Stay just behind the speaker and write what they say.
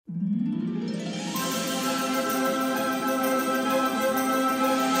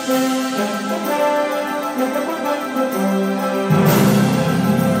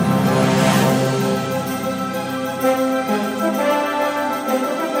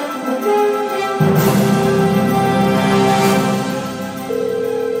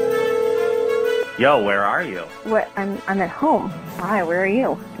Yo, where are you? What? I'm at home. Hi, where are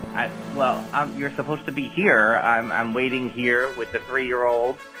you? You're supposed to be here. I'm waiting here with the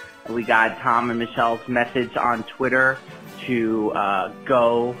 3-year-old. We got Tom and Michelle's message on Twitter to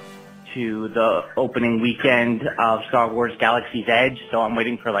go to the opening weekend of Star Wars Galaxy's Edge. So I'm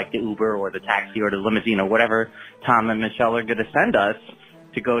waiting for like the Uber or the taxi or the limousine or whatever Tom and Michelle are going to send us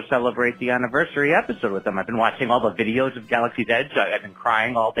to go celebrate the anniversary episode with them. I've been watching all the videos of Galaxy's Edge. I've been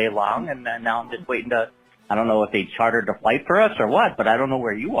crying all day long, and then now I'm just waiting to, I don't know if they chartered a flight for us or what, but I don't know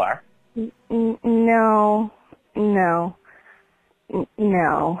where you are. No.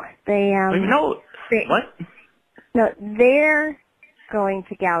 They, what? No, they're going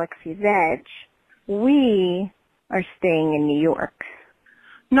to Galaxy's Edge. We are staying in New York.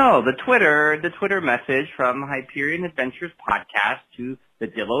 No, the Twitter message from Hyperion Adventures podcast to the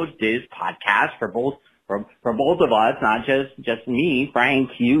Dillo's Diz podcast for both of us, not just me,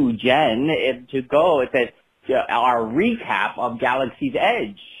 Frank, you, Jen, to go. It said our recap of Galaxy's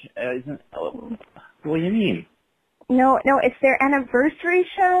Edge. What do you mean? No, it's their anniversary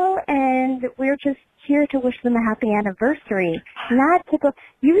show, and we're just here to wish them a happy anniversary. Not to go.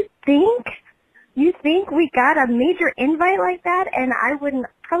 You think we got a major invite like that, and I wouldn't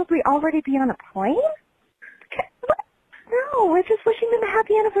probably already be on a plane? No, we're just wishing them a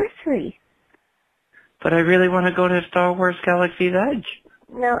happy anniversary. But I really want to go to Star Wars Galaxy's Edge.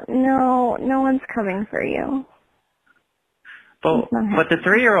 No one's coming for you. But the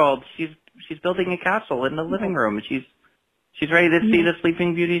 3-year-old, she's building a castle in the living room. She's ready to see the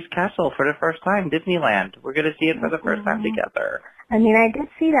Sleeping Beauty's castle for the first time, Disneyland. We're going to see it for the first time together. I mean, I did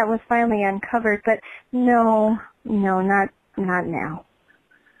see that was finally uncovered, but no, not now.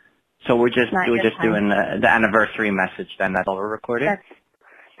 So we're just doing the anniversary message then. That's all we're recording?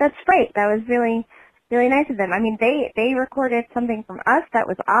 That's great. That was really, really nice of them. I mean, they recorded something from us that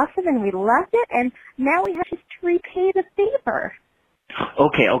was awesome, and we loved it, and now we have just to repay the favor.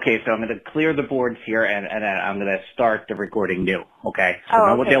 Okay, so I'm going to clear the boards here, and I'm going to start the recording new, okay?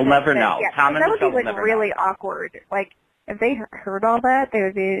 So they'll never know. Yeah. Tom and Michelle would be never really know. awkward. Like, if they heard all that, they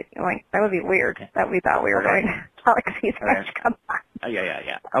would be like, that would be weird that we thought we were going to Galaxy's Edge. Come on.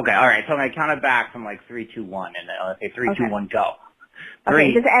 Yeah. Okay, all right. So I'm going to count it back from like 3, 2, 1, and I'll say 3, 2, 1, go.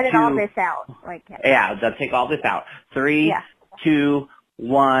 Okay, just edit all this out. Yeah, they'll take all this out. 3, 2,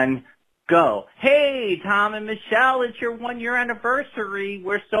 1, go. Hey, Tom and Michelle, it's your 1-year anniversary.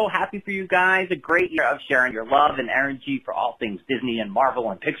 We're so happy for you guys. A great year of sharing your love and energy for all things Disney and Marvel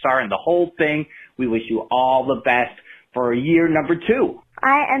and Pixar and the whole thing. We wish you all the best for year number 2.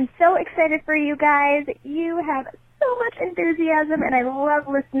 I am so excited for you guys. You have so much enthusiasm, and I love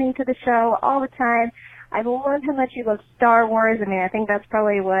listening to the show all the time. I love how much you love Star Wars. I mean, I think that's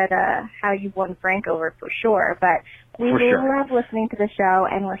probably how you won Frank over for sure. But we love listening to the show,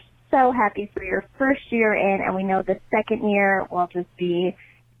 and we're so happy for your first year in, and we know the second year will just be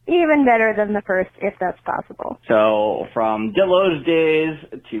even better than the first, if that's possible. So from Dillo's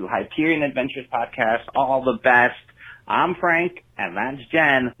Diz to Hyperion Adventures podcast, all the best. I'm Frank, and that's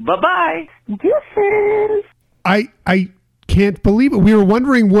Jen. Bye-bye. Deuces. I can't believe it. We were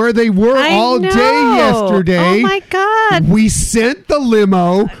wondering where they were all day yesterday. Oh, my God. We sent the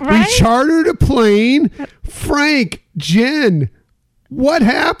limo. Right? We chartered a plane. Frank, Jen, what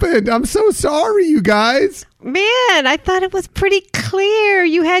happened? I'm so sorry, you guys. Man, I thought it was pretty clear.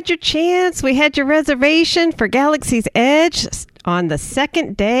 You had your chance. We had your reservation for Galaxy's Edge on the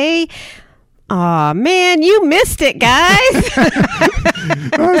second day. Aw, man, you missed it, guys.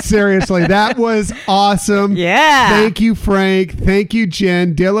 Oh, seriously, that was awesome. Yeah. Thank you, Frank. Thank you,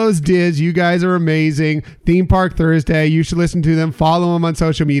 Jen. Dillo's Diz, you guys are amazing. Theme Park Thursday. You should listen to them. Follow them on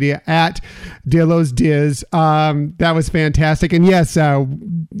social media at Dillo's Diz. That was fantastic. And yes,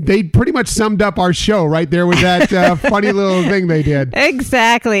 they pretty much summed up our show right there with that funny little thing they did.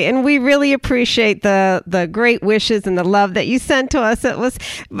 Exactly. And we really appreciate the great wishes and the love that you sent to us. It was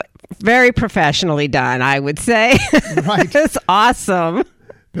very professionally done, I would say. Right. It's awesome.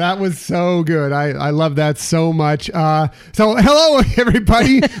 That was so good. I love that so much. So hello,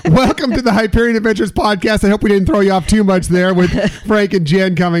 everybody. Welcome to the Hyperion Adventures podcast. I hope we didn't throw you off too much there with Frank and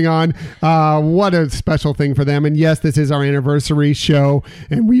Jen coming on. What a special thing for them. And yes, this is our anniversary show,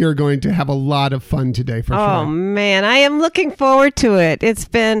 and we are going to have a lot of fun today for sure. Oh, man. I am looking forward to it. It's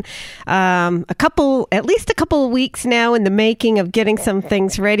been at least a couple of weeks now in the making of getting some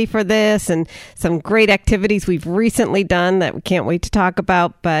things ready for this and some great activities we've recently done that we can't wait to talk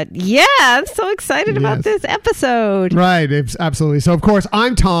about. But yeah, I'm so excited about this episode. Right, absolutely. So, of course,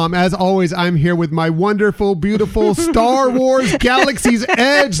 I'm Tom. As always, I'm here with my wonderful, beautiful Star Wars Galaxy's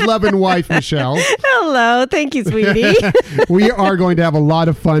Edge loving wife, Michelle. Hello. Thank you, sweetie. We are going to have a lot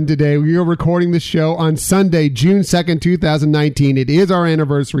of fun today. We are recording the show on Sunday, June 2nd, 2019. It is our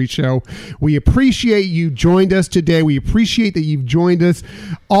anniversary show. We appreciate you joined us today. We appreciate that you've joined us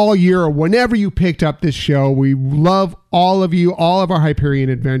all year or whenever you picked up this show. We love all of you, all of our Hyperion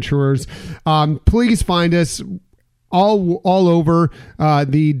adventurers. Please find us all over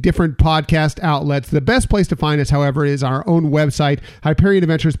the different podcast outlets. The best place to find us, however, is our own website,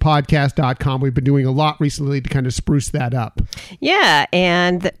 HyperionAdventuresPodcast.com. We've been doing a lot recently to kind of spruce that up. Yeah,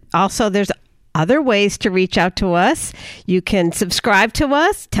 and also there's other ways to reach out to us. You can subscribe to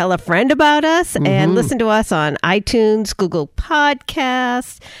us, tell a friend about us, and listen to us on iTunes, Google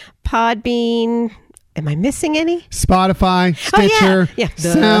Podcasts, Podbean. Am I missing any? Spotify, Stitcher,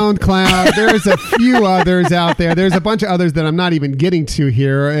 SoundCloud. There's a few others out there. There's a bunch of others that I'm not even getting to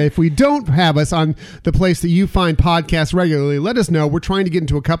here. If we don't have us on the place that you find podcasts regularly, let us know. We're trying to get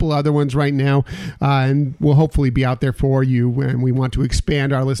into a couple other ones right now, and we'll hopefully be out there for you. And we want to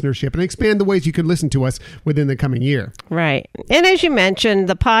expand our listenership and expand the ways you can listen to us within the coming year. Right. And as you mentioned,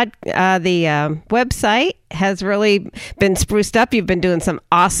 the website has really been spruced up. You've been doing some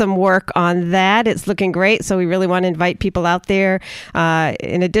awesome work on that. It's looking great. So we really want to invite people out there.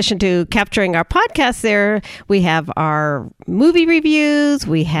 In addition to capturing our podcast there, we have our movie reviews.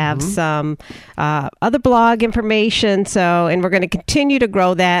 We have some other blog information. And we're going to continue to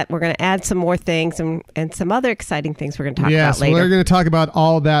grow that. We're going to add some more things and some other exciting things we're going to talk about later. We're going to talk about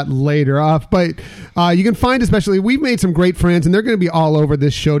all that later. But you can find, especially, we've made some great friends, and they're going to be all over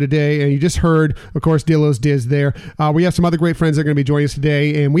this show today. And you just heard, of course, Dillo's Diz there. We have some other great friends that are going to be joining us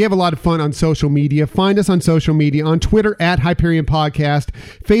today, and we have a lot of fun on social media. Find us on social media, on Twitter at Hyperion Podcast,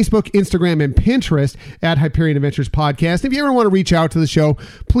 Facebook, Instagram, and Pinterest at Hyperion Adventures Podcast. If you ever want to reach out to the show,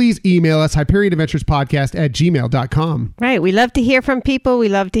 please email us, HyperionAdventuresPodcast@gmail.com. Right. We love to hear from people. We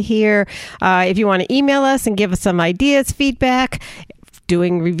love to hear if you want to email us and give us some ideas, feedback.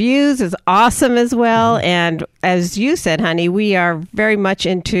 Doing reviews is awesome as well. And as you said, honey, we are very much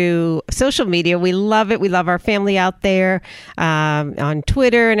into social media. We love it. We love our family out there on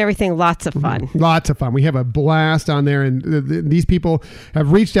Twitter and everything. Lots of fun. Lots of fun. We have a blast on there. And these people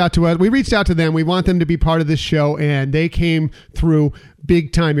have reached out to us. We reached out to them. We want them to be part of this show. And they came through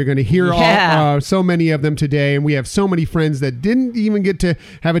big time. You're going to hear so many of them today, and we have so many friends that didn't even get to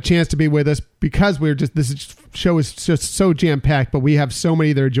have a chance to be with us because this show is just so jam-packed, but we have so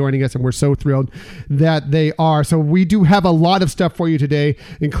many that are joining us, and we're so thrilled that they are. So we do have a lot of stuff for you today,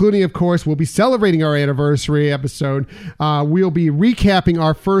 including, of course, we'll be celebrating our anniversary episode. We'll be recapping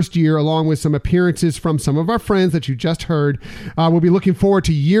our first year along with some appearances from some of our friends that you just heard. We'll be looking forward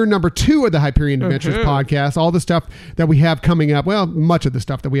to year number 2 of the Hyperion Adventures podcast, all the stuff that we have coming up. Well, much of the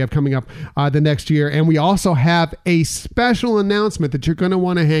stuff that we have coming up the next year. And we also have a special announcement that you're going to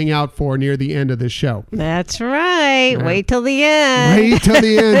want to hang out for near the end of this show. That's right. Wait till the end. Wait till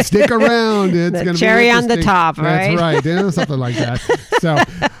the end. Stick around. It's going to be cherry on the top, right? That's right. Something like that. So,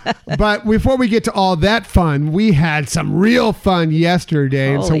 but before we get to all that fun, we had some real fun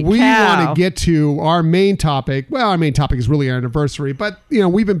yesterday. And so we want to get to our main topic. Well, our main topic is really our anniversary, but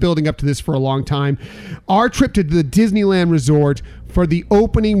we've been building up to this for a long time. Our trip to the Disneyland Resort for the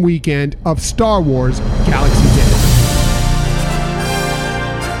opening weekend of Star Wars Galaxy's Edge.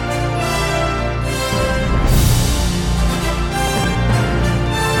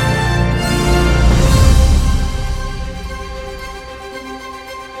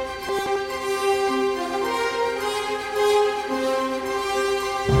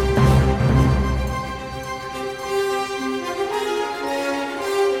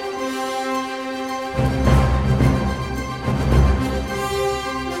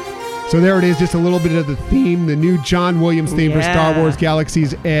 So there it is, just a little bit of the theme, the new John Williams theme for Star Wars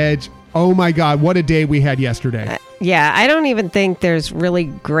Galaxy's Edge. Oh my God, what a day we had yesterday. I don't even think there's really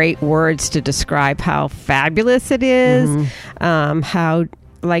great words to describe how fabulous it is, how,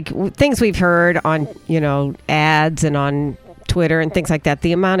 things we've heard on, ads and on Twitter and things like that.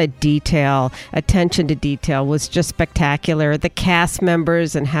 The amount of detail, attention to detail was just spectacular. The cast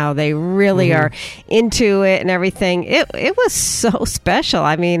members and how they really are into it and everything. It was so special.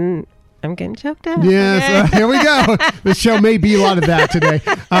 I mean, I'm getting choked up. Yes, here we go. The show may be a lot of that today.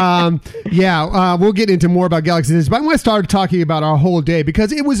 We'll get into more about Galaxy's Edge, but I want to start talking about our whole day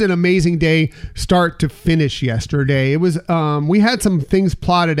because it was an amazing day, start to finish yesterday. It was. We had some things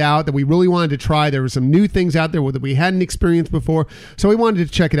plotted out that we really wanted to try. There were some new things out there that we hadn't experienced before, so we wanted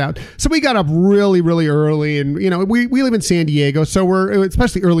to check it out. So we got up really, really early, and we live in San Diego, so we're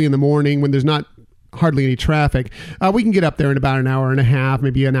especially early in the morning when there's not hardly any traffic. We can get up there in about an hour and a half,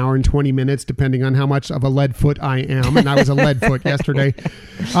 maybe an hour and 20 minutes, depending on how much of a lead foot I am. And I was a lead foot yesterday.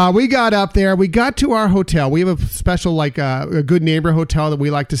 We got up there. We got to our hotel. We have a special, a Good Neighbor hotel that we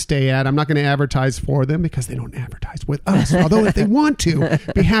like to stay at. I'm not going to advertise for them because they don't advertise with us. Although if they want to,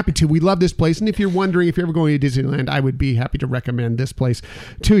 be happy to. We love this place. And if you're wondering if you're ever going to Disneyland, I would be happy to recommend this place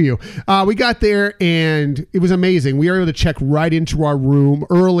to you. We got there and it was amazing. We were able to check right into our room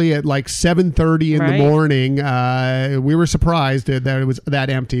early at like 7:30 in the morning. We were surprised that it was that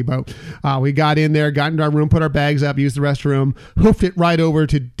empty, but we got in there, got into our room, put our bags up, used the restroom, hoofed it right over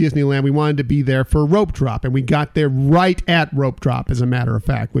to Disneyland. We wanted to be there for Rope Drop, and we got there right at Rope Drop, as a matter of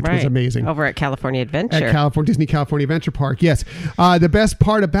fact, which was amazing. Over at California Adventure. At Disney California Adventure Park, yes. The best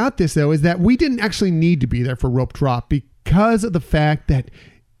part about this, though, is that we didn't actually need to be there for Rope Drop because of the fact that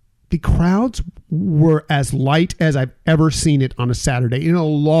the crowds were as light as I've ever seen it on a Saturday in a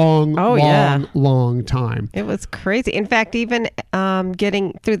long time. It was crazy. In fact, even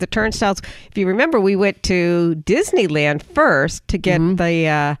getting through the turnstiles, if you remember, we went to Disneyland first to get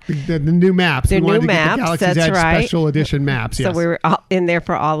the new maps. The new maps, get the Galaxy's Edge special edition maps. So we were in there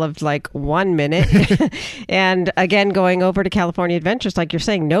for all of 1 minute. And again, going over to California Adventures, like you're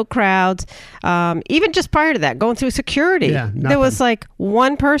saying, no crowds. Even just prior to that, going through security, there was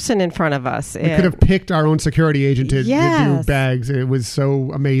one person in front of us. We could have picked our own security agent to do bags. It was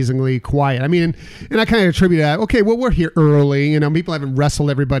so amazingly quiet. I mean, and I kind of attribute that. Okay, well, we're here early. People haven't wrestled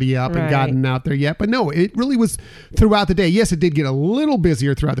everybody up and gotten out there yet. But no, it really was throughout the day. Yes, it did get a little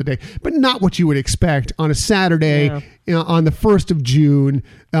busier throughout the day, but not what you would expect on a Saturday on the 1st of June.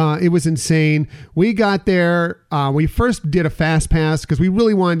 It was insane. We got there. We first did a fast pass because we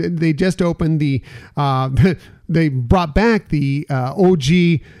really wanted. They just opened the. They brought back the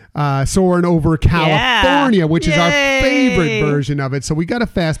OG Soarin' Over California, which is our favorite version of it. So we got a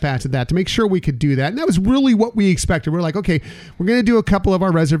fast pass at that to make sure we could do that. And that was really what we expected. We're like, okay, we're going to do a couple of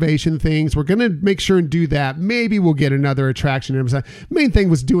our reservation things. We're going to make sure and do that. Maybe we'll get another attraction. And the main thing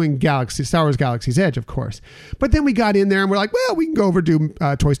was doing Star Wars Galaxy's Edge, of course. But then we got in there and we're like, well, we can go over to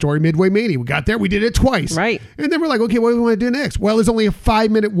Toy Story Midway Mania. We got there. We did it twice. Right. And then we're like, okay, what do we want to do next? Well, there's only a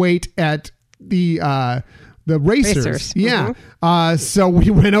 5-minute wait at the racers. Yeah. Mm-hmm. So we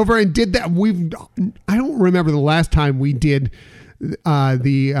went over and did that. I don't remember the last time we did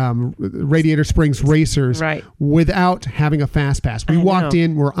the Radiator Springs Racers without having a fast pass. We walked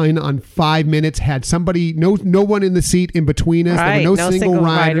in, we're in on 5 minutes, had somebody, no one in the seat in between us. There were no single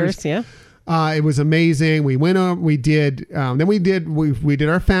riders. Yeah. It was amazing. We went on. We did. Then we did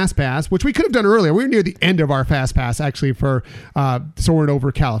our fast pass, which we could have done earlier. We were near the end of our fast pass actually for Soarin'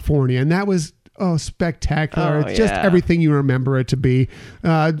 Over California, and that was spectacular. It's just everything you remember it to be.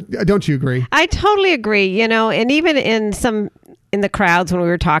 Don't you agree? I totally agree. And even in the crowds when we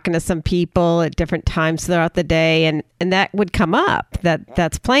were talking to some people at different times throughout the day, and that would come up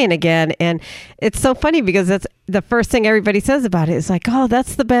that's playing again. And it's so funny because that's the first thing everybody says about it is like, oh,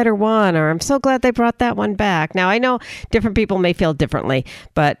 that's the better one, or I'm so glad they brought that one back. Now I know different people may feel differently,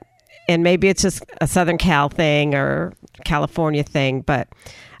 and maybe it's just a Southern Cal thing or California thing, but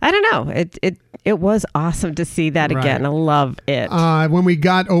I don't know. It was awesome to see that again. I love it. When we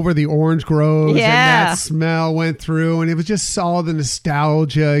got over the orange groves and that smell went through, and it was just all the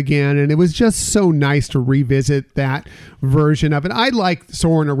nostalgia again, and it was just so nice to revisit that version of it. I like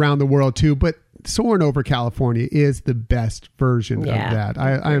Soarin' Around the World too, but Soarin' Over California is the best version of that.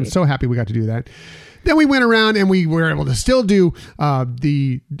 I am so happy we got to do that. Then we went around and we were able to still do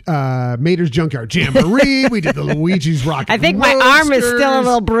the Mater's Junkyard Jamboree. We did the Luigi's Rocket I think Roasters. My arm is still a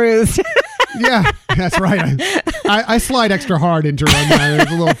little bruised. Yeah, that's right. I slide extra hard into it. It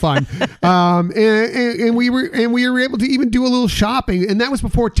was a little fun. And we were able to even do a little shopping. And that was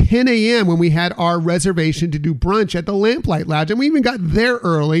before 10 a.m. when we had our reservation to do brunch at the Lamplight Lounge. And we even got there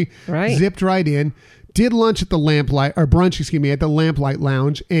early, zipped right in. Did lunch at the brunch at the Lamplight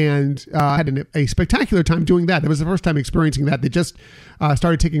Lounge, and had a spectacular time doing that. That was the first time experiencing that. They just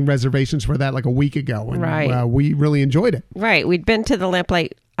started taking reservations for that like a week ago, and we really enjoyed it. Right. We'd been to the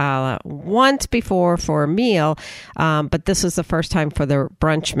Lamplight once before for a meal, but this was the first time for the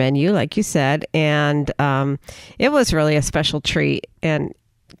brunch menu, like you said, and it was really a special treat, and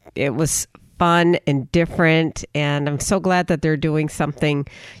it was fun and different. And I'm so glad that they're doing something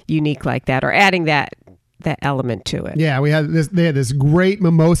unique like that, or adding that element to it. Yeah, they had this great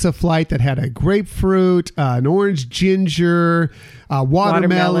mimosa flight that had a grapefruit, an orange ginger,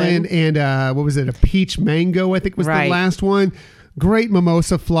 watermelon, and what was it? A peach mango, I think was the last one. Great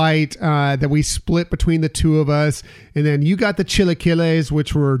mimosa flight that we split between the two of us. And then you got the chilaquiles,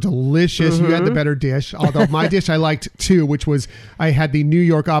 which were delicious. You had the better dish. Although my dish I liked too, which was I had the New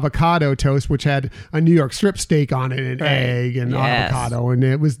York avocado toast, which had a New York strip steak on it and egg and avocado. And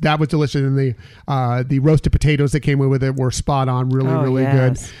that was delicious. And the roasted potatoes that came with it were spot on. Really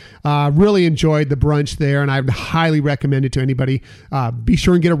good. Really enjoyed the brunch there, and I would highly recommend it to anybody. Be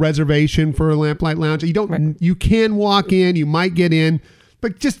sure and get a reservation for Lamplight Lounge. You can walk in, you might get in,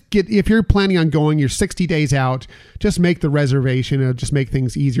 but if you're planning on going, you're 60 days out, just make the reservation. It'll just make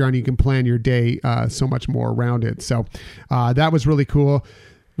things easier, and you can plan your day so much more around it. So that was really cool.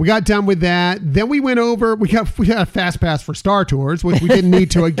 We got done with that. Then we went over. We got a fast pass for Star Tours, which we didn't need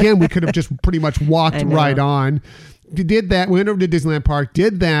to. Again, we could have just pretty much walked right on. Did that. We went over to Disneyland Park.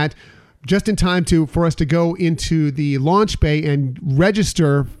 Did that just in time for us to go into the launch bay and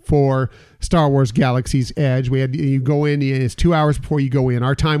register for Star Wars Galaxy's Edge. You go in. It's 2 hours before you go in.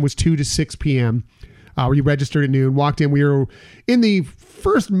 Our time was 2 to 6 p.m. We registered at noon. Walked in. We were in the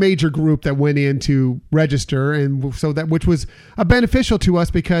first major group that went in to register, and so which was beneficial to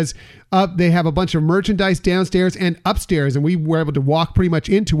us because they have a bunch of merchandise downstairs and upstairs, and we were able to walk pretty much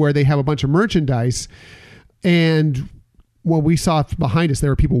into where they have a bunch of merchandise. And what we saw behind us, there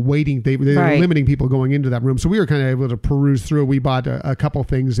were people waiting. They were limiting people going into that room. So we were kind of able to peruse through. We bought a couple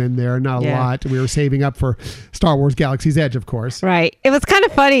things in there, not a lot. We were saving up for Star Wars Galaxy's Edge, of course. Right. It was kind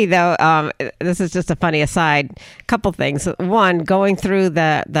of funny, though. This is just a funny aside. Couple things. One, going through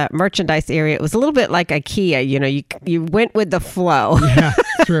the merchandise area, it was a little bit like IKEA. You went with the flow. Yeah,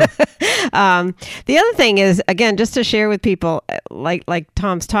 true. The other thing is, again, just to share with people, like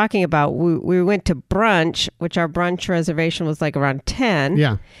Tom's talking about, we went to brunch, which our brunch reservation was like around 10.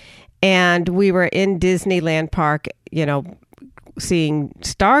 Yeah. And we were in Disneyland Park, seeing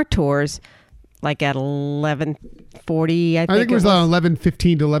Star Tours like at 11:40, I think it was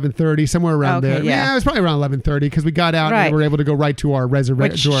 11:15 to 11:30, somewhere around there. Yeah, it was probably around 11:30 because we got out and we were able to go right to our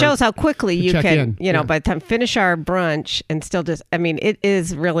reservation. Which shows how quickly you can, by the time finish our brunch and still it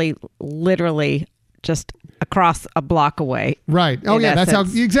is really literally just across a block away. Right. Oh, yeah, that's how,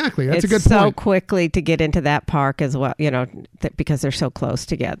 exactly. That's a good point. So quickly to get into that park as well, because they're so close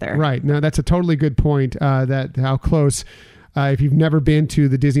together. Right. No, that's a totally good point, that how close. If you've never been to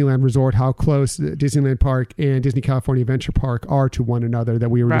the Disneyland Resort, how close Disneyland Park and Disney California Adventure Park are to one another, that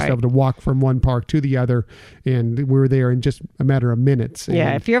we were just able to walk from one park to the other, and we were there in just a matter of minutes.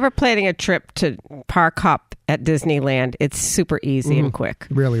 Yeah, if you're ever planning a trip to park hop at Disneyland, it's super easy and quick.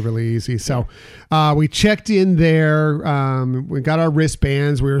 Really, really easy. So we checked in there. We got our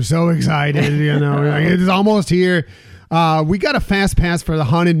wristbands. We were so excited, it's almost here. We got a fast pass for the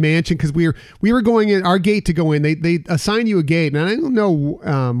Haunted Mansion because we were going in our gate to go in. They assign you a gate, and I don't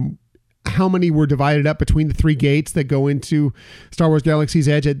know how many were divided up between the three gates that go into Star Wars Galaxy's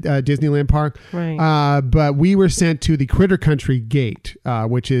Edge at Disneyland Park. Right. But we were sent to the Critter Country gate,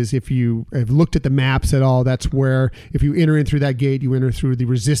 which is, if you have looked at the maps at all, that's where, if you enter in through that gate, you enter through the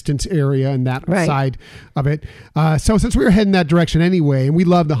Resistance area and that side of it. So since we were heading that direction anyway, and we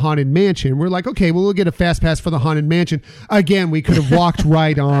love the Haunted Mansion, we're like, okay, well, we'll get a fast pass for the Haunted Mansion. Again, we could have walked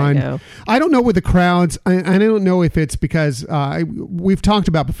right on. I don't know with the crowds. I don't know if it's because we've talked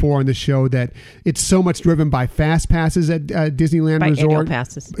about before on the show that it's so much driven by fast passes at Disneyland Resort. By annual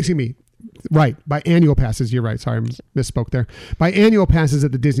passes. Excuse me. Right. By annual passes. You're right. Sorry, I misspoke there. By annual passes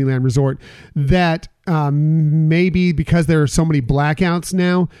at the Disneyland Resort, that maybe because there are so many blackouts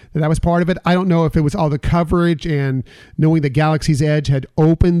now, that was part of it. I don't know if it was all the coverage and knowing that Galaxy's Edge had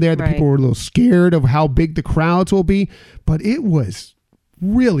opened there, that people were a little scared of how big the crowds will be, but it was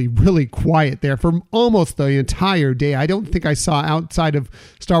really, really quiet there for almost the entire day. I don't think I saw, outside of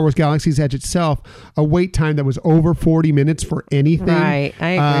Star Wars Galaxy's Edge itself, a wait time that was over 40 minutes for anything. Right, I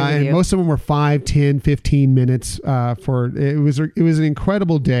agree with you. Most of them were 5, 10, 15 minutes it was an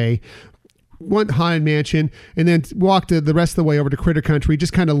incredible day. Went Haunted Mansion and then walked the rest of the way over to Critter Country.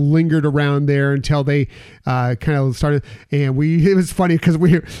 Just kind of lingered around there until they kind of started. And it was funny because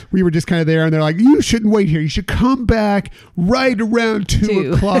we were just kind of there, and they're like, "You shouldn't wait here. You should come back right around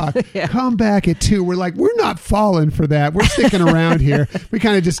 2 o'clock. Come back at 2." We're like, we're not falling for that. We're sticking around here. We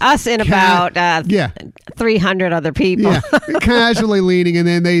kind of just us and about 300 other people. Yeah, casually leaning, and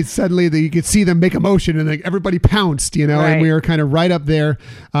then you could see them make a motion, and like everybody pounced, and we were kind of right up there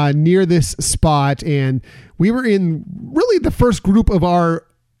near this spot, and we were in really the first group of our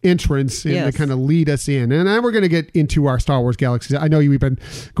entrance and Yes. to kind of lead us in. And then we're going to get into our Star Wars Galaxy's. I know you've been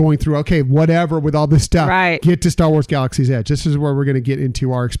going through, okay, whatever with all this stuff. Right. Get to Star Wars Galaxy's Edge. This is where we're going to get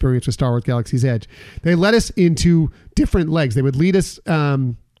into our experience with Star Wars Galaxy's Edge. They led us into different legs. They would lead us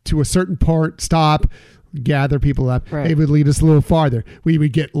to a certain part, stop, gather people up. Right. They would lead us a little farther. We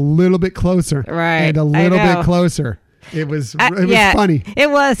would get a little bit closer. Right. And a I little know. bit closer. It was Yeah, funny. It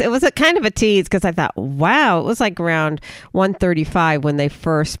was a kind of a tease because I thought, wow, it was like around 1:35 when they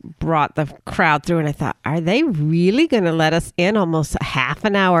first brought the crowd through, and I thought, are they really going to let us in almost a half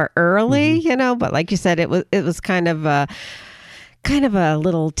an hour early? Mm-hmm. You know, but like you said, it was kind of a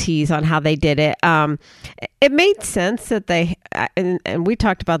little tease on how they did it. It made sense that they and we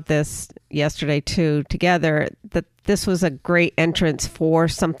talked about this yesterday too together, that this was a great entrance for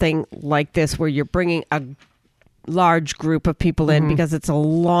something like this where you're bringing a large group of people in, because it's a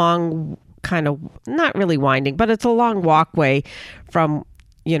long kind of, not really winding, but it's a long walkway from,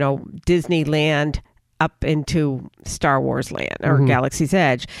 you know, Disneyland up into Star Wars land or Galaxy's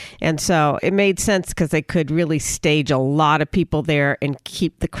Edge. And so it made sense because they could really stage a lot of people there and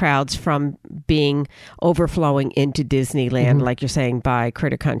keep the crowds from being overflowing into Disneyland, like you're saying, by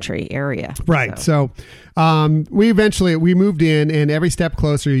Critter Country area. Right. So we moved in, and every step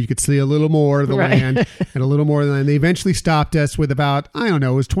closer, you could see a little more of the Right. land and a little more of the land. They eventually stopped us with about, I don't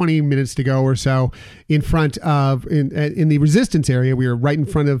know, it was 20 minutes to go or so in front of, in the Resistance area. We were right in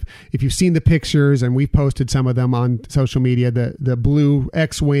front of, if you've seen the pictures, and we've posted some of them on social media, the blue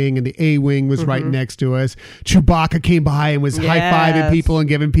X-Wing and the A-Wing was right next to us. Chewbacca came by and was high-fiving people and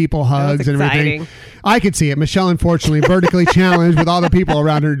giving people hugs and everything. I could see it. Michelle, unfortunately, vertically challenged with all the people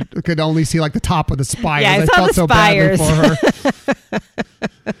around her, could only see like the top of the spires. Yeah, I saw felt the so spires. badly for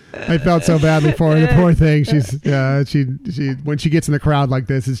her. I felt so badly for her. The poor thing. She when she gets in the crowd like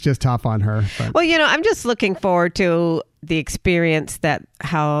this, it's just tough on her. But. Well, you know, I'm just looking forward to the experience, that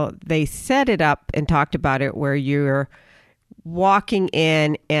how they set it up and talked about it, where you're walking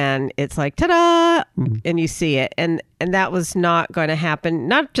in and it's like, ta-da, and you see it. And that was not going to happen,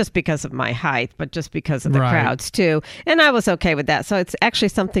 not just because of my height, but just because of the crowds too. And I was okay with that. So it's actually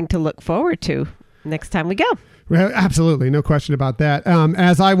something to look forward to next time we go. Absolutely, no question about that.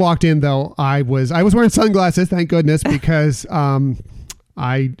 As I walked in, though, I was wearing sunglasses, thank goodness, because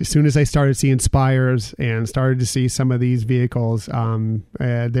as soon as I started seeing spires and started to see some of these vehicles,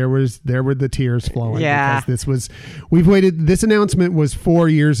 there were the tears flowing. Yeah. Because we've waited. This announcement was 4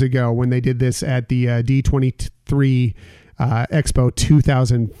 years ago when they did this at the D23 Expo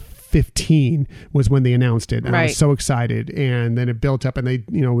 2015 was when they announced it, and I was so excited. And then it built up, and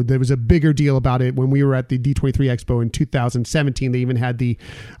there was a bigger deal about it when we were at the D23 Expo in 2017. They even had the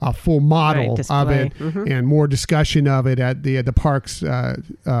full model of it and more discussion of it at the parks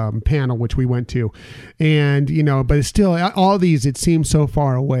panel, which we went to. And but it's still, all these, it seems so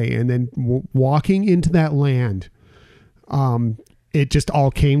far away. And then walking into that land, it just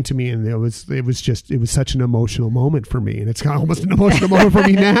all came to me, and it was such an emotional moment for me, and it's almost an emotional moment for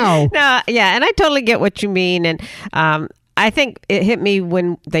me now. No, yeah, and I totally get what you mean, and I think it hit me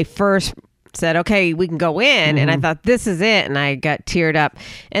when they first said, okay, we can go in, and I thought, this is it, and I got teared up.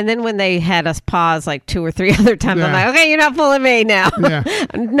 And then when they had us pause like 2 or 3 other times, I'm like, okay, you're not fooling me now. Yeah.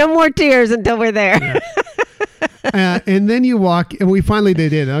 No more tears until we're there. Yeah. And then you walk, and we finally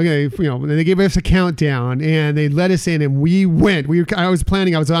did it. Okay, they gave us a countdown, and they let us in, and we went. I was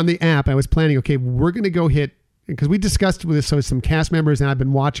on the app. I was planning. Okay, we're going to go hit, because we discussed with this with some cast members, and I've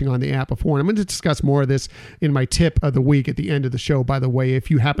been watching on the app before. And I'm going to discuss more of this in my tip of the week at the end of the show. By the way,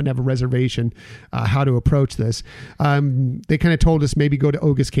 if you happen to have a reservation, how to approach this. They kind of told us maybe go to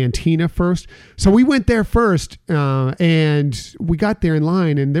Oga's Cantina first. So we went there first, and we got there in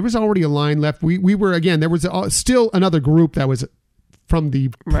line, and there was already a line left. We were, again, there was still another group that was from the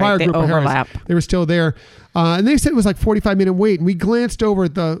prior group of overlap. Harris. They were still there. And they said it was like 45-minute wait. And we glanced over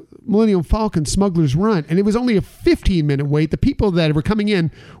at the Millennium Falcon Smuggler's Run, and it was only a 15-minute wait. The people that were coming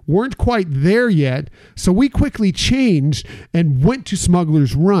in weren't quite there yet. So we quickly changed and went to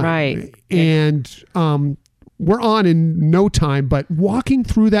Smuggler's Run. Right. And we're on in no time, but walking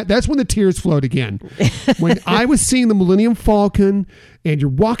through that's when the tears flowed again. When I was seeing the Millennium Falcon, and you're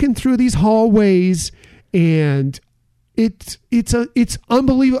walking through these hallways, and it's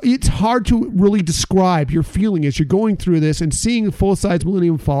unbelievable. It's hard to really describe your feeling as you're going through this and seeing a full-size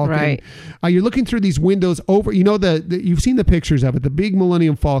Millennium Falcon. Right. You're looking through these windows over, you've seen the pictures of it, the big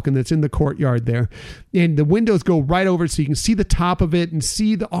Millennium Falcon that's in the courtyard there. And the windows go right over it, so you can see the top of it and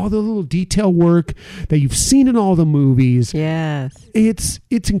see all the little detail work that you've seen in all the movies. Yes. It's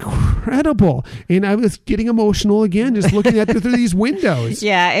incredible. And I was getting emotional again just looking at through these windows.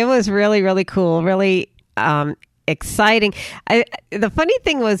 Yeah, it was really, really cool. Really, exciting. The funny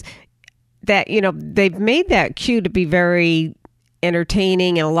thing was that, they've made that queue to be very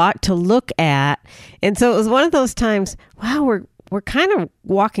entertaining and a lot to look at. And so it was one of those times, wow, we're kind of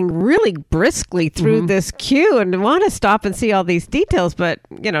walking really briskly through this queue and want to stop and see all these details, but,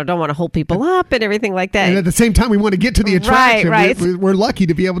 don't want to hold people up and everything like that. And at the same time, we want to get to the attraction. Right. We're lucky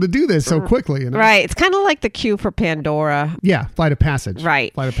to be able to do this so quickly. Right. It's kind of like the queue for Pandora. Yeah, Flight of Passage.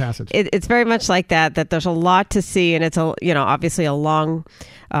 Right. Flight of Passage. It's very much like that there's a lot to see, and it's obviously a long,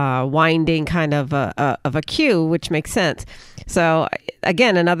 winding kind of a queue, which makes sense. So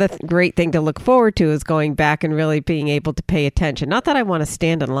again, another great thing to look forward to is going back and really being able to pay attention. Not that I want to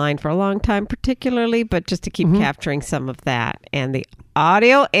stand in line for a long time particularly, but just to keep capturing some of that. And the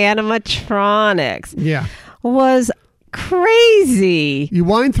audio animatronics was crazy. You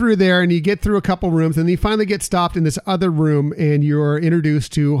wind through there and you get through a couple rooms and you finally get stopped in this other room and you're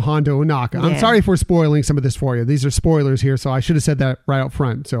introduced to Hondo Ohnaka. I'm sorry for spoiling some of this for you. These are spoilers here, so I should have said that right up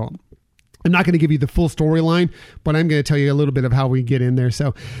front. So I'm not going to give you the full storyline, but I'm going to tell you a little bit of how we get in there.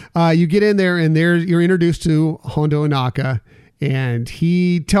 So you get in there and you're introduced to Hondo Ohnaka, and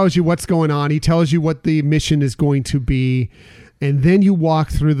he tells you what's going on. He tells you what the mission is going to be. And then you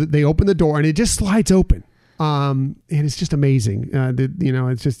walk through they open the door and it just slides open. And it's just amazing.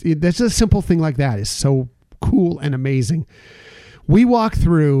 It's just, that's a simple thing like that is so cool and amazing. We walk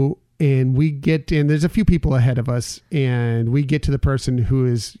through and we get in, there's a few people ahead of us, and we get to the person who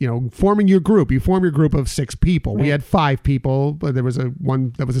is, forming your group. You form your group of 6 people. Right. We had 5 people, but there was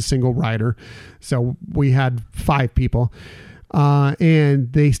one that was a single rider. So we had 5 people.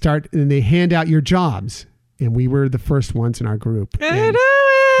 And they start and they hand out your jobs. And we were the first ones in our group. And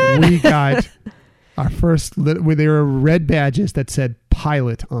we got our first, they were red badges that said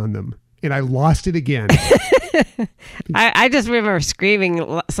pilot on them. And I lost it again. I just remember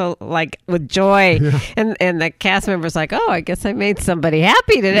screaming so like with joy, and the cast member's like, "Oh, I guess I made somebody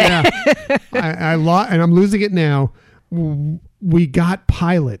happy today." Yeah. I lost, and I'm losing it now. We got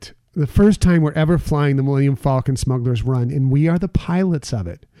pilot the first time we're ever flying the Millennium Falcon Smuggler's Run, and we are the pilots of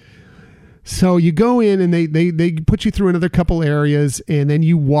it. So you go in and they put you through another couple areas, and then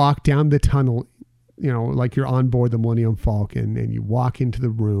you walk down the tunnel. Like you're on board the Millennium Falcon, and you walk into the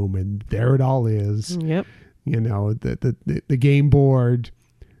room, and there it all is. Yep. The game board,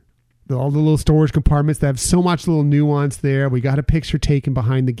 all the little storage compartments that have so much little nuance there. We got a picture taken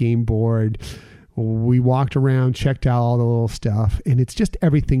behind the game board. We walked around, checked out all the little stuff, and it's just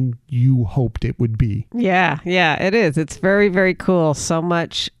everything you hoped it would be. Yeah, it is. It's very, very cool. So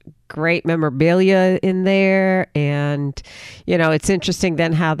much great memorabilia in there, and it's interesting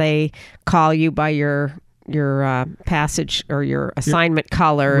then how they call you by your passage or your assignment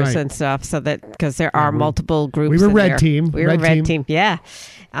colors and stuff, so that because there are multiple groups. We were red there. team. We were red team. Yeah.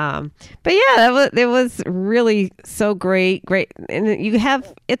 But yeah, it was really so great. And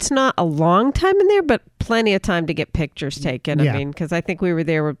it's not a long time in there, but plenty of time to get pictures taken. Yeah. I mean, because I think we were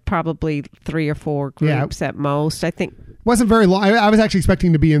there with probably 3 or 4 groups at most. I think. Wasn't very long. I was actually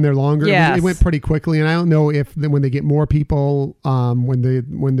expecting to be in there longer. Yes. It went pretty quickly, and I don't know if when they get more people, like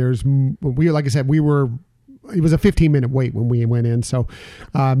I said, it was a 15-minute wait when we went in. So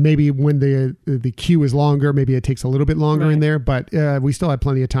maybe when the queue is longer, maybe it takes a little bit longer in there, but we still had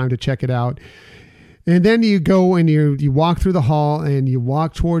plenty of time to check it out. And then you go and you walk through the hall and you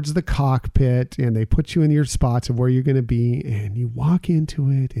walk towards the cockpit, and they put you in your spots of where you're going to be, and you walk into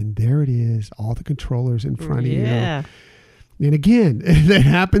it, and there it is, all the controllers in front of you. And again, that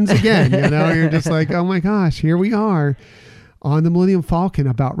happens again. You're just like, oh my gosh, here we are on the Millennium Falcon,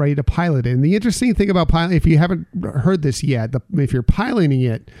 about ready to pilot it. And the interesting thing about pilot, if you haven't heard this yet, if you're piloting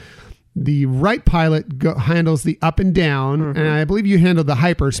it, the right pilot handles the up and down, and I believe you handled the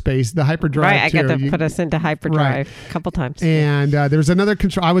hyperspace, the hyperdrive. Right, I got to put us into hyperdrive a couple times. And there's another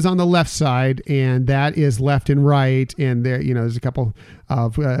control. I was on the left side, and that is left and right. And there's a couple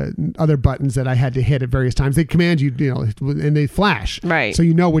of other buttons that I had to hit at various times. They command you, and they flash, right? So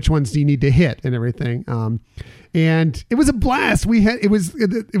you know which ones you need to hit and everything. And it was a blast. It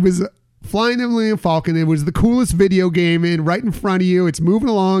was flying the Millennium Falcon. It was the coolest video game right in front of you. It's moving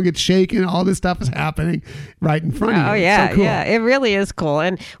along. It's shaking. All this stuff is happening right in front of you. Oh, yeah. So cool. Yeah. It really is cool.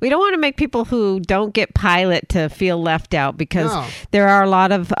 And we don't want to make people who don't get pilot to feel left out, because there are a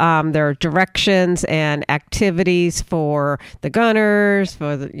lot of there are directions and activities for the gunners,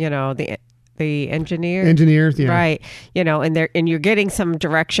 for the engineers, yeah. Right. And you're getting some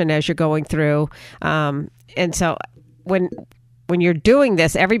direction as you're going through. And so when you're doing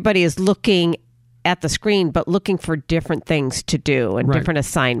this, everybody is looking at the screen, but looking for different things to do and different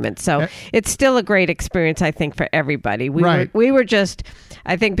assignments. So it's still a great experience, I think, for everybody. We were just,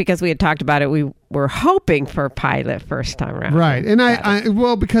 I think because we had talked about it, we're hoping for pilot first time around. Right. And I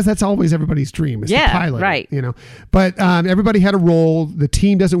well, because that's always everybody's dream is to pilot. Right. You know, but everybody had a role. The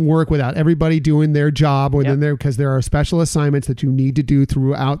team doesn't work without everybody doing their job within there, because there are special assignments that you need to do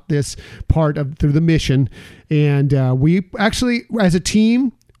throughout this part of through the mission. And we actually, as a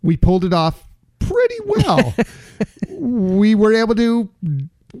team, we pulled it off pretty well. We were able to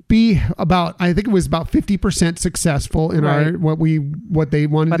be about, I think it was about 50% successful in our what they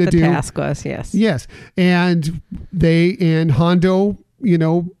wanted to do. What the task was, yes. And they and Hondo, you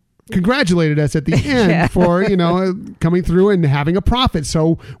know, congratulated us at the end for, you know, coming through and having a profit.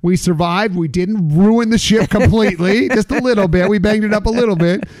 So we survived. We didn't ruin the ship completely, just a little bit. We banged it up a little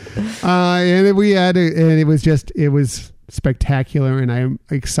bit, and we had, and it was spectacular, and I'm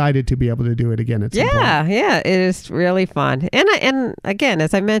excited to be able to do it again at some point. Yeah, it is really fun. And again,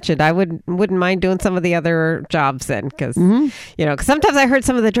 as I mentioned, I wouldn't mind doing some of the other jobs then, because you know, 'cause sometimes I heard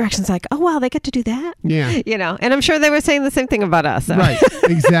some of the directions like, oh wow, they get to do that. Yeah, you know, and I'm sure they were saying the same thing about us. So. Right,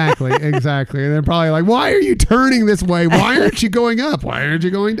 exactly. And they're probably like, why are you turning this way? Why aren't you going up? Why aren't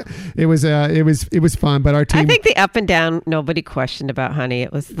you going down? It was fun, but our team. I think the up and down nobody questioned about, honey.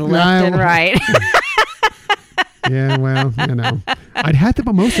 It was the left and right. Yeah, well, you know, I'd had the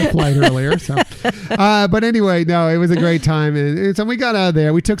mimosa flight earlier, so. But anyway, no, it was a great time, and so we got out of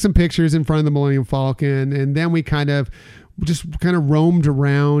there. We took some pictures in front of the Millennium Falcon, and then we kind of roamed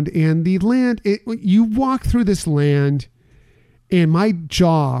around. And the land, you walk through this land, and my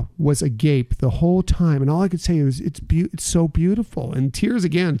jaw was agape the whole time, and all I could say was, it's so beautiful, and tears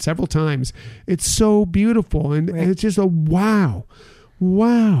again several times. It's so beautiful, and it's just a wow.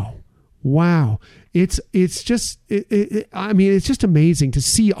 It's just, I mean, it's just amazing to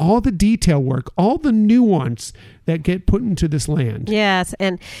see all the detail work, all the nuance that get put into this land. Yes.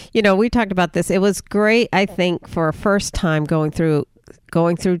 And, you know, we talked about this. It was great, I think, for a first time going through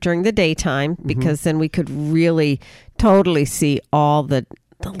during the daytime, because then we could really totally see all the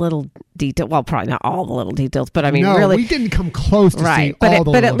little detail. Well, probably not all the little details, but I mean, really. We didn't come close to see all the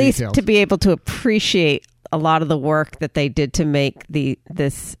little details. But at least to be able to appreciate a lot of the work that they did to make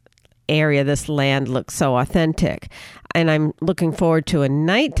this area, this land, looks so authentic. And I'm looking forward to a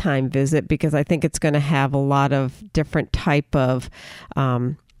nighttime visit, because I think it's going to have a lot of different type of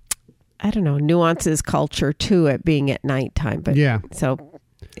nuances, culture to it being at nighttime. But so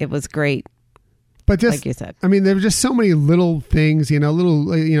it was great. But just like you said, I mean, there were just so many little things,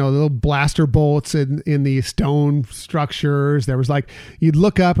 little blaster bolts in the stone structures. There was like, you'd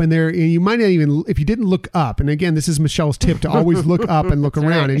look up and you might not even, if you didn't look up. And again, this is Michelle's tip to always look up and look around.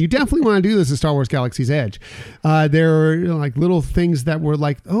 Right. And you definitely want to do this in Star Wars Galaxy's Edge. There were like little things that were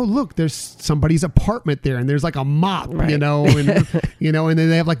like, oh, look, there's somebody's apartment there. And there's like a mop, and, and then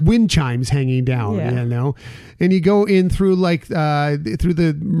they have like wind chimes hanging down, and you go in through like, through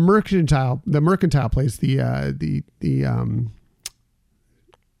the mercantile place, the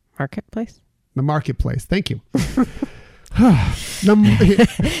marketplace. The marketplace. Thank you. And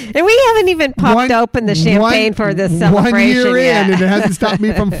we haven't even popped open the champagne for this celebration 1 year yet. in, and it hasn't stopped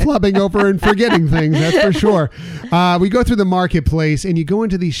me from flubbing over and forgetting things. That's for sure. We go through the marketplace, and you go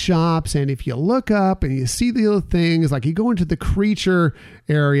into these shops, and if you look up and you see the little things, like you go into the creature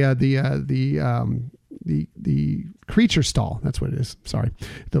area, the creature stall. That's what it is. Sorry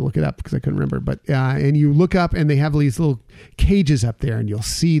to look it up because I couldn't remember. But and you look up, and they have these little cages up there, and you'll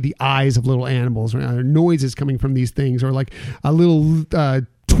see the eyes of little animals, or noises coming from these things, or like a little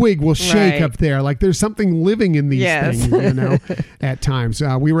twig will shake up there. Like there's something living in these things, at times.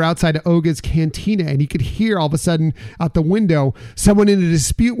 We were outside of Oga's cantina, and you could hear all of a sudden out the window someone in a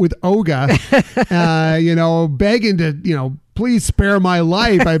dispute with Oga, begging to, please spare my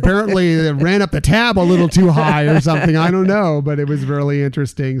life. I apparently ran up the tab a little too high or something. I don't know, but it was really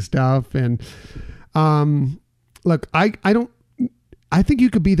interesting stuff. And look, I think you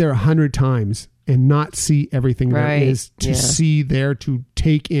could be there 100 times and not see everything there is to see there, to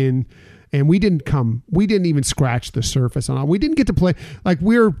take in. And we didn't even scratch the surface on it. We didn't get to play, like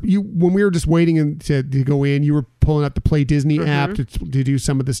when we were just waiting to go in, you were pulling up the Play Disney app to do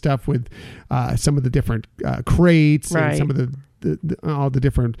some of the stuff with some of the different crates and some of the all the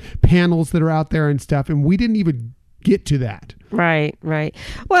different panels that are out there and stuff. And we didn't even get to that. Right.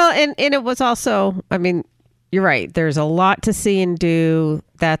 Well, and it was also, I mean, you're right. There's a lot to see and do.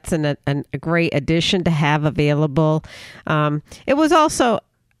 That's a great addition to have available. It was also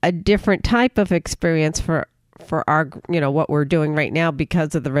a different type of experience for our, what we're doing right now,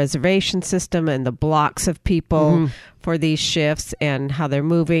 because of the reservation system and the blocks of people for these shifts, and how they're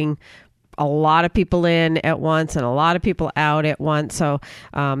moving a lot of people in at once and a lot of people out at once. So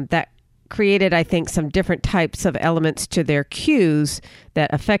that created, I think, some different types of elements to their queues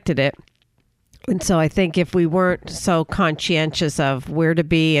that affected it. And so I think if we weren't so conscientious of where to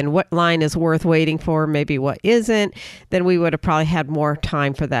be and what line is worth waiting for, maybe what isn't, then we would have probably had more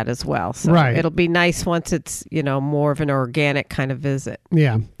time for that as well. So Right. it'll be nice once it's, more of an organic kind of visit.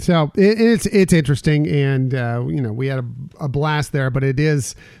 Yeah, so it's interesting, and we had a blast there. But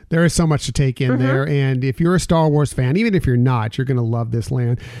there is so much to take in there, and if you're a Star Wars fan, even if you're not, you're going to love this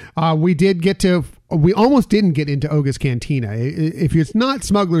land. We almost didn't get into Oga's Cantina. If it's not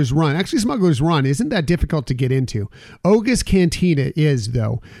Smuggler's Run, actually Smuggler's Run isn't that difficult to get into. Oga's Cantina is,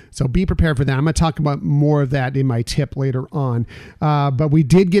 though, so be prepared for that. I'm going to talk about more of that in my tip later on. But we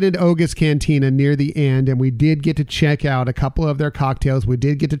did get into Oga's Cantina near the end, and we did get to check out a couple of their cocktails. We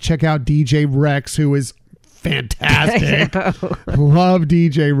did get to check out DJ Rex, who is fantastic. Love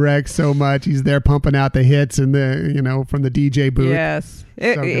DJ Rex so much. He's there pumping out the hits and from the DJ booth. Yes.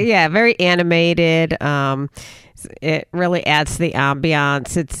 Very animated. It really adds to the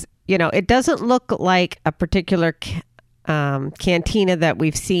ambiance. It's, it doesn't look like a particular cantina that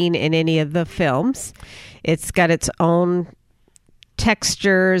we've seen in any of the films. It's got its own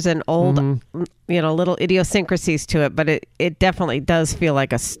textures and old, little idiosyncrasies to it, but it definitely does feel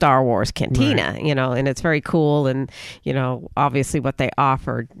like a Star Wars cantina, right. And it's very cool. And, obviously what they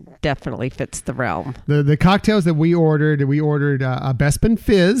offer definitely fits the realm. The cocktails that we ordered a Bespin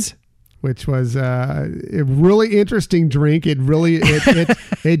Fizz, which was a really interesting drink. It really,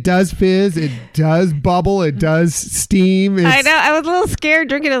 it does fizz, it does bubble, it does steam. I know. I was a little scared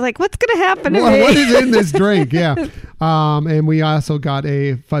drinking. I was like, what's going to happen to me? What is in this drink? Yeah. And we also got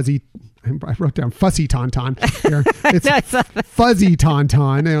I wrote down Fussy Tauntaun here. It's Fuzzy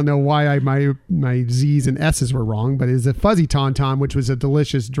Tauntaun. I don't know why my Z's and S's were wrong, but it's a Fuzzy Tauntaun, which was a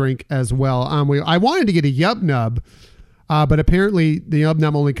delicious drink as well. I wanted to get a Yub Nub, but apparently the Yub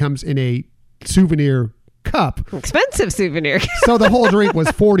Nub only comes in a souvenir cup. Expensive souvenir. So the whole drink was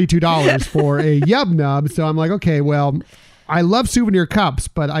 $42 for a Yub Nub. So I'm like, okay, well, I love souvenir cups,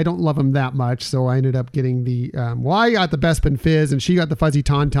 but I don't love them that much. So I ended up getting I got the Bespin Fizz and she got the Fuzzy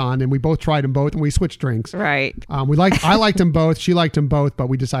Tauntaun, and we both tried them both and we switched drinks. Right. I liked them both. She liked them both, but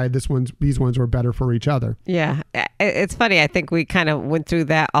we decided these ones were better for each other. Yeah. It's funny. I think we kind of went through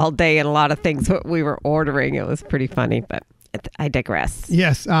that all day, and a lot of things what we were ordering. It was pretty funny, but I digress.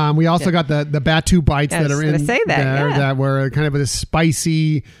 Yes. We also got the Batu bites that are in say that, there that were kind of a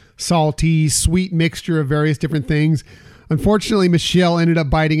spicy, salty, sweet mixture of various different things. Unfortunately, Michelle ended up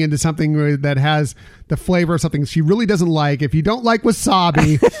biting into something that has the flavor of something she really doesn't like. If you don't like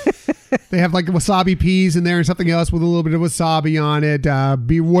wasabi, they have like wasabi peas in there and something else with a little bit of wasabi on it.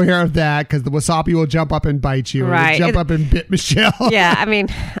 Beware of that, because the wasabi will jump up and bite you. Right. It'll jump up and bit Michelle. Yeah, I mean,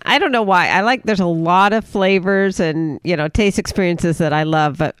 I don't know why. There's a lot of flavors and, taste experiences that I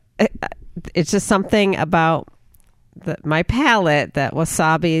love, but it's just something about my palate that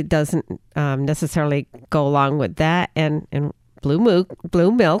wasabi doesn't necessarily go along with that, and blue milk.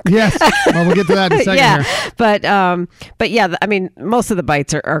 Yes. Well, we'll get to that in a second. Yeah, here. But yeah, I mean, most of the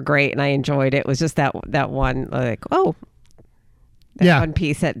bites are great, and I enjoyed it. It was just that one, like, one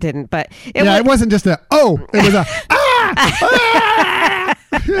piece that didn't. But it wasn't just it was a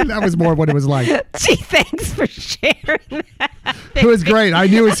that was more what it was like. Gee, thanks for sharing that. It was great. I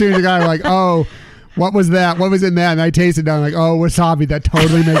knew as soon as the guy was like, what was that? What was in that? And I tasted it. And I'm like, wasabi. That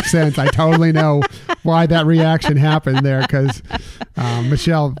totally makes sense. I totally know why that reaction happened there, because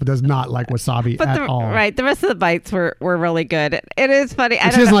Michelle does not like wasabi at all. Right. The rest of the bites were really good. It is funny.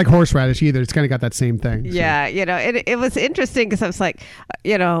 She doesn't like horseradish either. It's kind of got that same thing. Yeah. So. It was interesting because I was like,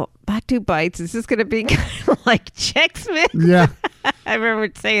 Batu bites. Is this going to be kind of like Chex Mix? Yeah. I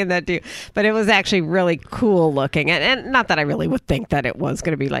remember saying that too, but it was actually really cool looking, and not that I really would think that it was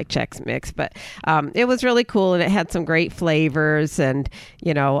going to be like Chex Mix, but it was really cool, and it had some great flavors, and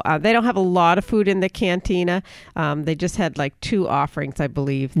they don't have a lot of food in the cantina. They just had like 2 offerings, I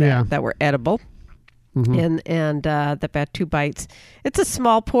believe, that were edible. Mm-hmm. And the Batu bites, it's a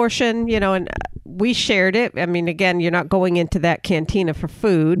small portion, and we shared it. I mean, again, you're not going into that cantina for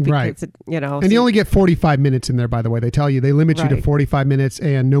food, because right. And you only get 45 minutes in there, by the way. They tell you they limit you to 45 minutes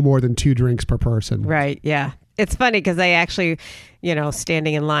and no more than 2 drinks per person. Right. Yeah. It's funny because they actually,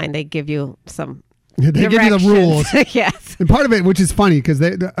 standing in line, they give you some. They give you the rules. Yes. And part of it, which is funny, because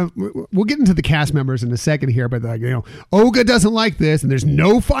we'll get into the cast members in a second here, but Oga doesn't like this, and there's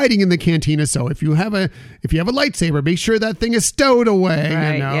no fighting in the cantina. So if you have a lightsaber, make sure that thing is stowed away.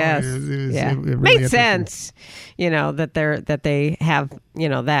 Right. Yes. It really made sense. That they have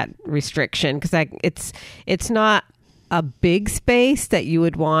that restriction, because it's not a big space that you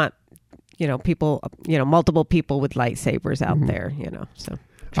would want people multiple people with lightsabers out there. So.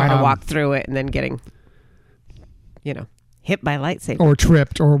 Trying to walk through it and then getting, hit by lightsaber. Or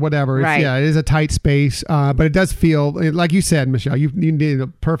tripped or whatever. Right. Yeah, it is a tight space, but it does feel, like you said, Michelle, you did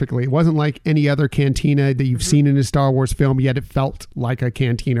it perfectly. It wasn't like any other cantina that you've seen in a Star Wars film, yet it felt like a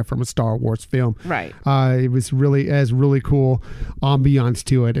cantina from a Star Wars film. Right. It was really cool ambiance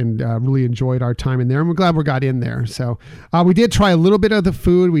to it, and really enjoyed our time in there. And we're glad we got in there. So we did try a little bit of the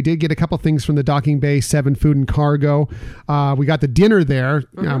food. We did get a couple things from the docking bay, 7 Food and Cargo. We got the dinner there.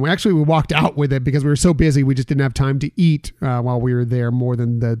 We walked out with it because we were so busy. We just didn't have time to eat while we were there more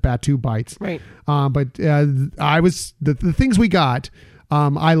than the Batu bites. Right. But the things we got,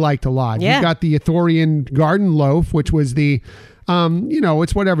 I liked a lot. Yeah. You got the Ithorian garden loaf, which was the,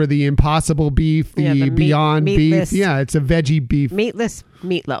 it's whatever, the impossible beef, the beyond beef. Yeah, it's a veggie beef. Meatless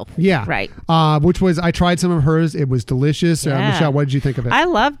meatloaf. Yeah. Right. Which was, I tried some of hers. It was delicious. Yeah. Michelle, what did you think of it? I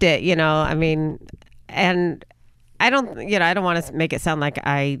loved it, and I don't want to make it sound like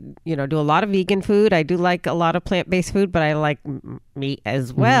I, do a lot of vegan food. I do like a lot of plant-based food, but I like meat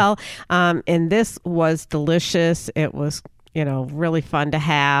as well. And this was delicious. It was, really fun to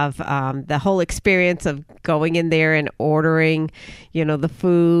have. The whole experience of going in there and ordering, the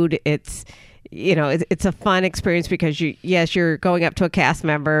food. It's a fun experience because you're going up to a cast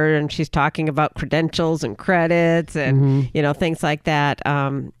member and she's talking about credentials and credits and, things like that.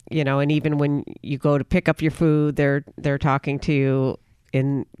 And even when you go to pick up your food, they're talking to you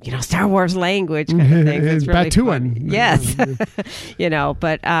in, Star Wars language kind of thing. It's really fun. Yes.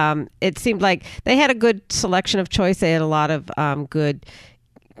 But it seemed like they had a good selection of choice. They had a lot of good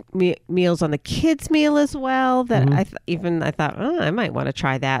meals on the kids meal as well that I thought, I might want to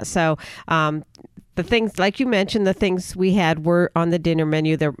try that. So the things, like you mentioned, the things we had were on the dinner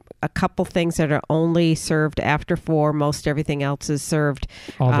menu. There are a couple things that are only served after 4. Most everything else is served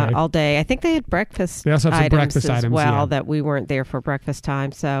all day. I think they had breakfast they also have some breakfast as items, well that we weren't there for breakfast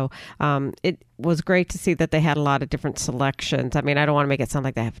time. So it was great to see that they had a lot of different selections. I mean, I don't want to make it sound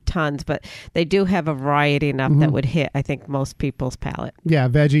like they have tons, but they do have a variety enough that would hit, I think, most people's palate. Yeah,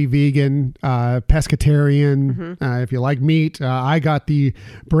 veggie, vegan, pescatarian. If you like meat, I got the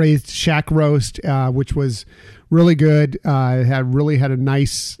braised shack roast, which was really good. It had a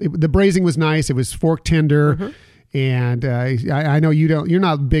nice. The braising was nice. It was fork tender. And I know you're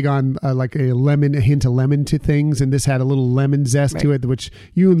not big on like a hint of lemon to things, and this had a little lemon zest to it, which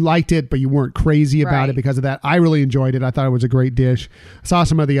you liked it, but you weren't crazy about it because of that. I really enjoyed it. I thought it was a great dish. I saw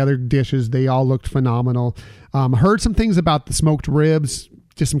some of the other dishes; they all looked phenomenal. Heard some things about the smoked ribs.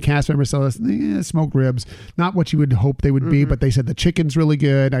 Just some cast members tell us, smoked ribs, not what you would hope they would be, but they said the chicken's really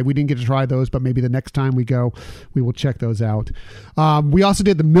good. We didn't get to try those, but maybe the next time we go, we will check those out. We also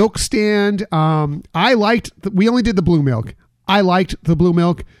did the milk stand. We only did the blue milk. I liked the blue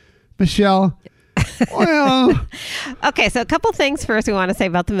milk. Michelle, well. Okay, so a couple things first we want to say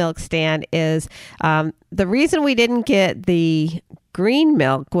about the milk stand is the reason we didn't get the green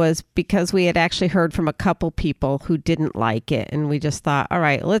milk was because we had actually heard from a couple people who didn't like it, and we just thought, all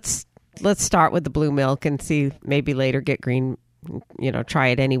right, let's start with the blue milk and see, maybe later get green, try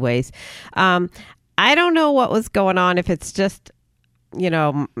it anyways. I don't know what was going on, if it's just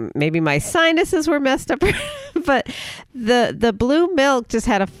maybe my sinuses were messed up, but the blue milk just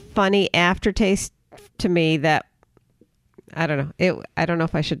had a funny aftertaste to me that I don't know. I don't know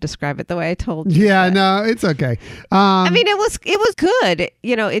if I should describe it the way I told you. Yeah, no, it's okay. I mean, it was good.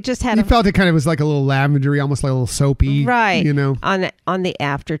 It just had. You felt it kind of was like a little lavendery, almost like a little soapy, right? On the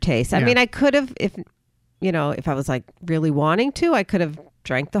aftertaste. I mean, I could have, if I was like really wanting to, I could have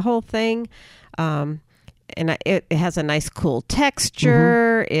drank the whole thing. And it has a nice, cool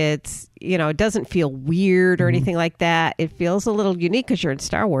texture. It's it doesn't feel weird or anything like that. It feels a little unique because you're in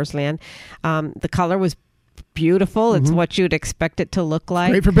Star Wars land. The color was beautiful. It's what you'd expect it to look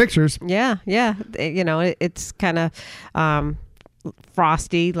like. Great for pictures. Yeah. It's kind of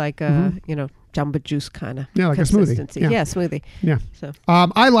frosty, like a Jamba Juice kind of like a smoothie. Yeah, smoothie. Yeah. So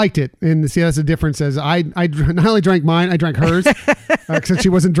I liked it, and see that's the difference. As I not only drank mine, I drank hers since she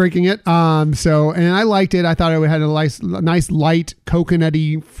wasn't drinking it. And I liked it. I thought it had a nice light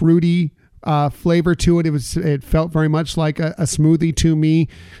coconutty, fruity flavor to it. It felt very much like a smoothie to me.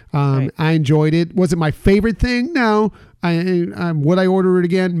 I enjoyed it. Was it my favorite thing? No. Would I order it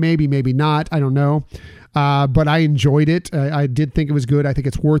again? Maybe not. I don't know. But I enjoyed it. I did think it was good. I think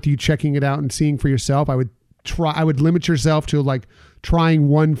it's worth you checking it out and seeing for yourself. I would limit yourself to like trying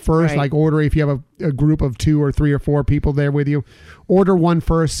one first, like order, if you have a group of 2 or 3 or 4 people there with you, order one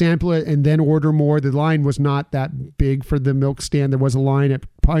first, sample it, and then order more. The line was not that big for the milk stand. There was a line at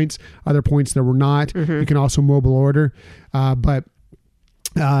points, other points there were not. You can also mobile order. But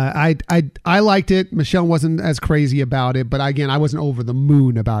I liked it. Michelle wasn't as crazy about it, but again, I wasn't over the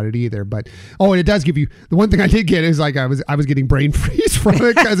moon about it either. But and it does give you the one thing I did get is like I was getting brain freeze from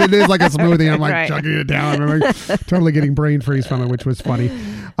it because it is like a smoothie. I'm like Right. chugging it down. I'm like, totally getting brain freeze from it, which was funny.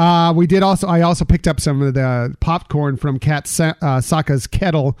 I also picked up some of the popcorn from Kat Saka's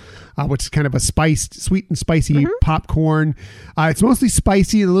Kettle, which is kind of a sweet and spicy popcorn. It's mostly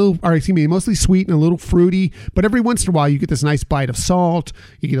spicy and mostly sweet and a little fruity. But every once in a while, you get this nice bite of salt.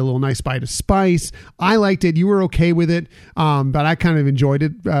 You get a little nice bite of spice. I liked it. You were okay with it, but I kind of enjoyed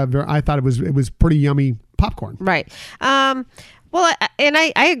it. I thought it was pretty yummy popcorn. Right. Well, and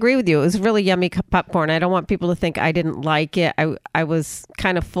I agree with you. It was really yummy popcorn. I don't want people to think I didn't like it. I was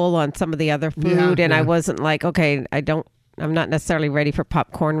kind of full on some of the other food, and I wasn't like, okay, I'm not necessarily ready for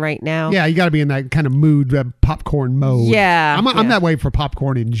popcorn right now. Yeah, you got to be in that kind of mood, popcorn mode. Yeah, I'm that way for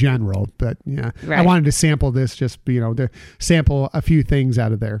popcorn in general, but yeah, Right. I wanted to sample this, just to sample a few things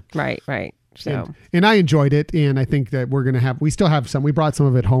out of there. Right. So and I enjoyed it, and I think that we still have some. We brought some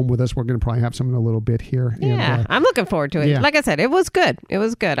of it home with us. We're going to probably have some in a little bit here. yeah, And, I'm looking forward to it. yeah. Like I said, it was good. I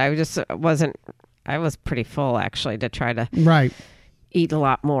was pretty full actually to try to right. eat a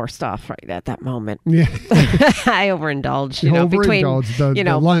lot more stuff right at that moment. Yeah. I overindulged, between Overindulged. The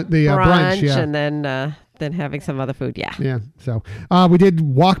brunch, brunch, yeah. and then having some other food. Yeah. Yeah. So we did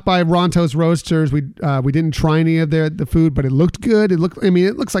walk by Ronto's Roasters. We didn't try any of the food, but it looked good. It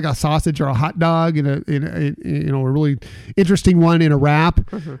looks like a sausage or a hot dog in a really interesting one in a wrap.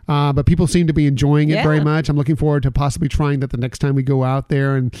 But people seem to be enjoying it very much. I'm looking forward to possibly trying that the next time we go out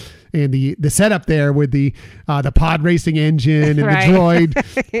there, and the setup there with the pod racing engine and Right. the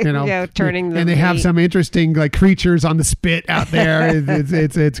droid, turning the and they have meat. some interesting like creatures on the spit out there.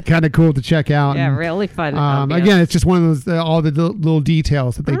 it's kind of cool to check out. Yeah, And, really fun. again, it's just one of those all the little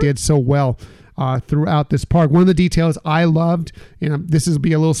details that they did so well throughout this park. One of the details I loved, and this will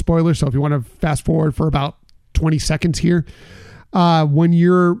be a little spoiler, so if you want to fast forward for about 20 seconds here, when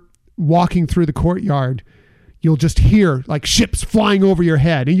you're walking through the courtyard, you'll just hear like ships flying over your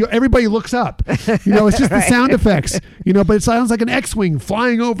head, and everybody looks up. It's just the sound effects. But it sounds like an X-wing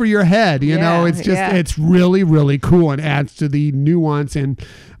flying over your head. It's really, really cool and adds to the nuance and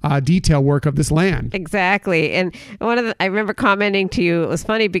detail work of this land. Exactly. And I remember commenting to you, it was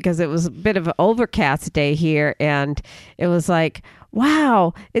funny because it was a bit of an overcast day here, and it was like,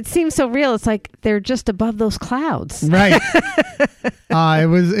 wow, it seems so real. It's like they're just above those clouds. Right.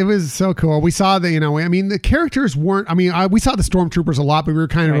 It was so cool. We saw the characters weren't, we saw the stormtroopers a lot, but we were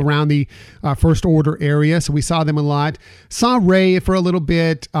kind of around the First Order area. So we saw them a lot. Saw Rey for a little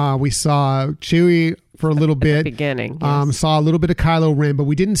bit. We saw Chewie for a little bit. Beginning. Saw a little bit of Kylo Ren, but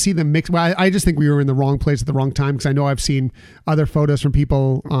we didn't see them mix. Well, I just think we were in the wrong place at the wrong time, because I know I've seen other photos from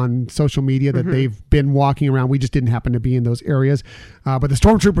people on social media that they've been walking around. We just didn't happen to be in those areas. But the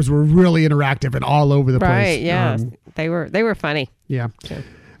stormtroopers were really interactive and all over the place. Right. Yeah. They were funny. Yeah.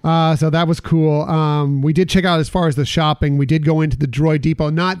 So that was cool. We did check out as far as the shopping. We did go into the droid depot,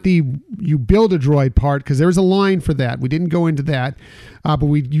 not the you build a droid part, because there's a line for that. We didn't go into that, but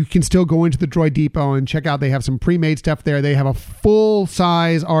you can still go into the droid depot and check out. They have some pre-made stuff there. They have a full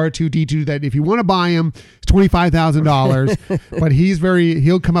size R2-D2 that if you want to buy him, it's $25,000. But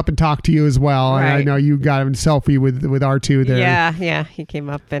he'll come up and talk to you as well. Right. And I know you got him in selfie with R2 there. Yeah. He came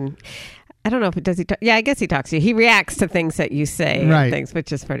up and I don't know if it does. I guess he talks to you. He reacts to things that you say, right. and things,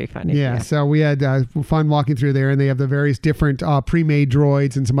 which is pretty funny. Yeah. So we had fun walking through there, and they have the various different pre-made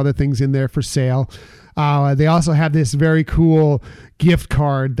droids and some other things in there for sale. They also have this very cool gift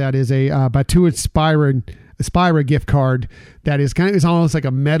card that is a Batu Aspira gift card that is almost like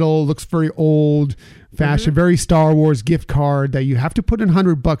a metal, looks very old fashioned, very Star Wars gift card that you have to put in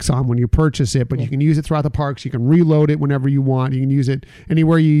 $100 on when you purchase it, but you can use it throughout the parks. You can reload it whenever you want. You can use it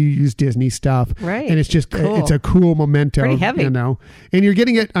anywhere you use Disney stuff. Right. And it's just, cool. It's a cool memento. Pretty heavy. And you're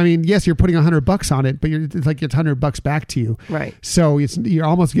getting it. Yes, you're putting $100 on it, but it's like it's $100 back to you. Right. So you're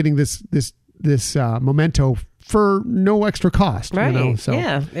almost getting this memento for no extra cost. Right. So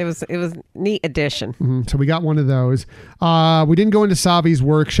yeah, it was neat addition. So we got one of those. We didn't go into Savi's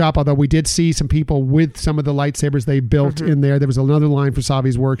workshop, although we did see some people with some of the lightsabers they built in there. There was another line for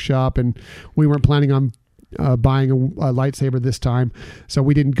Savi's workshop, and we weren't planning on buying a lightsaber this time, so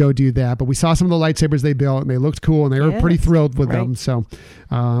we didn't go do that. But we saw some of the lightsabers they built, and they looked cool, and they were pretty thrilled with them. So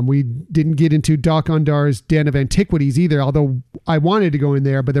we didn't get into Doc Ondar's Den of Antiquities either, although I wanted to go in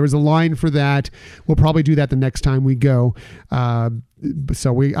there, but there was a line for that. We'll probably do that the next time we go.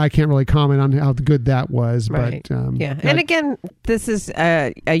 So I can't really comment on how good that was. Right. But and again, this is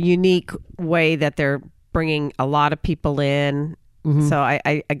a unique way that they're bringing a lot of people in So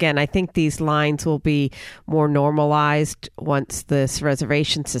I think these lines will be more normalized once this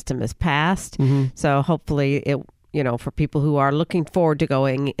reservation system is passed. So hopefully it, for people who are looking forward to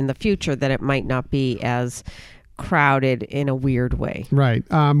going in the future, that it might not be as crowded in a weird way. Right.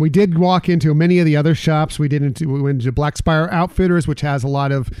 We did walk into many of the other shops. We went into Black Spire Outfitters, which has a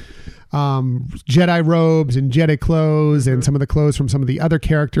lot of Jedi robes and Jedi clothes and some of the clothes from some of the other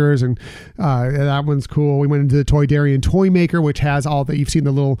characters, and that one's cool. We went into the Toydarian Toy Maker, which has all the, you've seen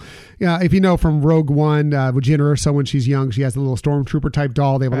the little, if you know from Rogue One, with Jyn Erso when she's young, she has the little stormtrooper type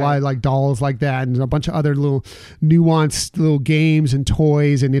doll. They have a lot of like dolls like that, and a bunch of other little nuanced little games and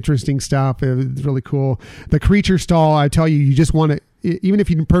toys and interesting stuff. It's really cool. The creature stall, I tell you, you just want to, even if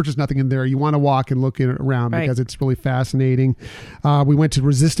you didn't purchase nothing in there, you want to walk and look around because it's really fascinating. We went to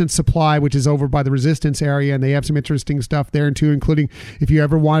Resistance Supply, which is over by the Resistance area, and they have some interesting stuff there too, including if you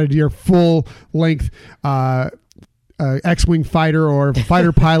ever wanted your full length X-Wing fighter or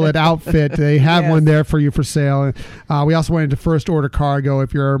fighter pilot outfit, they have one there for you for sale. We also went into First Order Cargo.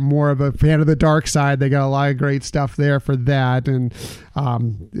 If you're more of a fan of the dark side, they got a lot of great stuff there for that, and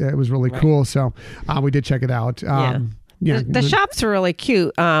it was really cool. So we did check it out. The shops were really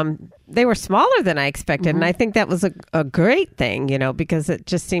cute. They were smaller than I expected, and I think that was a great thing, because it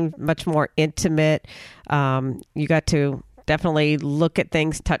just seemed much more intimate. You got to definitely look at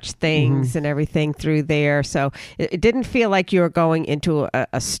things, touch things and everything through there. So it didn't feel like you were going into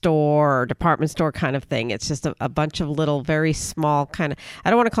a store or department store kind of thing. It's just a bunch of little, very small kind of, I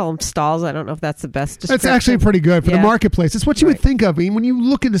don't want to call them stalls. I don't know if that's the best description. It's actually pretty good for the marketplace. It's what you would think of. I mean, when you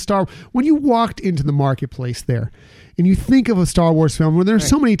look into when you walked into the marketplace there, and you think of a Star Wars film where there's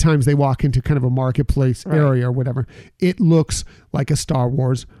so many times they walk into kind of a marketplace area or whatever, it looks like a Star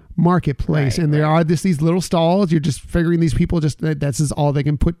Wars marketplace, and there are these little stalls. You're just figuring these people this is all they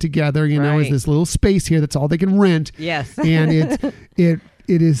can put together, is this little space here, that's all they can rent. And it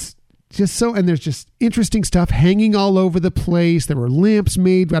is just so, and there's just interesting stuff hanging all over the place. There were lamps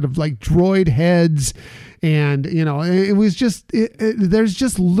made out of like droid heads, and it was just there's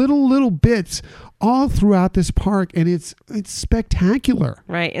just little bits all throughout this park, and it's spectacular.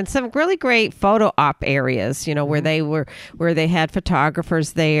 Right. And some really great photo op areas, where they had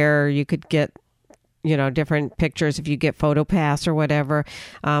photographers there. You could get different pictures if you get PhotoPass or whatever.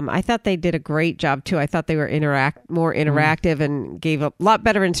 I thought they did a great job too. I thought they were more interactive and gave a lot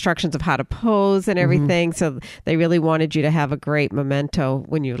better instructions of how to pose and everything. So they really wanted you to have a great memento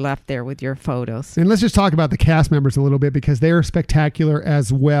when you left there with your photos. And let's just talk about the cast members a little bit, because they are spectacular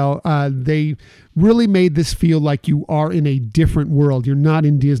as well. They really made this feel like you are in a different world. You're not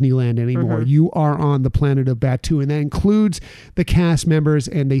in Disneyland anymore. You are on the planet of Batuu, and that includes the cast members,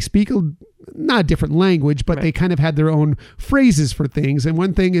 and they speak not a different language, but they kind of had their own phrases for things. And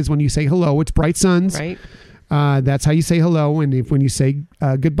one thing is when you say hello, it's Bright Suns. That's how you say hello. And when you say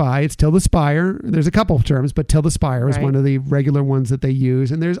goodbye, it's Till the Spire. There's a couple of terms, but Till the Spire is one of the regular ones that they use.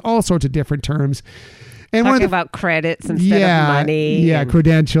 And there's all sorts of different terms. And talking about credits instead of money. Yeah,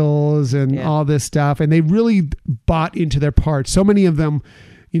 credentials and all this stuff. And they really bought into their parts. So many of them,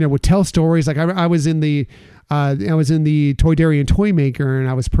 would tell stories. Like I was in the Toydarian Toy Maker, and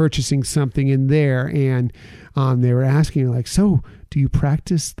I was purchasing something in there, and they were asking like, so do you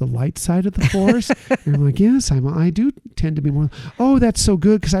practice the light side of the Force? And I'm like, yes, I do tend to be more. Oh, that's so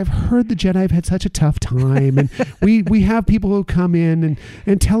good, because I've heard the Jedi have had such a tough time, and we have people who come in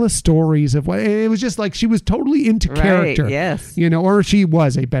and tell us stories of what. And it was just like she was totally into character, or she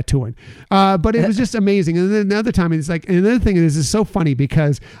was a Batuan, but it was just amazing. And then another time, it's like, and another thing is so funny,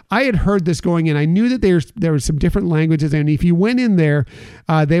 because I had heard this going in. I knew that there were some different languages, and if you went in there,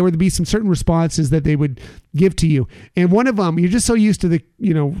 there would be some certain responses that they would give to you. And one of them, you're just so used to the,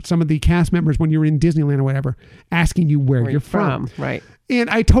 some of the cast members when you're in Disneyland or whatever, asking you where you're from. Right. And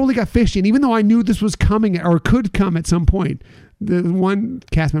I totally got fishy. And even though I knew this was coming or could come at some point, the one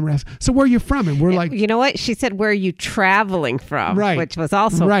cast member asked, so where are you from? And we're like, you know what? She said, where are you traveling from? Right. Which was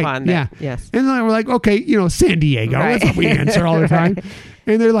also fun. Yes. And then we're like, okay, San Diego. That's what we answer all the time.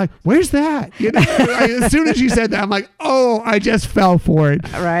 And they're like, where's that? As soon as she said that, I'm like, oh, I just fell for it.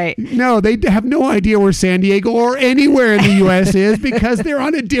 Right. No, they have no idea where San Diego or anywhere in the U.S. is, because they're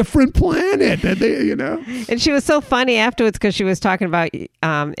on a different planet. And she was so funny afterwards, because she was talking about,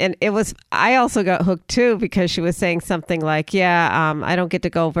 and I also got hooked too, because she was saying something like, I don't get to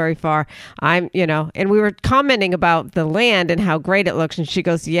go very far. And we were commenting about the land and how great it looks. And she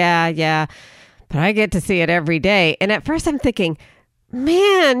goes, yeah, but I get to see it every day. And at first I'm thinking,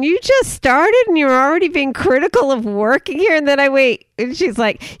 man, you just started and you're already being critical of working here. And then I wait. And she's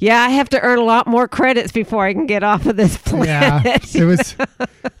like, yeah, I have to earn a lot more credits before I can get off of this planet. Yeah,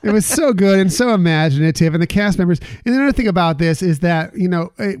 it was so good and so imaginative. And the cast members. And the other thing about this is that,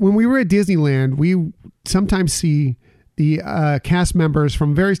 when we were at Disneyland, we sometimes see the cast members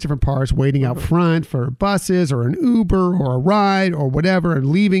from various different parks waiting out front for buses or an Uber or a ride or whatever and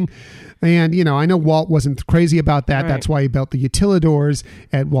leaving. And, I know Walt wasn't crazy about that. Right. That's why he built the utilidors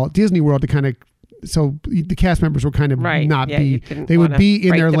at Walt Disney World to kind of, so the cast members would kind of they would be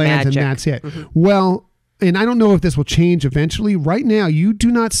in their lands and that's it. Mm-hmm. Well, and I don't know if this will change eventually. Right now, you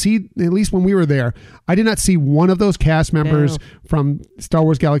do not see, at least when we were there, I did not see one of those cast members from Star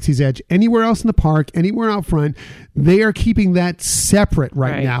Wars Galaxy's Edge anywhere else in the park, anywhere out front. They are keeping that separate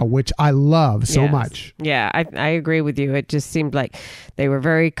right now, which I love so much. Yeah, I agree with you. It just seemed like they were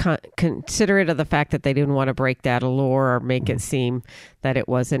very considerate of the fact that they didn't want to break that allure or make it seem that it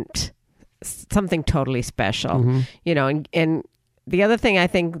wasn't something totally special, and the other thing I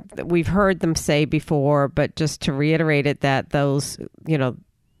think that we've heard them say before, but just to reiterate it, that those,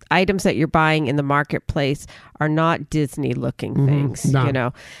 items that you're buying in the marketplace are not Disney looking things,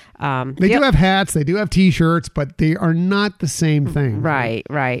 No. They do have hats, they do have T-shirts, but they are not the same thing.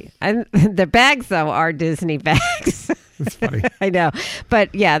 Right. And the bags, though, are Disney bags. It's funny. I know.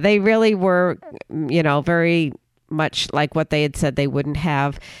 But yeah, they really were, very much like what they had said. They wouldn't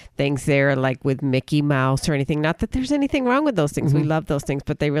have things there like with Mickey Mouse or anything. Not that there's anything wrong with those things. We love those things,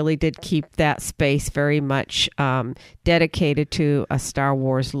 but they really did keep that space very much dedicated to a Star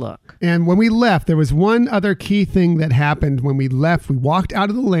Wars look. And when we left, there was one other key thing that happened when we left. We walked out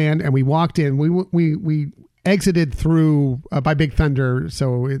of the land and we walked in. We exited through by Big Thunder.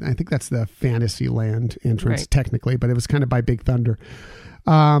 So I think that's the Fantasyland entrance technically, but it was kind of by Big Thunder.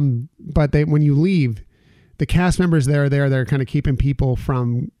 But when you leave, the cast members they're kind of keeping people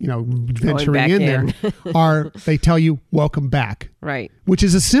from, venturing in there. They tell you, welcome back. Right. Which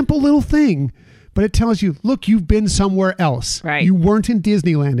is a simple little thing, but it tells you, look, you've been somewhere else. Right. You weren't in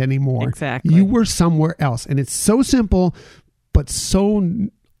Disneyland anymore. Exactly. You were somewhere else. And it's so simple, but so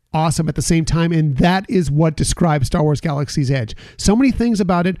awesome at the same time. And that is what describes Star Wars Galaxy's Edge. So many things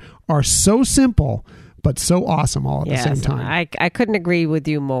about it are so simple, but so awesome all at the same time. I couldn't agree with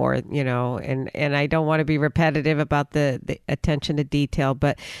you more, and I don't want to be repetitive about the attention to detail,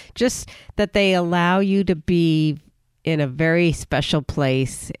 but just that they allow you to be in a very special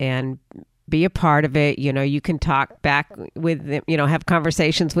place and be a part of it. You can talk back with them, have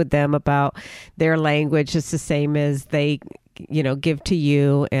conversations with them about their language. It's the same as they give to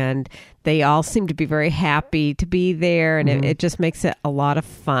you, and they all seem to be very happy to be there, and it just makes it a lot of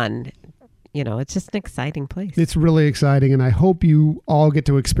fun. It's just an exciting place. It's really exciting, and I hope you all get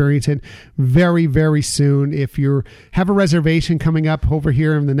to experience it very, very soon. If you have a reservation coming up over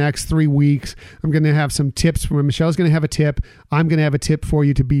here in the next 3 weeks, I'm going to have some tips. Michelle's going to have a tip. I'm going to have a tip for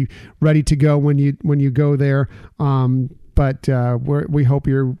you to be ready to go when you go there. But we hope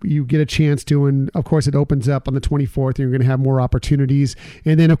you get a chance to, and of course it opens up on the 24th, and you're going to have more opportunities.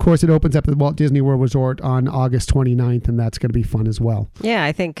 And then of course it opens up at the Walt Disney World Resort on August 29th, and that's going to be fun as well. Yeah,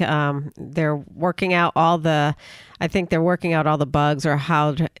 I think they're working out all the bugs or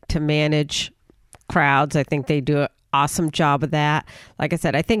how to manage crowds. I think they do an awesome job of that. Like I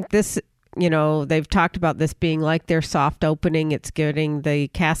said, I think this, they've talked about this being like their soft opening. It's getting the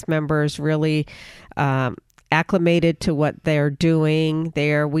cast members really acclimated to what they're doing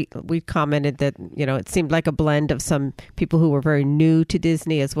there. We commented that, it seemed like a blend of some people who were very new to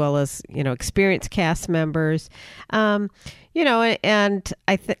Disney as well as, experienced cast members. And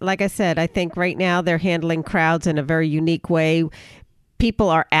like I said, I think right now they're handling crowds in a very unique way. People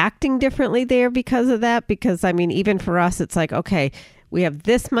are acting differently there because of that. Because, even for us, it's like, okay, we have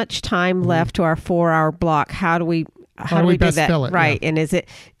this much time left to our 4-hour block. How do we do that? Fill it, right. Yeah. And is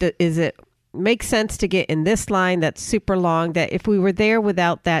it makes sense to get in this line that's super long, that if we were there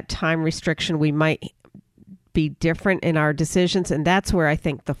without that time restriction, we might be different in our decisions. And that's where I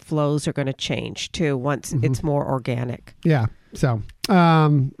think the flows are going to change too, once it's more organic. Yeah. So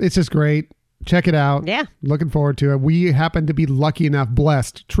it's just great. Check it out. Yeah. Looking forward to it. We happen to be lucky enough,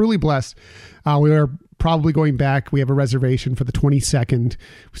 truly blessed. We are probably going back. We have a reservation for the 22nd.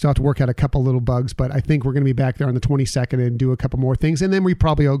 We still have to work out a couple little bugs, but I think we're going to be back there on the 22nd and do a couple more things. And then we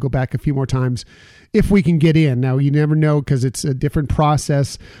probably will go back a few more times if we can get in. Now, you never know because it's a different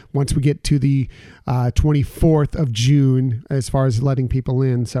process once we get to the 24th of June as far as letting people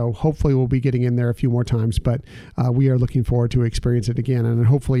in. So hopefully we'll be getting in there a few more times, but we are looking forward to experience it again. And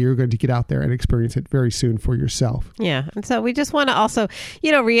hopefully you're going to get out there and experience it very soon for yourself. Yeah. And so we just want to also,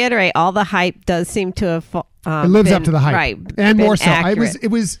 reiterate all the hype does seem to have it lives up to the hype. Right. And more so.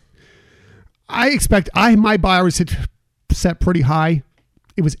 Accurate. My bar was set pretty high.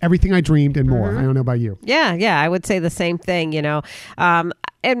 It was everything I dreamed and more. I don't know about you. Yeah. I would say the same thing, and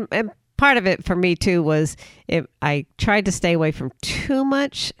part of it for me too was I tried to stay away from too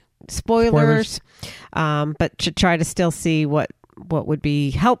much spoilers. But to try to still see what would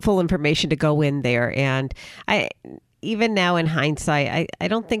be helpful information to go in there. And even now in hindsight, I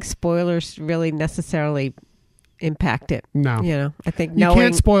don't think spoilers really necessarily impact it. No. I think you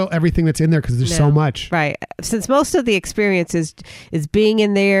can't spoil everything that's in there because there's so much. Right. Since most of the experience is being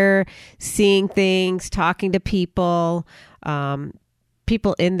in there, seeing things, talking to people.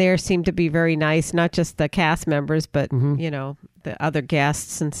 People in there seem to be very nice, not just the cast members, but, the other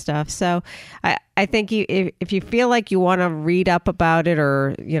guests and stuff. So I think if you feel like you want to read up about it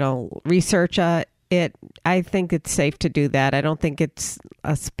or, research it, I think it's safe to do that. I don't think it's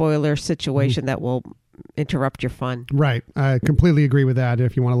a spoiler situation that will interrupt your fun. Right. I completely agree with that.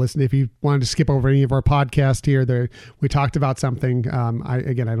 If you want to listen, if you wanted to skip over any of our podcast here, we talked about something. I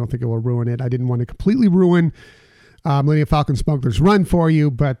don't think it will ruin it. I didn't want to completely ruin Millennium Falcon Smuggler's Run for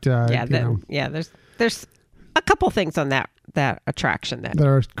you, but there's a couple things on that attraction that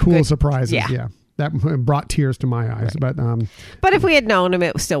are cool good surprises. Yeah. That brought tears to my eyes, right. But if we had known him,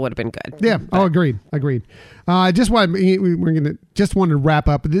 it still would have been good. Yeah. But. Agreed. We're gonna wanted to wrap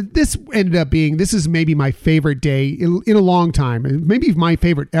up. This ended up being, this is maybe my favorite day in a long time, maybe my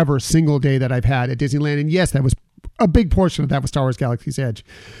favorite ever single day that I've had at Disneyland. And yes, that was a big portion of that was Star Wars Galaxy's Edge.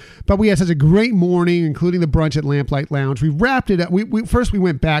 But we had such a great morning, including the brunch at Lamplight Lounge. We wrapped it up. We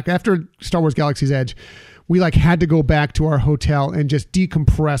went back after Star Wars Galaxy's Edge. We had to go back to our hotel and just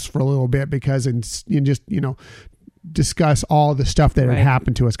decompress for a little bit because discuss all the stuff that had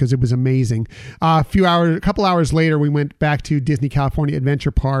happened to us because it was amazing. A couple hours later, we went back to Disney California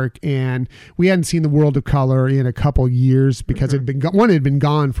Adventure Park, and we hadn't seen the World of Color in a couple years because it had been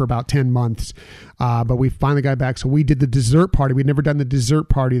gone for about 10 months. But we finally got back. So we did the dessert party. We'd never done the dessert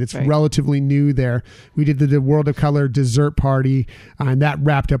party. That's relatively new there. We did the World of Color dessert party, and that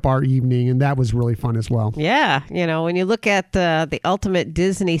wrapped up our evening, and that was really fun as well. Yeah. When you look at the ultimate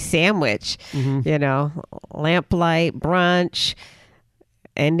Disney sandwich, lamplight, brunch,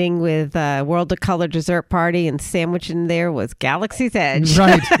 ending with World of Color dessert party, and sandwich in there was Galaxy's Edge.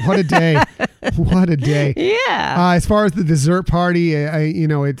 Right. What a day. What a day. Yeah. As far as the dessert party,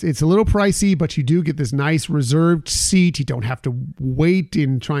 it's a little pricey, but you do get this nice reserved seat. You don't have to wait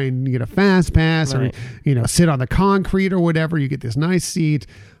and try and get a fast pass or, sit on the concrete or whatever. You get this nice seat.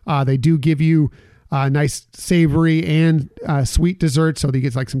 They do give you nice savory and sweet dessert. So they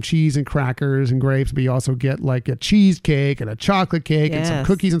get some cheese and crackers and grapes, but you also get a cheesecake and a chocolate cake and some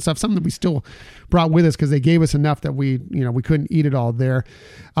cookies and stuff, something that we still brought with us because they gave us enough that we couldn't eat it all there.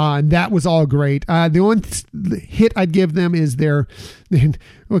 And that was all great. The only hit I'd give them is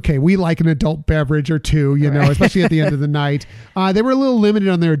we like an adult beverage or two, especially at the end of the night. They were a little limited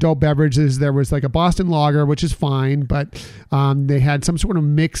on their adult beverages. There was a Boston Lager, which is fine, but they had some sort of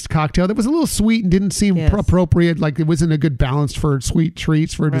mixed cocktail that was a little sweet and didn't seem appropriate. It wasn't a good balance for sweet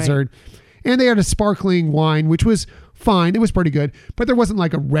treats for dessert. And they had a sparkling wine, which was fine. It was pretty good, but there wasn't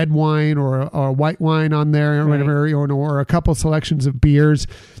a red wine or a white wine on there or whatever, or a couple selections of beers.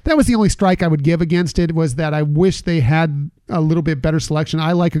 That was the only strike I would give against it, was that I wish they had a little bit better selection.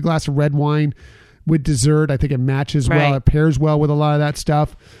 I like a glass of red wine with dessert. I think it matches well. It pairs well with a lot of that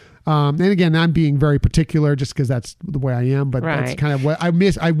stuff. And again, I'm being very particular just because that's the way I am, but that's kind of what I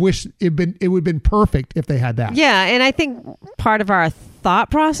miss. I wish it would have been perfect if they had that. Yeah. And I think part of our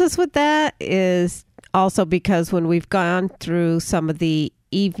thought process with that is also because when we've gone through some of the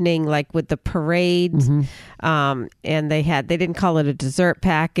evening, with the parades, and they didn't call it a dessert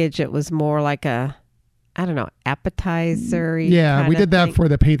package. It was more like a, appetizer. Yeah, we did that for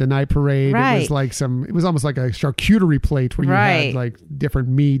the Paint the Night parade. Right. It was it was almost like a charcuterie plate where you had different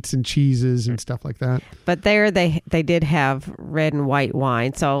meats and cheeses and stuff like that. But there they did have red and white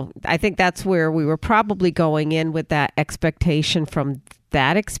wine. So I think that's where we were probably going in with that expectation from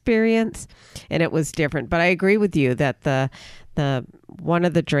that experience, and it was different. But I agree with you that the one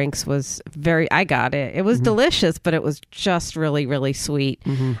of the drinks was I got it. It was delicious, but it was just really, really sweet.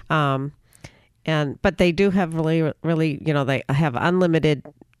 But they do have really, really, they have unlimited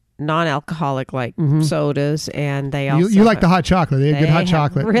non-alcoholic like sodas, and they also you like the hot chocolate. They have good hot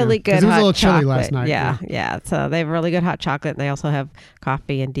chocolate. Really good. 'Cause it was a little chilly chocolate. last night. Yeah. So they have really good hot chocolate, and they also have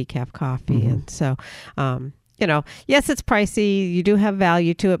coffee and decaf coffee, and so. Yes, it's pricey. You do have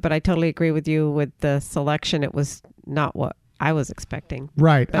value to it, but I totally agree with you with the selection. It was not what I was expecting.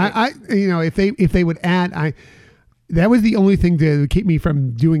 Right. If they would add, that was the only thing to keep me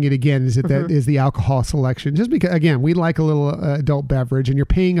from doing it again. That is the alcohol selection. Just because, again, we like a little adult beverage, and you're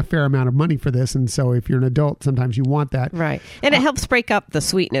paying a fair amount of money for this, and so if you're an adult, sometimes you want that. Right, and it helps break up the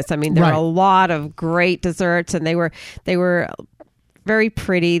sweetness. I mean, there are a lot of great desserts, and they were very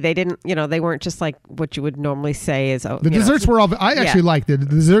pretty. They didn't, they weren't just like what you would normally say is. The desserts were all. I actually liked it. The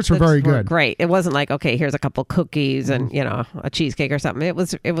desserts were very good. Great. It wasn't like, okay, here's a couple cookies and a cheesecake or something. It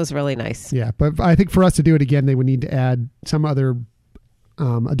was really nice. Yeah, but I think for us to do it again, they would need to add some other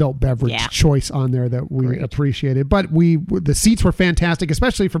adult beverage choice on there that we appreciated. But the seats were fantastic,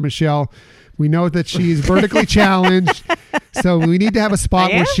 especially for Michelle. We know that she's vertically challenged, so we need to have a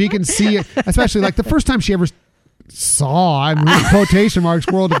spot where she can see it. Especially like the first time she ever saw, quotation marks,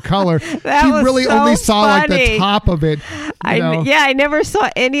 World of Color. She really only saw like the top of it. I never saw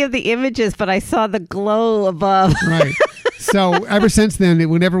any of the images, but I saw the glow above. Right. So ever since then,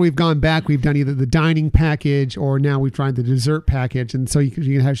 whenever we've gone back, we've done either the dining package or now we've tried the dessert package, and so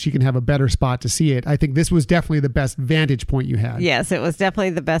she can have a better spot to see it. I think this was definitely the best vantage point you had. Yes, it was definitely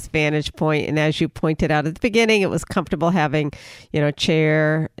the best vantage point, and as you pointed out at the beginning, it was comfortable having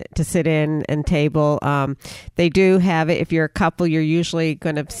chair to sit in and table. They do have it. If you're a couple, you're usually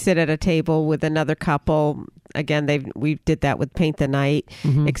going to sit at a table with another couple. Again, we did that with Paint the Night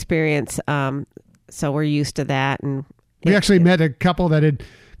experience, so we're used to that. And we actually met a couple that had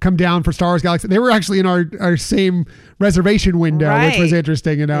come down for Star Wars Galaxy. They were actually in our same reservation window, which was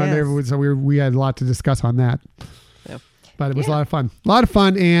interesting. Yes. And so we had a lot to discuss on that. Yeah. But it was a lot of fun. A lot of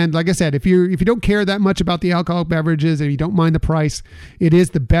fun. And like I said, if you don't care that much about the alcoholic beverages and you don't mind the price, it is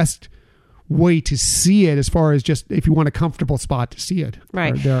the best way to see it as far as just if you want a comfortable spot to see it.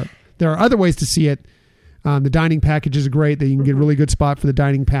 Right. There are other ways to see it. The dining package is great. That you can get a really good spot for the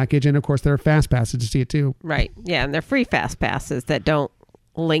dining package. And of course, there are fast passes to see it too. Right. Yeah. And they're free fast passes that don't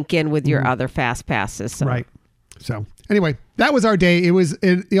link in with your other fast passes. So. Right. So anyway, that was our day. It was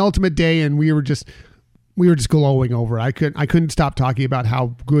the ultimate day, and we were just glowing over it. I couldn't stop talking about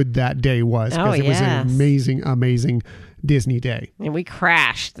how good that day was, because it was an amazing Disney day. And we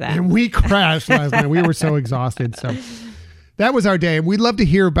crashed that. And we crashed last night. We were so exhausted. So that was our day. And we'd love to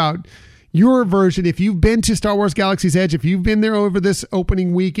hear about your version. If you've been to Star Wars Galaxy's Edge, if you've been there over this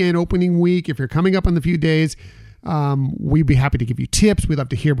opening week, if you're coming up on the few days, we'd be happy to give you tips. We'd love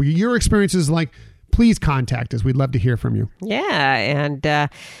to hear what your experiences like. Please contact us. We'd love to hear from you. Yeah. And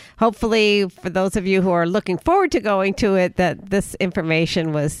hopefully for those of you who are looking forward to going to it, that this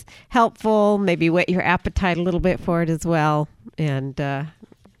information was helpful, maybe whet your appetite a little bit for it as well. And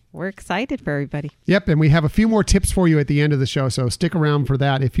we're excited for everybody. Yep. And we have a few more tips for you at the end of the show. So stick around for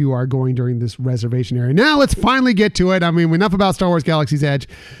that if you are going during this reservation area. Now let's finally get to it. I mean, enough about Star Wars Galaxy's Edge.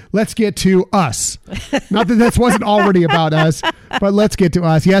 Let's get to us. Not that this wasn't already about us, but let's get to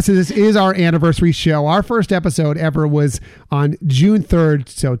us. Yes, this is our anniversary show. Our first episode ever was on June 3rd.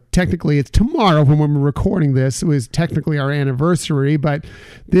 So technically it's tomorrow when we're recording this. It was technically our anniversary, but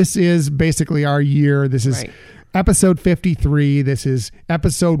this is basically our year. This is episode 53. This is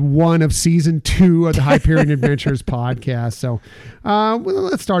episode 1 of season 2 of the Hyperion Adventures podcast. So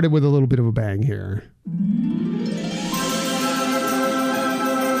let's start it with a little bit of a bang here.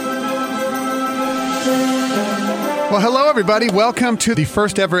 Well, hello, everybody. Welcome to the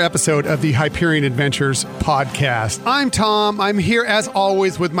first ever episode of the Hyperion Adventures podcast. I'm Tom. I'm here, as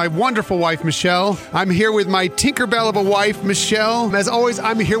always, with my wonderful wife, Michelle. I'm here with my Tinkerbell of a wife, Michelle. As always,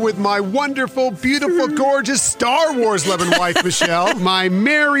 I'm here with my wonderful, beautiful, gorgeous Star Wars loving wife, Michelle. My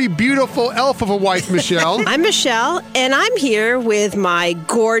merry, beautiful elf of a wife, Michelle. I'm Michelle, and I'm here with my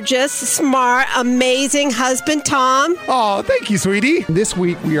gorgeous, smart, amazing husband, Tom. Oh, thank you, sweetie. This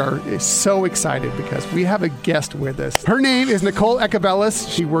week, we are so excited because we have a guest with us. Her name is Nicole Ekabelis.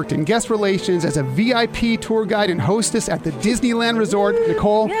 She worked in guest relations as a VIP tour guide and hostess at the Disneyland Resort.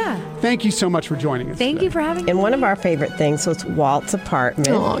 Nicole, thank you so much for joining us. Thank you for having me. And one of our favorite things was Walt's apartment.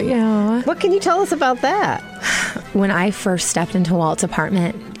 Oh, yeah. What can you tell us about that? When I first stepped into Walt's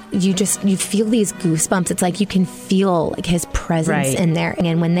apartment, you feel these goosebumps. It's like you can feel like his presence in there.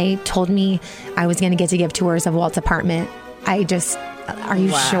 And when they told me I was going to get to give tours of Walt's apartment, I just Are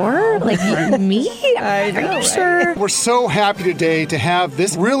you sure? Like, me? Are you sure? We're so happy today to have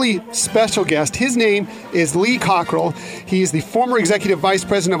this really special guest. His name is Lee Cockrell. He is the former Executive Vice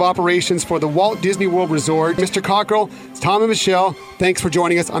President of Operations for the Walt Disney World Resort. Mr. Cockrell, it's Tom and Michelle. Thanks for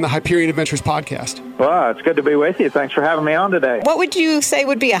joining us on the Hyperion Adventures podcast. Well, it's good to be with you. Thanks for having me on today. What would you say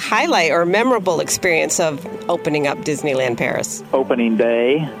would be a highlight or memorable experience of opening up Disneyland Paris? Opening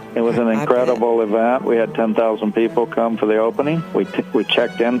day, it was an incredible event. We had 10,000 people come for the opening. We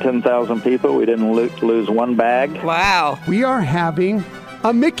checked in 10,000 people. We didn't lose one bag. Wow. We are having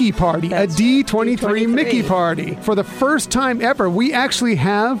a Mickey party, That's a D23 Mickey party. For the first time ever, we actually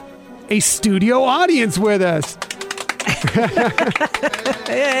have a studio audience with us.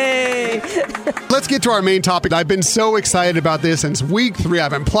 Yay! Let's get to our main topic. I've been so excited about this since week 3.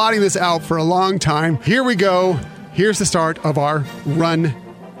 I've been plotting this out for a long time. Here we go. Here's the start of our Run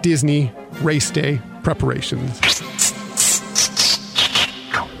Disney Race Day preparations.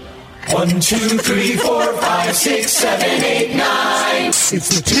 1, 2, 3, 4, 5, 6, 7, 8, 9. It's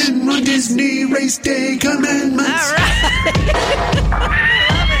the 10 Run Disney Race Day Commandments. All right.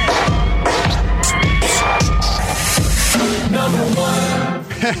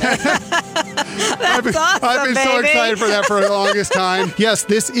 I've been so excited for that for the longest time. Yes,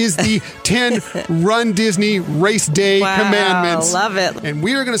 this is the 10 Run Disney Race Day Commandments. Love it. And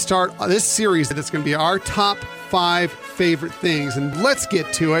we are going to start this series that's going to be our top 5 favorite things. And let's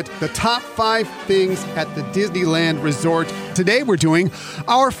get to it. The top 5 things at the Disneyland Resort. Today we're doing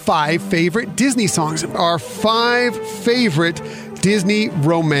our 5 favorite Disney songs. Our 5 favorite Disney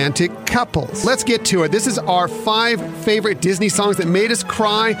romantic couples. Let's get to it. This is our 5 favorite Disney songs that made us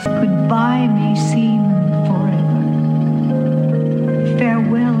cry. Goodbye may seem forever.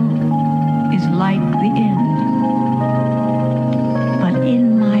 Farewell is like the end. But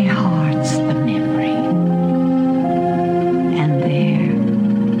in my heart's the memory. And there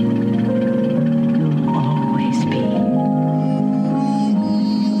you'll always be.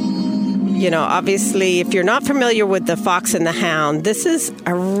 You know, obviously, if you're not familiar with The Fox and the Hound, this is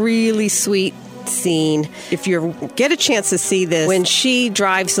a really sweet scene. If you get a chance to see this, when she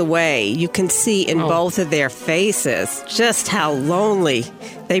drives away, you can see in both of their faces just how lonely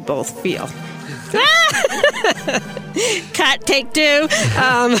they both feel. Cut, take 2.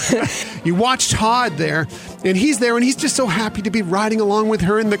 You watch Todd there, and he's there, and he's just so happy to be riding along with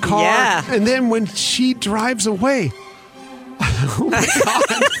her in the car. Yeah. And then when she drives away, oh my God.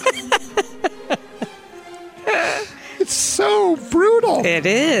 It's so brutal. It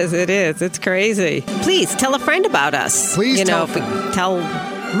is. It's crazy. Please tell a friend about us. Please tell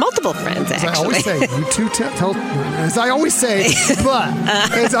multiple friends, actually. As I always say, you two tell as I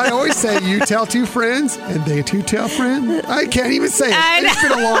always say, you tell 2 friends, and they 2 tell friends. I can't even say it. It's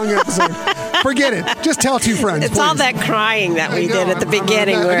been a long episode. Forget it. Just tell 2 friends. It's please. all that crying that we did at the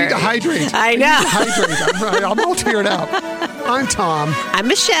beginning. I need to hydrate. I know. I'm all teared out. I'm Tom. I'm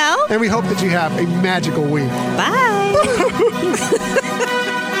Michelle. And we hope that you have a magical week. Bye.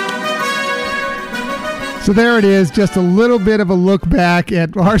 So there it is, just a little bit of a look back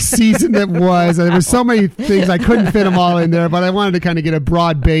at our season that was. There were so many things, I couldn't fit them all in there, but I wanted to kind of get a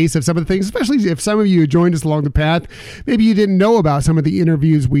broad base of some of the things, especially if some of you joined us along the path. Maybe you didn't know about some of the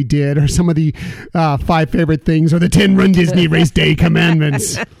interviews we did, or some of the 5 favorite things, or the 10 Run Disney Race Day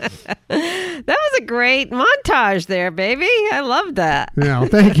Commandments. That was a great montage there, baby. I love that. Yeah,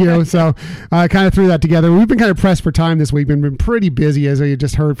 thank you. So I kind of threw that together. We've been kind of pressed for time this week. We've been pretty busy, as you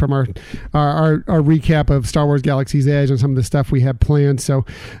just heard from our recap of Star Wars Galaxy's Edge and some of the stuff we had planned. So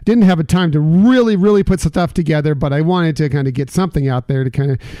didn't have a time to really put some stuff together, but I wanted to kind of get something out there to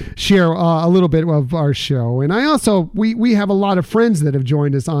kind of share a little bit of our show. And I also, we have a lot of friends that have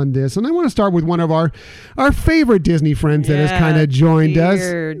joined us on this. And I want to start with one of our favorite Disney friends that has kind of joined us.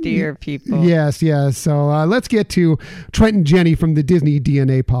 Dear people. Yes. So let's get to Trent and Jenny from the Disney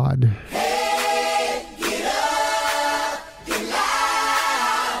DNA Pod. Hey, get up, get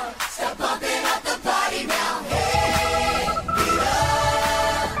loud, stop pumping up the party now. Hey, get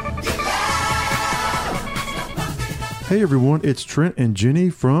up, get loud. Hey everyone, it's Trent and Jenny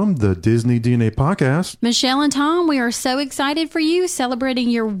from the Disney DNA Podcast. Michelle and Tom, we are so excited for you celebrating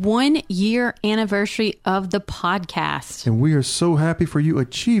your 1-year anniversary of the podcast. And we are so happy for you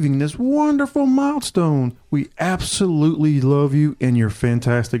achieving this wonderful milestone. We absolutely love you and your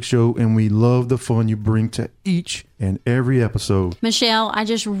fantastic show, and we love the fun you bring to each and every episode. Michelle, I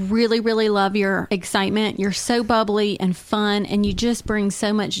just really love your excitement. You're so bubbly and fun, and you just bring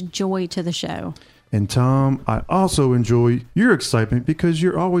so much joy to the show. And Tom, I also enjoy your excitement because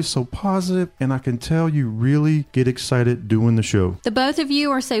you're always so positive, and I can tell you really get excited doing the show. The both of you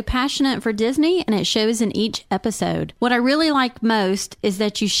are so passionate for Disney, and it shows in each episode. What I really like most is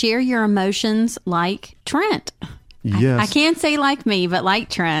that you share your emotions like Trent. Yes. I can't say like me, but like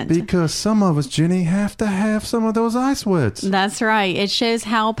Trent. Because some of us, Jenny, have to have some of those ice wets. That's right. It shows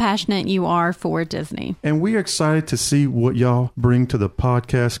how passionate you are for Disney. And we're excited to see what y'all bring to the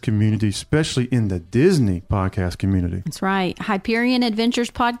podcast community, especially in the Disney podcast community. That's right. Hyperion Adventures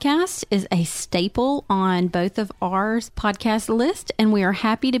podcast is a staple on both of our podcast list, and we are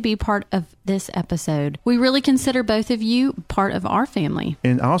happy to be part of this episode. We really consider both of you part of our family.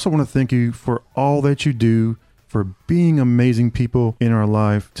 And I also want to thank you for all that you do, for being amazing people in our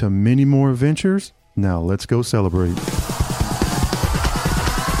life. To many more adventures. Now let's go celebrate.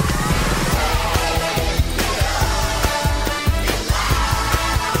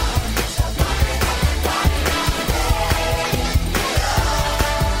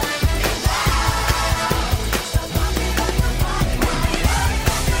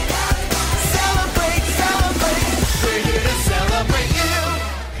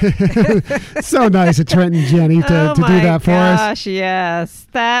 So nice of Trent and Jenny to do that for us. Gosh, yes.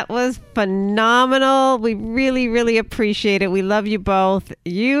 That was phenomenal. We really, really appreciate it. We love you both.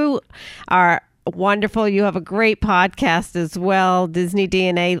 You are wonderful. You have a great podcast as well, Disney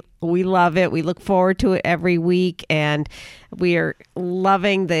DNA. We love it. We look forward to it every week, and we are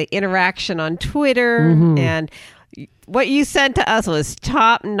loving the interaction on Twitter. And what you sent to us was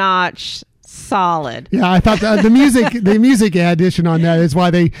top-notch. Solid. Yeah, I thought the music addition on that is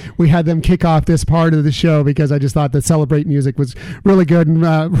why we had them kick off this part of the show, because I just thought the Celebrate music was really good, and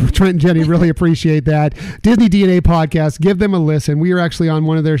Trent and Jenny really appreciate that. Disney DNA podcast, give them a listen. We are actually on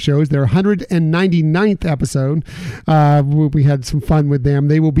one of their shows, their 199th episode. We had some fun with them.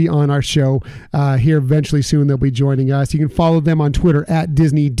 They will be on our show here eventually soon. They'll be joining us. You can follow them on Twitter at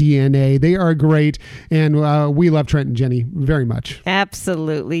Disney DNA. They are great, and we love Trent and Jenny very much.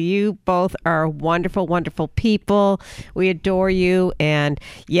 Absolutely. You both are wonderful, wonderful people. We adore you. And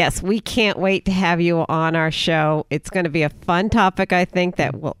yes, we can't wait to have you on our show. It's going to be a fun topic, I think,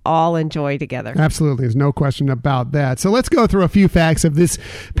 that we'll all enjoy together. Absolutely. There's no question about that. So let's go through a few facts of this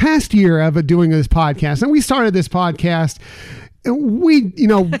past year of doing this podcast. And we started this podcast. We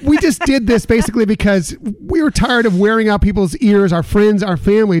just did this basically because we were tired of wearing out people's ears, our friends, our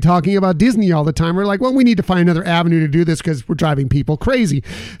family, talking about Disney all the time. We're like, well, we need to find another avenue to do this because we're driving people crazy.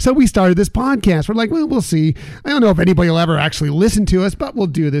 So we started this podcast. We're like, well, we'll see. I don't know if anybody will ever actually listen to us, but we'll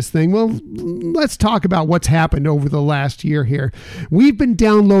do this thing. Well, let's talk about what's happened over the last year here. We've been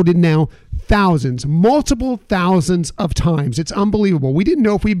downloaded now multiple thousands of times. It's unbelievable. We didn't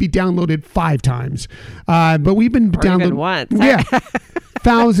know if we'd be downloaded 5 times, but we've been downloaded even once. Yeah.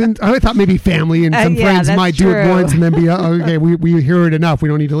 Thousands. I thought maybe family and some friends might do it once and then be okay. We hear it enough. We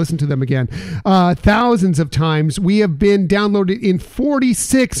don't need to listen to them again. Thousands of times. We have been downloaded in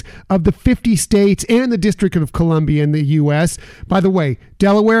 46 of the 50 states and the District of Columbia in the U.S. By the way,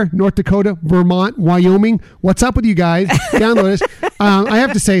 Delaware, North Dakota, Vermont, Wyoming. What's up with you guys? Download us. I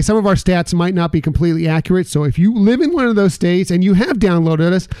have to say, some of our stats might not be completely accurate. So if you live in one of those states and you have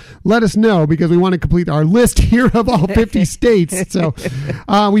downloaded us, let us know, because we want to complete our list here of all 50 states. So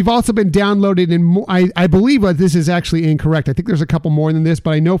we've also been downloaded in, I believe this is actually incorrect. I think there's a couple more than this,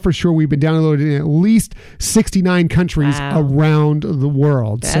 but I know for sure we've been downloaded in at least 69 countries around the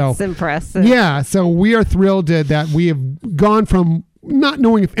world. That's impressive. Yeah. So we are thrilled that we have gone from not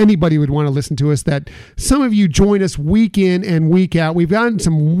knowing if anybody would want to listen to us, that some of you join us week in and week out. We've gotten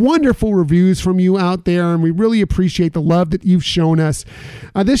some wonderful reviews from you out there, and we really appreciate the love that you've shown us.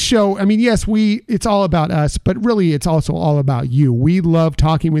 This show, I mean, yes, it's all about us, but really it's also all about you. We love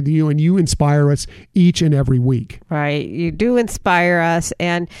talking with you, and you inspire us each and every week. Right. You do inspire us.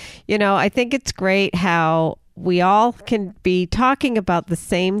 And, I think it's great how we all can be talking about the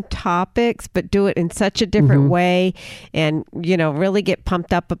same topics, but do it in such a different way, and, really get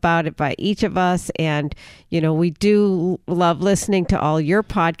pumped up about it by each of us. And, we do love listening to all your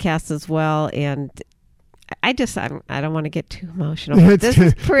podcasts as well. And I don't want to get too emotional. But this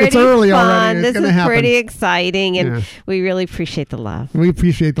is pretty it's early fun. Already. It's this is happen. Pretty exciting, and we really appreciate the love. We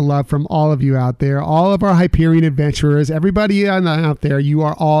appreciate the love from all of you out there, all of our Hyperion adventurers, everybody out there. You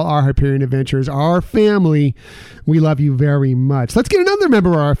are all our Hyperion adventurers, our family. We love you very much. Let's get another member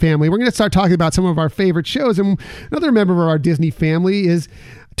of our family. We're going to start talking about some of our favorite shows, and another member of our Disney family is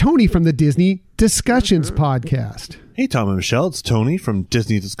Tony from the Disney Discussions podcast. Hey, Tom and Michelle, it's Tony from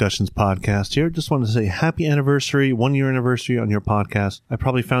Disney Discussions podcast here. Just wanted to say happy anniversary, 1 year anniversary on your podcast. I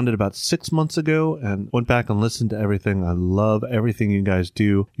probably found it about 6 months ago and went back and listened to everything. I love everything you guys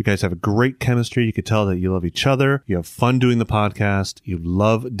do. You guys have a great chemistry. You could tell that you love each other. You have fun doing the podcast. You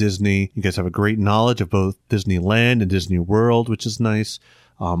love Disney. You guys have a great knowledge of both Disneyland and Disney World, which is nice.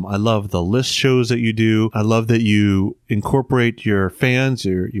 I love the list shows that you do. I love that you incorporate your fans,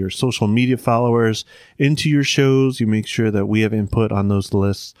 your social media followers into your shows. You make sure that we have input on those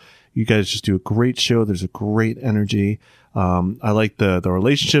lists. You guys just do a great show. There's a great energy. I like the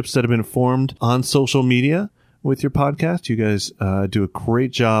relationships that have been formed on social media with your podcast. You guys do a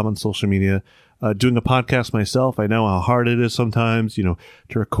great job on social media. Doing a podcast myself, I know how hard it is sometimes, to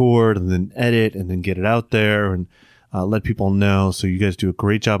record and then edit and then get it out there and let people know. So you guys do a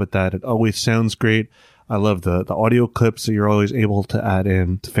great job at that. It always sounds great. I love the audio clips that you're always able to add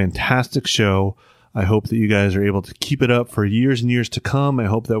in. It's a fantastic show. I hope that you guys are able to keep it up for years and years to come. I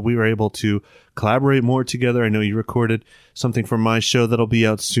hope that we were able to collaborate more together. I know you recorded something for my show that'll be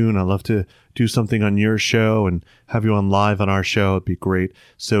out soon. I'd love to do something on your show and have you on live on our show. It'd be great.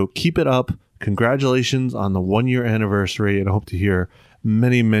 So keep it up. Congratulations on the 1 year anniversary, and I hope to hear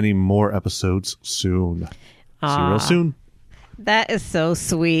many, many more episodes soon. See you real soon. That is so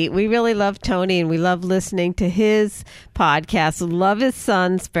sweet. We really love Tony, and we love listening to his podcast. Love his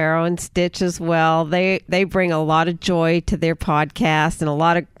son, Sparrow and Stitch, as well. They bring a lot of joy to their podcast and a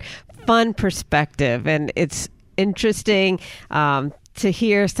lot of fun perspective, and it's interesting to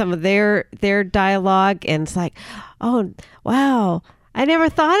hear some of their dialogue, and it's like, oh, wow, I never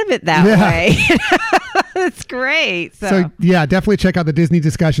thought of it that way. That's great. So, yeah, definitely check out the Disney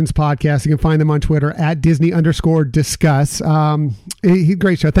Discussions podcast. You can find them on Twitter at Disney_discuss.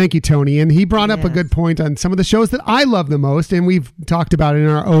 Great show. Thank you, Tony. And he brought up a good point on some of the shows that I love the most. And we've talked about it in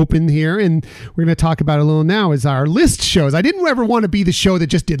our open here. And we're going to talk about it a little now is our list shows. I didn't ever want to be the show that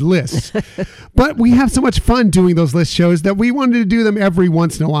just did lists, but we have so much fun doing those list shows that we wanted to do them every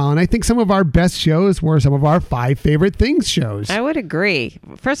once in a while. And I think some of our best shows were some of our 5 favorite things shows. I would agree.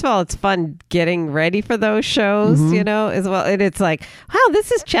 First of all, it's fun getting ready for those shows, as well. And it's like, wow,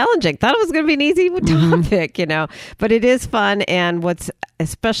 this is challenging. Thought it was going to be an easy topic, but it is fun. And what's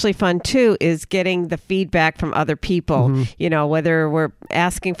especially fun too is getting the feedback from other people, whether we're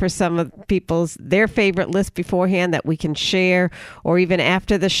asking for some of their favorite list beforehand that we can share, or even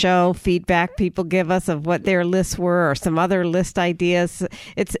after the show, feedback people give us of what their lists were or some other list ideas.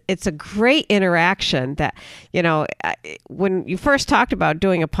 It's a great interaction that, when you first talked about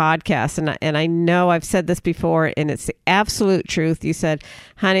doing a podcast, and I know I've said this before, and it's the absolute truth. You said,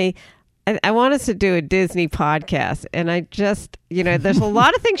 honey, I want us to do a Disney podcast. And I just, there's a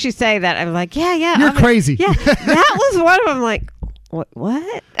lot of things you say that I'm like, yeah. You're crazy. Yeah, that was one of them. Like, what?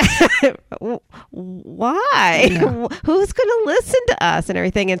 Why? Yeah. Who's going to listen to us and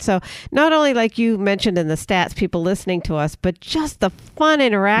everything? And so not only like you mentioned in the stats, people listening to us, but just the fun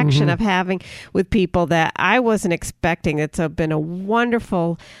interaction of having with people that I wasn't expecting. It's been a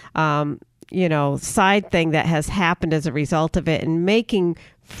wonderful, side thing that has happened as a result of it, and making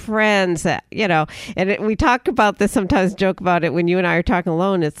friends that, we talk about this sometimes, joke about it when you and I are talking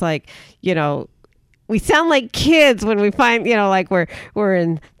alone. It's like, we sound like kids when we find, like we're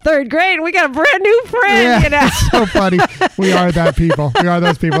in 3rd grade and we got a brand new friend. It's so funny. We are that people. We are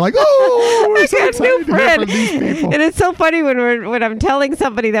those people. Like, oh, we're so excited to hear from these people. And it's so funny when I'm telling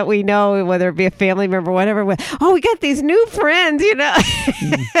somebody that we know, whether it be a family member, whatever. We got these new friends.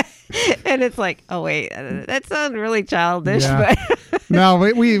 And it's like, oh wait, that sounds really childish, but no,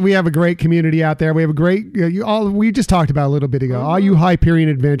 we have a great community out there. We have a great we just talked about a little bit ago. All you Hyperion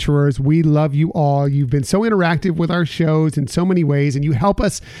adventurers, we love you all. You've been so interactive with our shows in so many ways, and you help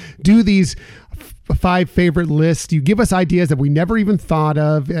us do these 5 favorite lists. You give us ideas that we never even thought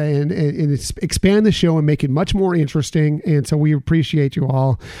of, and expand the show and make it much more interesting. And so we appreciate you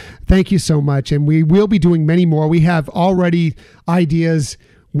all. Thank you so much. And we will be doing many more. We have already ideas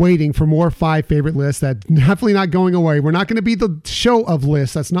waiting for more 5 favorite lists that definitely not going away. We're not going to be the show of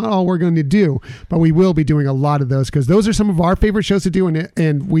lists. That's not all we're going to do, but we will be doing a lot of those because those are some of our favorite shows to do.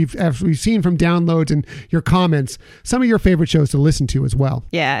 And we've seen from downloads and your comments, some of your favorite shows to listen to as well.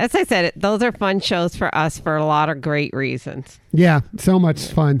 Yeah. As I said, those are fun shows for us for a lot of great reasons. Yeah. So much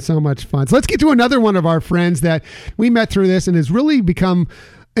fun. So much fun. So let's get to another one of our friends that we met through this and has really become,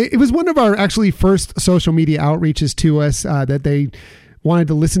 it was one of our actually first social media outreaches to us that they wanted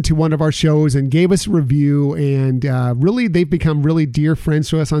to listen to one of our shows and gave us a review, and really they've become really dear friends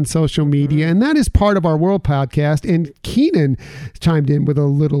to us on social media, and that is part of our World podcast. And Keenan chimed in with a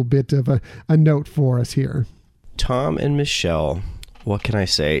little bit of a note for us here. Tom and Michelle, What can I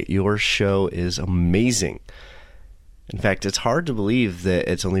say? Your show is amazing. In fact, it's hard to believe that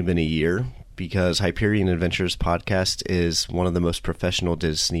it's only been a year, because Hyperion Adventures podcast is one of the most professional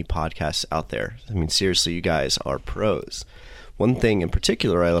Disney podcasts out there. I mean, seriously, you guys are pros. One thing in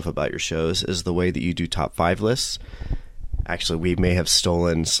particular I love about your shows is the way that you do top 5 lists. Actually, we may have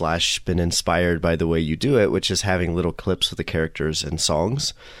stolen / been inspired by the way you do it, which is having little clips of the characters and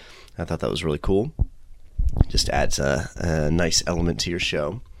songs. I thought that was really cool. Just adds a nice element to your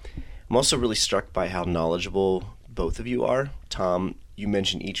show. I'm also really struck by how knowledgeable both of you are. Tom, you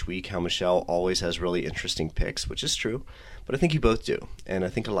mention each week how Michelle always has really interesting picks, which is true, but I think you both do. And I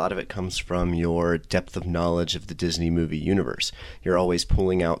think a lot of it comes from your depth of knowledge of the Disney movie universe. You're always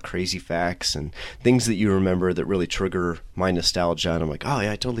pulling out crazy facts and things that you remember that really trigger my nostalgia. And I'm like, oh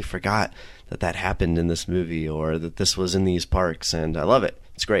yeah, I totally forgot that happened in this movie, or that this was in these parks, and I love it.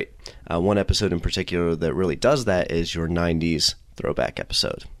 It's great. One episode in particular that really does that is your 90s throwback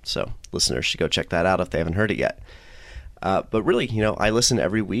episode. So listeners should go check that out if they haven't heard it yet. But really, I listen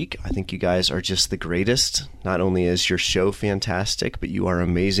every week. I think you guys are just the greatest. Not only is your show fantastic, but you are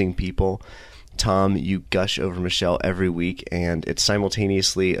amazing people. Tom, you gush over Michelle every week, and it's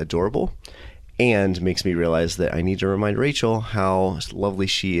simultaneously adorable and makes me realize that I need to remind Rachel how lovely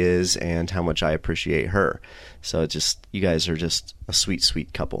she is and how much I appreciate her. So you guys are just a sweet,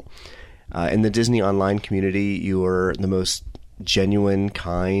 sweet couple. In the Disney Online community, you are the most genuine,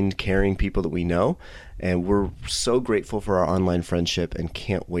 kind, caring people that we know. And we're so grateful for our online friendship and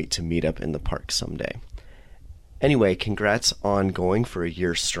can't wait to meet up in the park someday. Anyway, congrats on going for a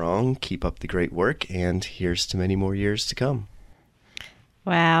year strong. Keep up the great work, and here's to many more years to come.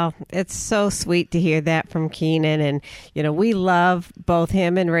 Wow, it's so sweet to hear that from Keenan. And, we love both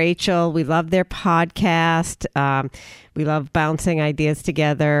him and Rachel. We love their podcast. We love bouncing ideas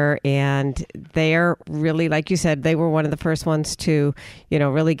together. And they're really, like you said, they were one of the first ones to,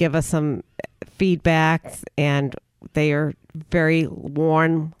 really give us some feedback. And they are very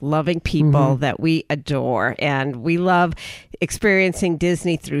warm, loving people that we adore. And we love experiencing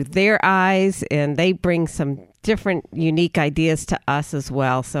Disney through their eyes. And they bring some different, unique ideas to us as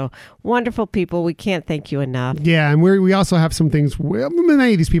well. So wonderful people. We can't thank you enough. Yeah, and we also have some things.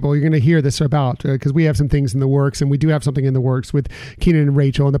 Many of these people you're going to hear this about, because we have some things in the works, and we do have something in the works with Keenan and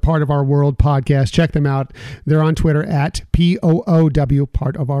Rachel and the Part of Our World podcast. Check them out. They're on Twitter at POOW,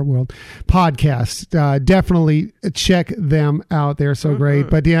 Part of Our World podcast. Definitely check them out. They're so great.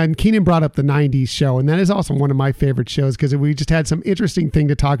 But yeah, and Keenan brought up the 90s show, and that is also one of my favorite shows, because we just had some interesting thing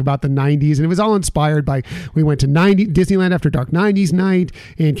to talk about the 90s, and it was all inspired by, we went to Disneyland After Dark 90s night,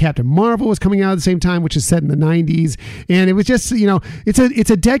 and Captain Marvel was coming out at the same time, which is set in the 90s. And it was just, it's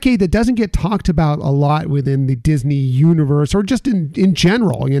a decade that doesn't get talked about a lot within the Disney universe, or just in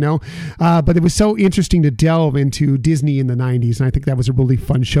general, but it was so interesting to delve into Disney in the 90s. And I think that was a really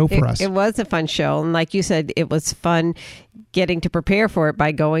fun show for us. It was a fun show. And like you said, it was fun getting to prepare for it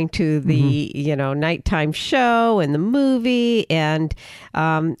by going to the, nighttime show and the movie. And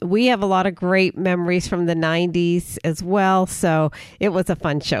we have a lot of great memories from the 90s as well. So it was a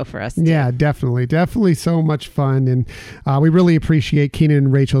fun show for us. Yeah, definitely. Definitely so much fun. And we really appreciate Keenan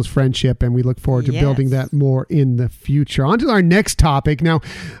and Rachel's friendship, and we look forward to building that more in the future. On to our next topic. Now,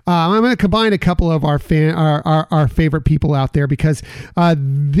 I'm going to combine a couple of our favorite people out there, because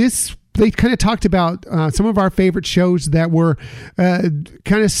they kind of talked about some of our favorite shows that were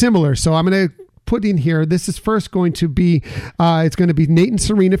kind of similar. So I'm going to put in here, this is first going to be, it's going to be Nate and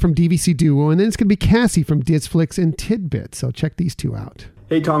Serena from DVC Duo, and then it's going to be Cassie from Disflix and Tidbit. So check these two out.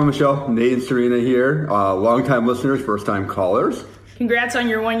 Hey, Tom and Michelle, Nate and Serena here. Long-time listeners, first-time callers. Congrats on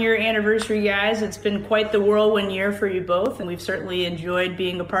your 1-year anniversary, guys. It's been quite the whirlwind year for you both, and we've certainly enjoyed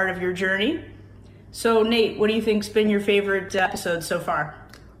being a part of your journey. So, Nate, what do you think's been your favorite episode so far?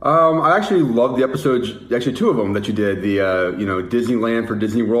 I actually loved the episodes, actually 2 of them that you did, the Disneyland for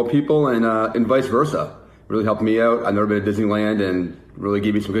Disney World people, and vice versa. Really helped me out. I've never been to Disneyland, and really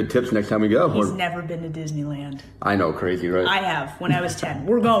gave me some good tips next time we go. He's never been to Disneyland. I know, crazy, right? I have, when I was 10.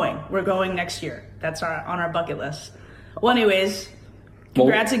 We're going next year. That's on our bucket list. Well, anyways,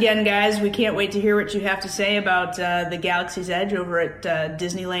 congrats again, guys. We can't wait to hear what you have to say about the Galaxy's Edge over at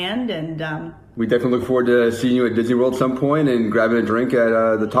Disneyland, and we definitely look forward to seeing you at Disney World some point and grabbing a drink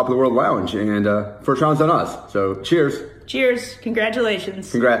at the Top of the World Lounge. And first round's on us. So cheers. Cheers.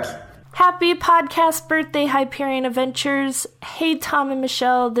 Congratulations. Congrats. Happy podcast birthday, Hyperion Adventures. Hey, Tom and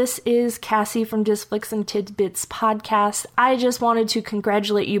Michelle, this is Cassie from Disflicks and Tidbits podcast. I just wanted to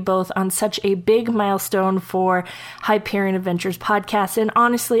congratulate you both on such a big milestone for Hyperion Adventures podcast. And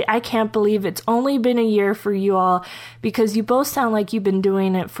honestly, I can't believe it's only been a year for you all, because you both sound like you've been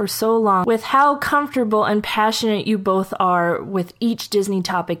doing it for so long, with how comfortable and passionate you both are with each Disney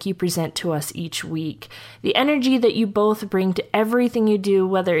topic you present to us each week. The energy that you both bring to everything you do,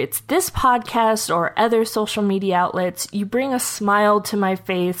 whether it's this podcast or other social media outlets, you bring a smile to my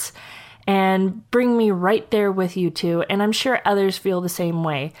face and bring me right there with you two, and I'm sure others feel the same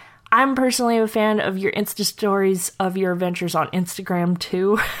way. I'm personally a fan of your Insta stories of your adventures on Instagram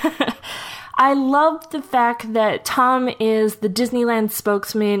too. I love the fact that Tom is the Disneyland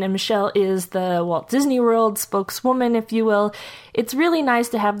spokesman and Michelle is the Walt Disney World spokeswoman, if you will. It's really nice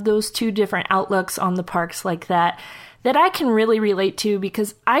to have those two different outlooks on the parks like that I can really relate to,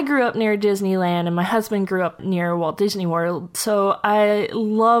 because I grew up near Disneyland and my husband grew up near Walt Disney World. So I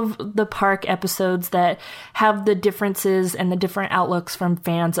love the park episodes that have the differences and the different outlooks from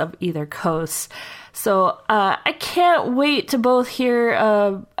fans of either coast. So I can't wait to both hear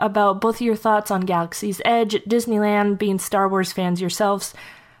about both of your thoughts on Galaxy's Edge at Disneyland, being Star Wars fans yourselves.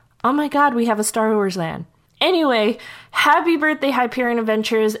 Oh my God, we have a Star Wars land. Anyway, happy birthday, Hyperion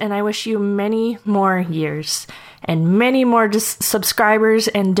Adventures, and I wish you many more years and many more subscribers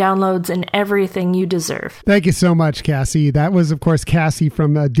and downloads and everything you deserve. Thank you so much, Cassie. That was, of course, Cassie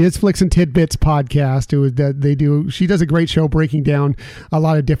from Disflicks and Tidbits podcast. It was she does a great show breaking down a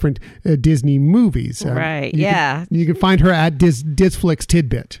lot of different Disney movies. Right, You can find her at Disflicks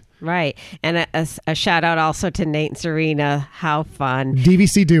Tidbit. Right. And a shout out also to Nate and Serena. How fun.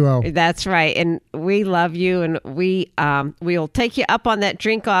 DVC duo. That's right. And we love you, and we'll take you up on that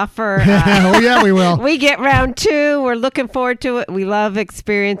drink offer. Oh, yeah, we will. We get round 2. We're looking forward to it. We love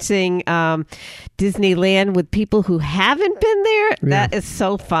experiencing Disneyland with people who haven't been there. Yeah. That is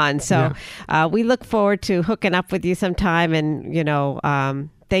so fun. So we look forward to hooking up with you sometime. And,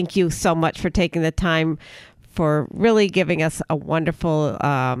 thank you so much for taking the time for really giving us a wonderful,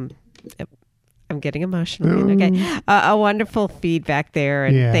 I'm getting emotional. Okay, a wonderful feedback there,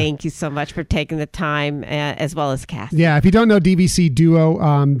 and thank you so much for taking the time, as well as Cassie. Yeah, if you don't know DVC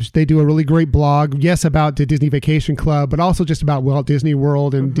Duo, they do a really great blog. Yes, about the Disney Vacation Club, but also just about Walt Disney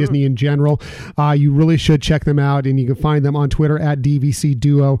World and Disney in general. You really should check them out, and you can find them on Twitter at DVC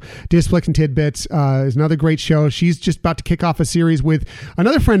Duo. Disflicks and Tidbits is another great show. She's just about to kick off a series with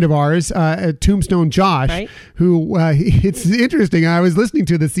another friend of ours, Tombstone Josh, who it's interesting. I was listening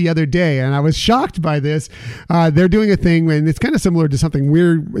to this the other day, and I was shocked by this. They're doing a thing, and it's kind of similar to something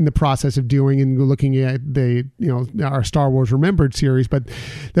we're in the process of doing, and looking at our Star Wars Remembered series. But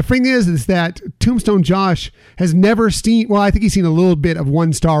the thing is that Tombstone Josh has never seen, well, I think he's seen a little bit of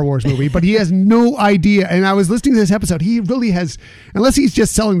one Star Wars movie, but he has no idea. And I was listening to this episode. He really has, unless he's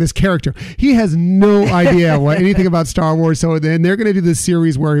just selling this character, he has no idea anything about Star Wars. So then they're going to do this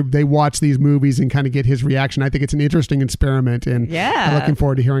series where they watch these movies and kind of get his reaction. I think it's an interesting experiment, and I'm looking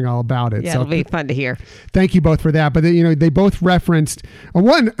forward to hearing all about it. Yeah, it'll be fun to hear. Thank you both for that. But they both referenced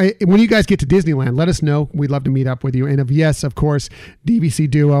when you guys get to Disneyland, let us know. We'd love to meet up with you. And of course, DVC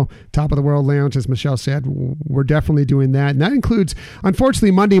Duo, Top of the World Lounge, as Michelle said, we're definitely doing that. And that includes,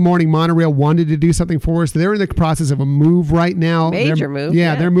 unfortunately, Monday Morning Monorail wanted to do something for us. They're in the process of a move right now. Major move.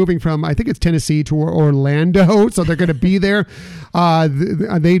 Yeah, they're moving from, I think it's Tennessee to Orlando, so they're going to be there.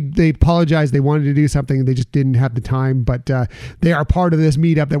 They apologized. They wanted to do something. They just didn't have the time. But they are part of this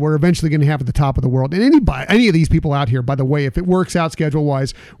meetup that we're eventually going to have at the Top of the World. And any of these people out here, by the way, if it works out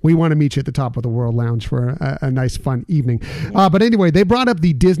schedule-wise, we want to meet you at the Top of the World Lounge for a nice, fun evening. But anyway, they brought up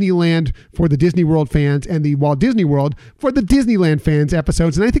the Disneyland for the Disney World fans and the Walt Disney World for the Disneyland fans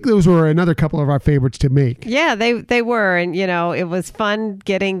episodes. And I think those were another couple of our favorites to make. Yeah, they were. And, it was fun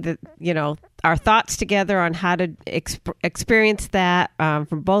getting our thoughts together on how to experience that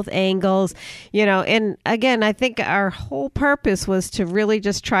from both angles, and again, I think our whole purpose was to really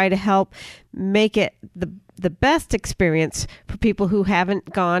just try to help make it the best experience for people who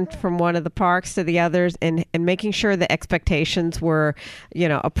haven't gone from one of the parks to the others, and making sure the expectations were,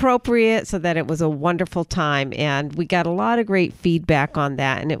 appropriate, so that it was a wonderful time. And we got a lot of great feedback on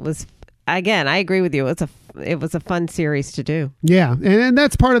that, and it was again, I agree with you. It was a fun series to do. Yeah, and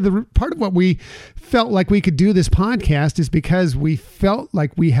that's part of what we felt like we could do this podcast is because we felt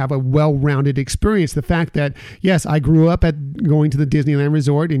like we have a well-rounded experience. The fact that, yes, I grew up at going to the Disneyland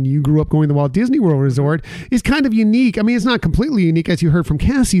Resort and you grew up going to the Walt Disney World Resort is kind of unique. I mean, it's not completely unique, as you heard from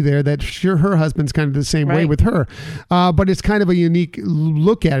Cassie there, that sure her husband's kind of the same way with her. But it's kind of a unique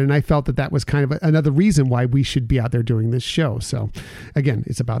look at it, and I felt that was kind of another reason why we should be out there doing this show. So, again,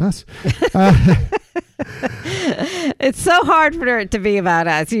 it's about us. It's so hard for it to be about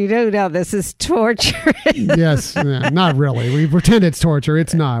us. You do know this is torture. Yes, not really. We pretend it's torture.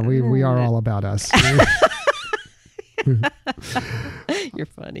 It's not. We are all about us. You're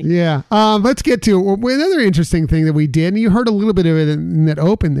funny. Yeah. Let's get to another interesting thing that we did, and you heard a little bit of it in that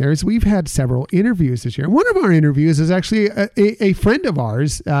open there, is we've had several interviews this year. One of our interviews is actually a friend of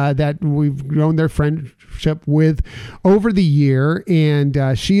ours that we've grown their friendship with over the year, and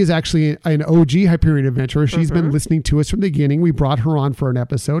she is actually an OG Hyperion adventurer. She's been listening to us from the beginning. We brought her on for an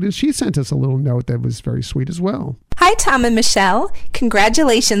episode, and she sent us a little note that was very sweet as well. Hi, Tom and Michelle.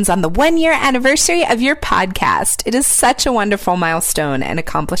 Congratulations on the 1-year anniversary of your podcast. It is such a wonderful milestone and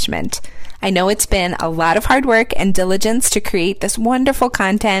accomplishment. I know it's been a lot of hard work and diligence to create this wonderful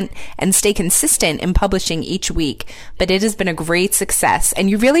content and stay consistent in publishing each week, but it has been a great success, and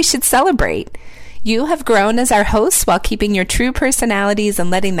you really should celebrate. You have grown as our hosts while keeping your true personalities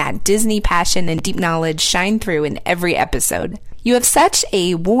and letting that Disney passion and deep knowledge shine through in every episode. You have such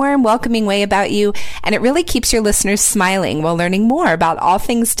a warm, welcoming way about you, and it really keeps your listeners smiling while learning more about all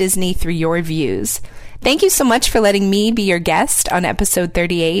things Disney through your views. Thank you so much for letting me be your guest on episode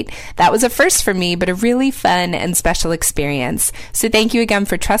 38. That was a first for me, but a really fun and special experience. So thank you again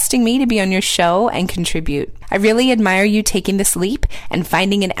for trusting me to be on your show and contribute. I really admire you taking this leap and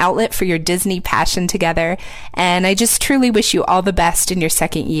finding an outlet for your Disney passion together, and I just truly wish you all the best in your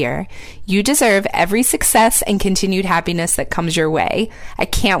second year. You deserve every success and continued happiness that comes your way. I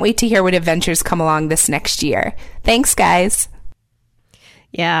can't wait to hear what adventures come along this next year. Thanks, guys.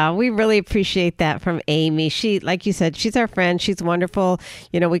 Yeah, we really appreciate that from Amy. She, like you said, she's our friend. She's wonderful.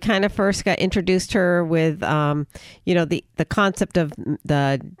 You know, we kind of first got introduced her with, the concept of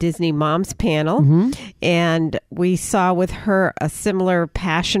the Disney Moms panel. And we saw with her a similar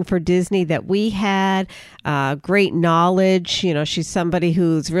passion for Disney that we had, great knowledge. You know, she's somebody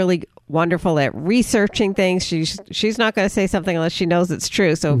who's really wonderful at researching things. She's not going to say something unless she knows it's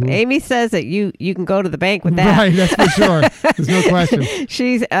true. So if Amy says that, you can go to the bank with that. Right, that's for sure. There's no question.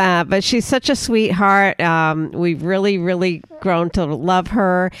 But she's such a sweetheart. We've really, really grown to love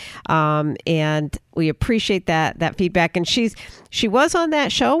her, and we appreciate that feedback. And she was on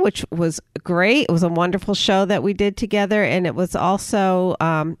that show, which was great. It was a wonderful show that we did together, and it was also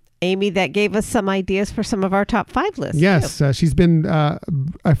Amy that gave us some ideas for some of our top 5 lists. Yes, she's been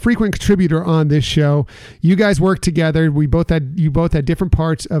a frequent contributor on this show. You guys worked together. You both had different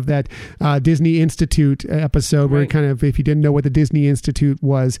parts of that Disney Institute episode where kind of, if you didn't know what the Disney Institute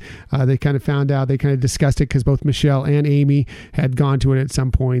was, they kind of found out. They kind of discussed it because both Michelle and Amy had gone to it at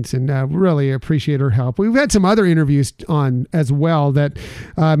some points, and really appreciate her help. We've had some other interviews on as well that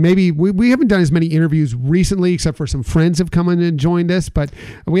maybe we haven't done as many interviews recently, except for some friends have come in and joined us, but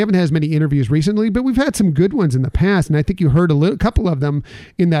we haven't had as many interviews recently, but we've had some good ones in the past, and I think you heard a couple of them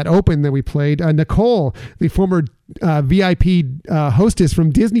in that open that we played. Nicole, the former VIP hostess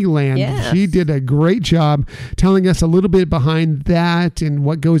from Disneyland. Yes. She did a great job telling us a little bit behind that and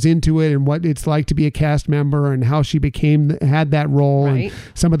what goes into it and what it's like to be a cast member and how she had that role and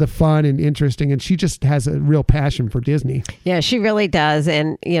some of the fun and interesting. And she just has a real passion for Disney. Yeah, she really does.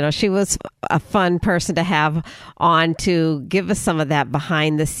 And, she was a fun person to have on to give us some of that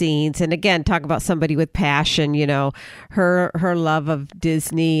behind the scenes. And again, talk about somebody with passion, her love of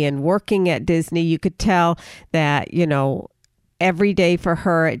Disney and working at Disney. You could tell that, every day for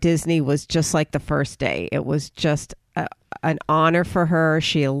her at Disney was just like the first day. It was just an honor for her.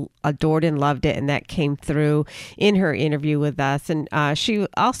 She adored and loved it, and that came through in her interview with us. And she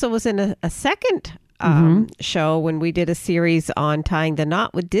also was in a second show when we did a series on tying the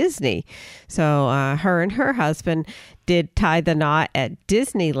knot with Disney. So her and her husband did tie the knot at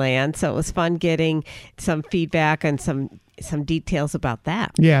Disneyland. So it was fun getting some feedback and some details about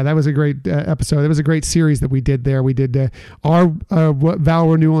that. Yeah, that was a great episode. That was a great series that we did there. We did our vow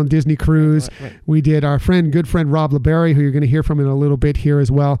renewal on Disney Cruise. Right. We did our good friend Rob LeBerry, who you're going to hear from in a little bit here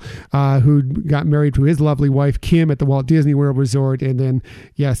as well, who got married to his lovely wife Kim at the Walt Disney World Resort, and then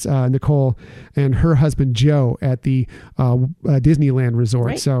Nicole and her husband Joe at the Disneyland Resort.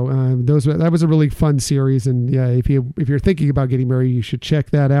 Right. So that was a really fun series, and if you're thinking about getting married, you should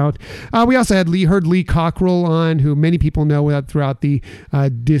check that out. We also heard Lee Cockrell on, who many people know throughout the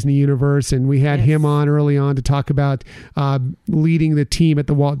Disney universe. And we had him on early on to talk about leading the team at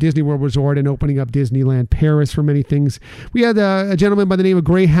the Walt Disney World Resort and opening up Disneyland Paris for many things. We had a gentleman by the name of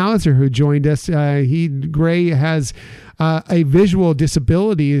Gray Hauser who joined us. Gray has a visual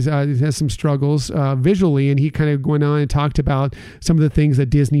disability, has some struggles visually, and he kind of went on and talked about some of the things that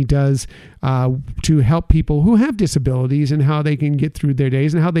Disney does to help people who have disabilities and how they can get through their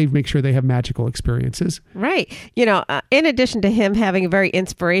days and how they make sure they have magical experiences. Right. In addition to him having a very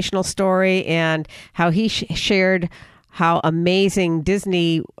inspirational story and how he shared how amazing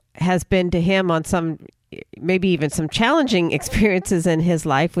Disney has been to him on some maybe even some challenging experiences in his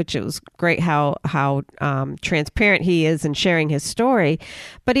life, which it was great how transparent he is in sharing his story.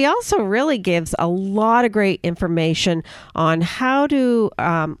 But he also really gives a lot of great information on how to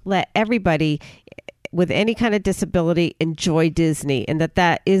let everybody with any kind of disability enjoy Disney, and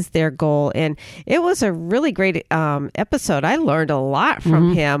that is their goal. And it was a really great episode. I learned a lot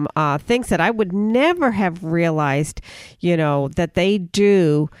from him, things that I would never have realized, that they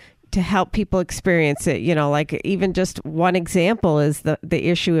do to help people experience it. Like even just one example is the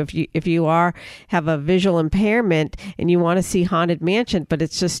issue if you have a visual impairment and you want to see Haunted Mansion, but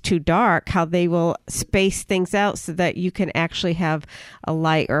it's just too dark, how they will space things out so that you can actually have a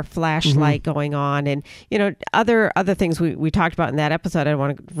light or a flashlight going on. And, other things we talked about in that episode. I don't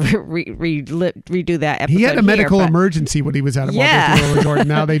want to redo that episode. He had a medical emergency when he was out of Walt Disney World Resort, and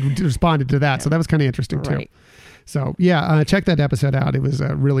now they responded to that. So that was kind of interesting too. So, check that episode out. It was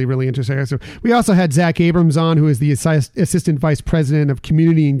really, really interesting. So we also had Zach Abrams on, who is the Assistant Vice President of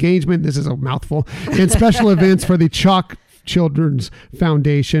Community Engagement. This is a mouthful. And special events for the Chalk Children's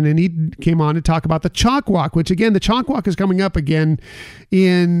Foundation. And he came on to talk about the Chalk Walk, which, again, the Chalk Walk is coming up again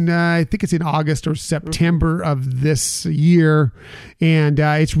in, I think it's in August or September of this year. And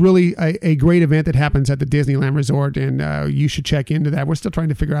it's really a great event that happens at the Disneyland Resort. And you should check into that. We're still trying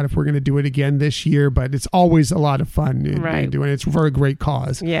to figure out if we're going to do it again this year, but it's always a lot of fun in doing it. It's for a great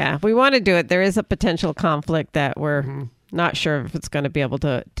cause. Yeah, we want to do it. There is a potential conflict that we're not sure if it's going to be able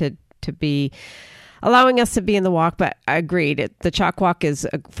to be allowing us to be in the walk, but I agreed. The Chalk Walk is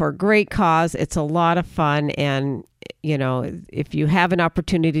for a great cause. It's a lot of fun, and if you have an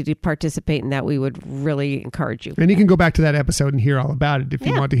opportunity to participate in that, we would really encourage you. And you can go back to that episode and hear all about it if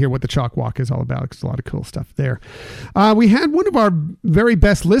you want to hear what the Chalk Walk is all about, because there's a lot of cool stuff there. We had one of our very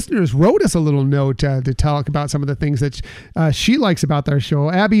best listeners wrote us a little note to talk about some of the things that she likes about our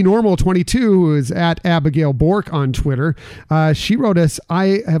show. Abby Normal 22, who is at Abigail Bork on Twitter. She wrote us,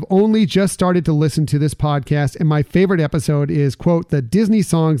 I have only just started to listen to this podcast, and my favorite episode is, quote, the Disney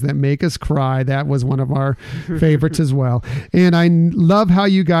songs that make us cry. That was one of our favorites as well. And I love how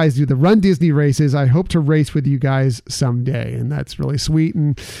you guys do the Run Disney races. I hope to race with you guys someday. And that's really sweet.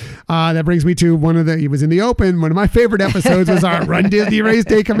 And that brings me to it was in the open. One of my favorite episodes was our Run Disney Race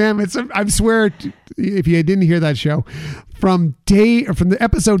Day Commandments. I swear, if you didn't hear that show, from the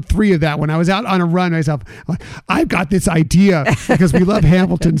episode 3 of that, when I was out on a run myself, I've got this idea because we love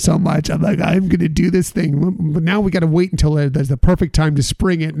Hamilton so much. I'm like, I'm going to do this thing, but now we got to wait until there's the perfect time to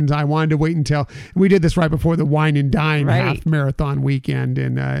spring it. And I wanted to wait until we did this right before the Wine and Dine half marathon weekend,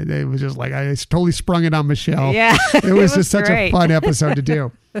 and it was just like I totally sprung it on Michelle. Yeah, it was just such a fun episode to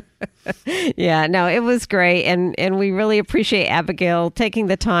do. Yeah, no, it was great, and we really appreciate Abigail taking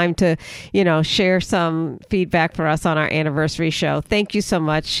the time to share some feedback for us on our anniversary show. Thank you so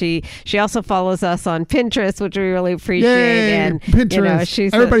much. She also follows us on Pinterest, which we really appreciate. Yay, and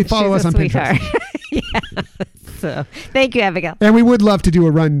Pinterest. Everybody follow us on sweetheart. Pinterest. Yeah. So thank you, Abigail. And we would love to do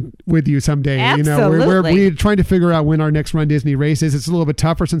a run with you someday. Absolutely. We're trying to figure out when our next Run Disney race is. It's a little bit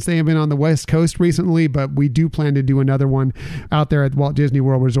tougher since they have been on the West Coast recently, but we do plan to do another one out there at Walt Disney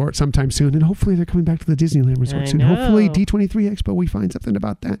World Resort sometime soon. And hopefully they're coming back to the Disneyland Resort soon. Hopefully D23 Expo, we find something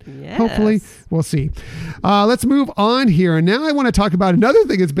about that. Yes. Hopefully. We'll see. Let's move on here. And now I want to talk about another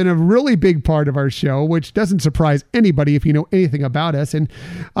thing that's been a really big part of our show, which doesn't surprise anybody if you know anything about us. And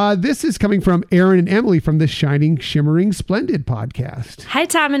this is coming from Erin and Emily from the Shining, Shimmering, Splendid podcast. Hi,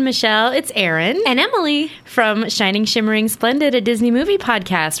 Tom and Michelle. It's Erin and Emily from Shining, Shimmering, Splendid, a Disney movie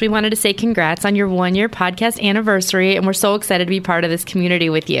podcast. We wanted to say congrats on your 1-year podcast anniversary, and we're so excited to be part of this community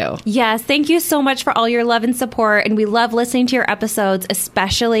with you. Yes, thank you so much for all your love and support, and we love listening to your episodes,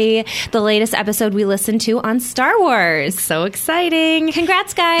 especially the latest episode we listened to on Star Wars. So exciting.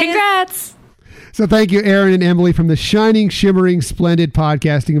 Congrats, guys. Congrats. So thank you, Aaron and Emily from the Shining, Shimmering, Splendid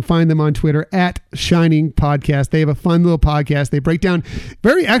podcast. You can find them on Twitter at Shining Podcast. They have a fun little podcast. They break down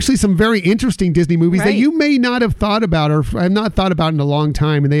some very interesting Disney movies that you may not have thought about or have not thought about in a long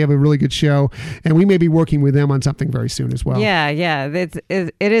time. And they have a really good show. And we may be working with them on something very soon as well. Yeah.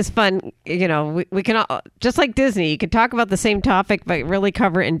 It is fun. You know, we can all, just like Disney, you can talk about the same topic, but really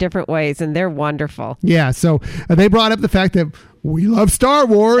cover it in different ways. And they're wonderful. Yeah. So they brought up the fact that we love Star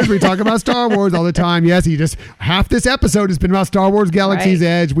Wars. We talk about Star Wars all the time. Yes, half this episode has been about Star Wars Galaxy's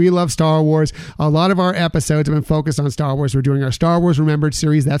Edge. We love Star Wars. A lot of our episodes have been focused on Star Wars. We're doing our Star Wars Remembered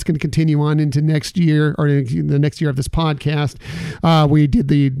series. That's going to continue on into next year, or the next year of this podcast. We did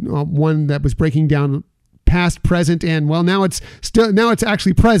the one that was breaking down past, present, and now it's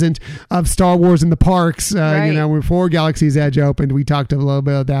actually present of Star Wars in the parks. Before Galaxy's Edge opened, we talked a little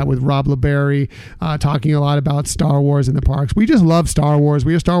bit of that with Rob LeBerry, talking a lot about Star Wars in the parks. We just love Star Wars.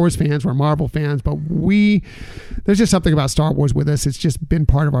 We are Star Wars fans. We're Marvel fans, but there's just something about Star Wars with us. It's just been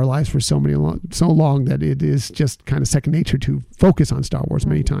part of our lives for so long that it is just kind of second nature to focus on Star Wars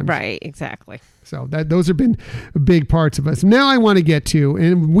many times. Right, exactly. So those have been big parts of us. Now I want to get to,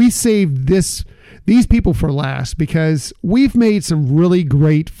 and we saved these people for last because we've made some really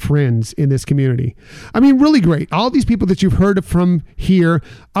great friends in this community. I mean, really great. All these people that you've heard from here,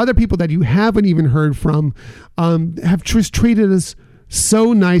 other people that you haven't even heard from, have just treated us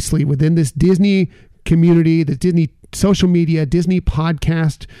so nicely within this Disney community, the Disney social media, Disney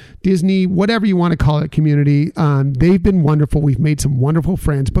podcast, Disney, whatever you want to call it, community. They've been wonderful. We've made some wonderful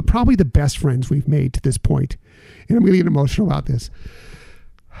friends, but probably the best friends we've made to this point. And I'm going to get emotional about this.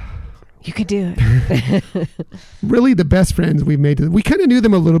 You could do it. Really the best friends we've made. We kind of knew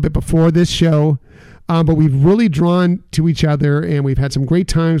them a little bit before this show, but we've really drawn to each other and we've had some great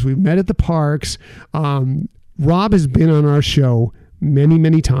times. We've met at the parks. Rob has been on our show many,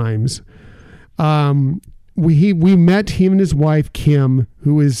 many times. We met him and his wife, Kim,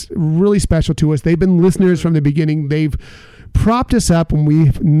 who is really special to us. They've been listeners from the beginning. They've propped us up when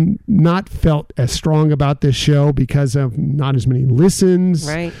we've not felt as strong about this show because of not as many listens,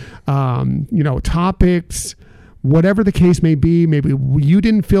 right? Topics, whatever the case may be. Maybe you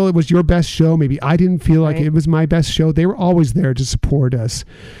didn't feel it was your best show. Maybe I didn't feel like it was my best show. They were always there to support us.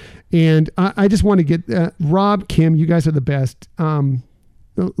 And I just want to get Rob, Kim, you guys are the best. I'm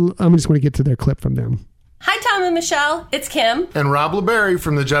just going to get to their clip from them. Hi, Tom and Michelle. It's Kim. And Rob LeBerry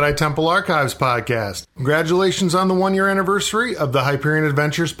from the Jedi Temple Archives podcast. Congratulations on the 1-year anniversary of the Hyperion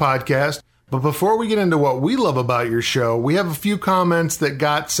Adventures podcast. But before we get into what we love about your show, we have a few comments that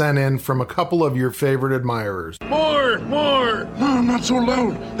got sent in from a couple of your favorite admirers. More! No, not so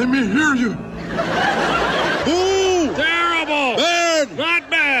loud. They may hear you. Ooh! Terrible! Bad!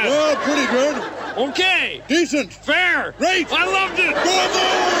 Not bad! Oh, pretty good. Okay. Decent. Fair. Great. I loved it. Go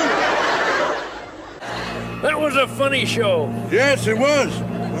on! That was a funny show. Yes, it was.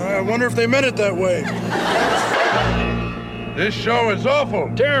 I wonder if they meant it that way. This show is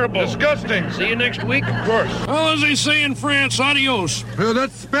awful. Terrible. Disgusting. See you next week? Of course. Well, as they say in France, adios.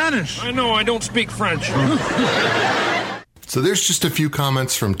 That's Spanish. I know, I don't speak French. So there's just a few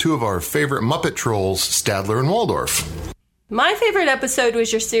comments from two of our favorite Muppet trolls, Stadler and Waldorf. My favorite episode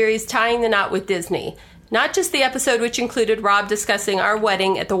was your series Tying the Knot with Disney. Not just the episode which included Rob discussing our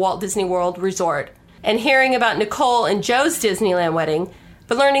wedding at the Walt Disney World Resort and hearing about Nicole and Joe's Disneyland wedding,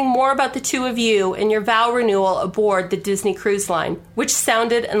 but learning more about the two of you and your vow renewal aboard the Disney Cruise Line, which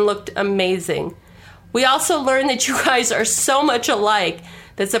sounded and looked amazing. We also learned that you guys are so much alike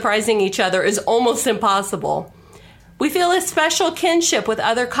that surprising each other is almost impossible. We feel a special kinship with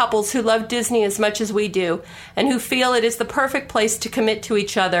other couples who love Disney as much as we do, and who feel it is the perfect place to commit to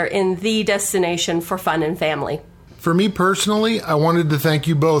each other in the destination for fun and family. For me personally, I wanted to thank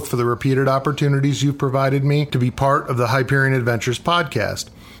you both for the repeated opportunities you've provided me to be part of the Hyperion Adventures podcast.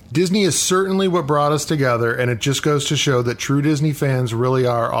 Disney is certainly what brought us together, and it just goes to show that true Disney fans really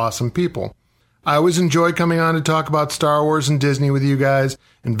are awesome people. I always enjoy coming on to talk about Star Wars and Disney with you guys,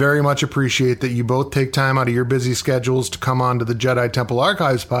 and very much appreciate that you both take time out of your busy schedules to come on to the Jedi Temple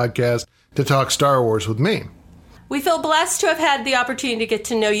Archives podcast to talk Star Wars with me. We feel blessed to have had the opportunity to get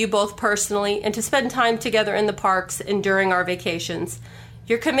to know you both personally and to spend time together in the parks and during our vacations.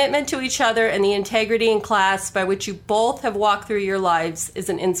 Your commitment to each other and the integrity and class by which you both have walked through your lives is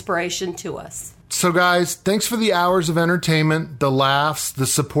an inspiration to us. So guys, thanks for the hours of entertainment, the laughs, the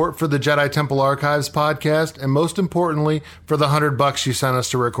support for the Jedi Temple Archives podcast, and most importantly, for the $100 you sent us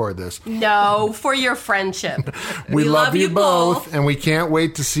to record this. No, for your friendship. We love you both, and we can't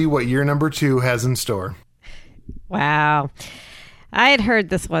wait to see what year number 2 has in store. Wow. I had heard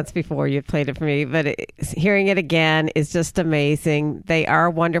this once before you played it for me, but hearing it again is just amazing. They are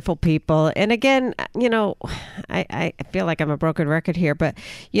wonderful people. And again, I feel like I'm a broken record here, but,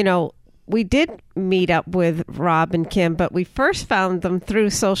 we did meet up with Rob and Kim, but we first found them through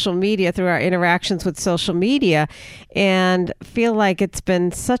social media, through our interactions with social media, and feel like it's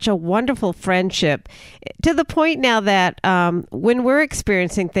been such a wonderful friendship to the point now that when we're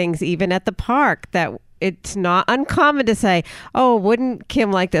experiencing things, even at the park, that it's not uncommon to say, oh, wouldn't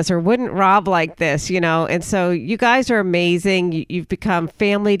Kim like this or wouldn't Rob like this, And so you guys are amazing. You've become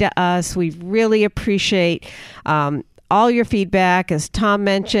family to us. We really appreciate all your feedback. As Tom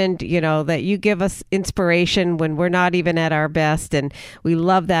mentioned, that you give us inspiration when we're not even at our best. And we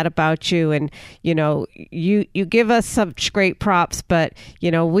love that about you. And, you give us such great props, but,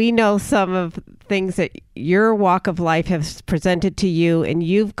 we know some of things that your walk of life has presented to you, and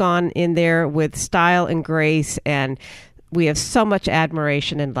you've gone in there with style and grace. And we have so much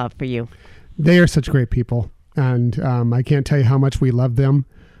admiration and love for you. They are such great people. And I can't tell you how much we love them.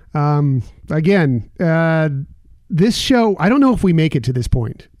 This show, I don't know if we make it to this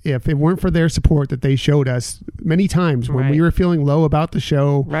point if it weren't for their support that they showed us many times when we were feeling low about the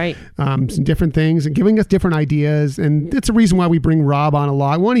show, some different things and giving us different ideas. And it's a reason why we bring Rob on a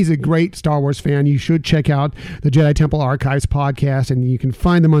lot. One, he's a great Star Wars fan. You should check out the Jedi Temple Archives podcast, and you can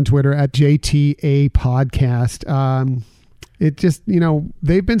find them on Twitter at JTA Podcast. It just,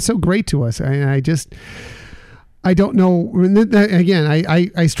 they've been so great to us. I don't know. Again,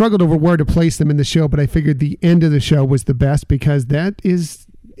 I struggled over where to place them in the show, but I figured the end of the show was the best because that is,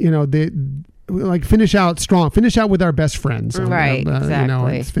 finish out strong, finish out with our best friends. Right,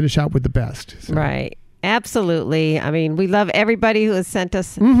 exactly. Finish out with the best. So. Right. Absolutely. I mean, we love everybody who has sent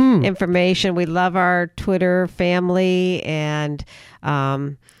us information. We love our Twitter family, and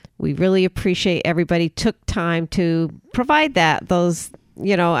we really appreciate everybody took time to provide those.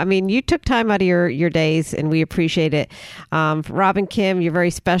 You took time out of your days, and we appreciate it. Rob and Kim, you're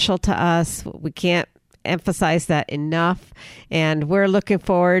very special to us. We can't emphasize that enough. And we're looking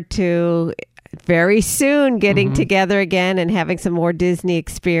forward to very soon getting together again and having some more Disney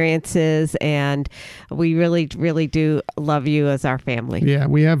experiences. And we really, really do love you as our family. Yeah,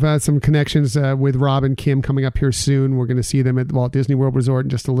 we have some connections with Rob and Kim coming up here soon. We're going to see them at the Walt Disney World Resort in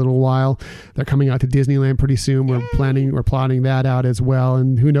just a little while. They're coming out to Disneyland pretty soon. We're plotting that out as well.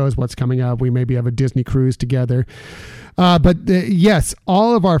 And who knows what's coming up. We maybe have a Disney cruise together. Yes,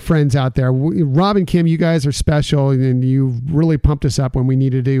 all of our friends out there, Rob and Kim, you guys are special, and you really pumped us up when we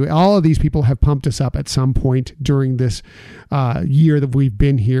needed to. All of these people have pumped us up at some point during this year that we've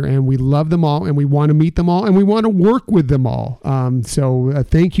been here, and we love them all, and we want to meet them all, and we want to work with them all. So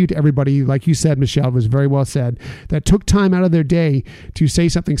thank you to everybody, like you said, Michelle, it was very well said, that took time out of their day to say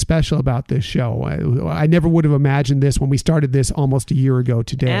something special about this show. I never would have imagined this when we started this almost a year ago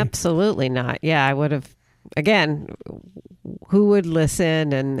today. Absolutely not. Yeah, I would have. Again, who would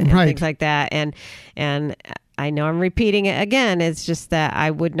listen and things like that. And I know I'm repeating it again. It's just that I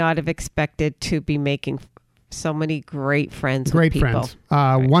would not have expected to be making so many great friends. Great with people.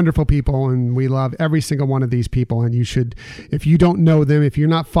 Friends. Wonderful people. And we love every single one of these people. And you should, if you don't know them, if you're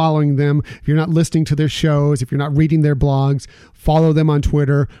not following them, if you're not listening to their shows, if you're not reading their blogs, follow them on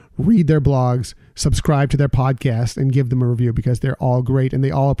Twitter, read their blogs, subscribe to their podcast, and give them a review, because they're all great and they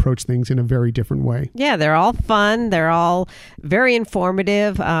all approach things in a very different way. Yeah, they're all fun. They're all very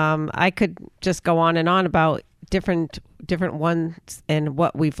informative. I could just go on and on about different ones and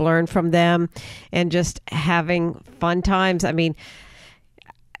what we've learned from them, and just having fun times. I mean,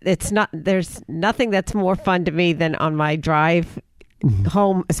 there's nothing that's more fun to me than on my drive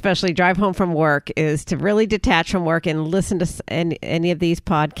home, especially drive home from work, is to really detach from work and listen to any of these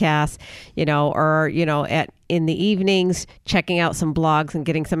podcasts, or in the evenings, checking out some blogs and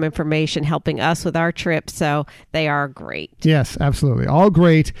getting some information, helping us with our trip. So they are great. Yes, absolutely. All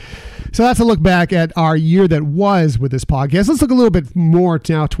great. So that's a look back at our year that was with this podcast. Let's look a little bit more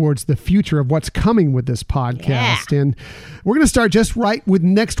now towards the future of what's coming with this podcast. Yeah. And we're going to start just right with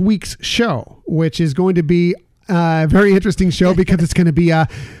next week's show, which is going to be a very interesting show, because it's going to be a,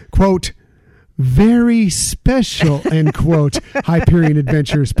 quote, very special, end quote, Hyperion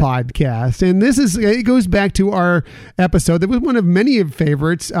Adventures podcast. And it goes back to our episode that was one of many of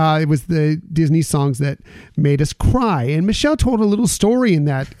favorites. It was the Disney songs that made us cry. And Michelle told a little story in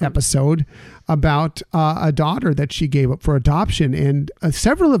that episode about a daughter that she gave up for adoption. And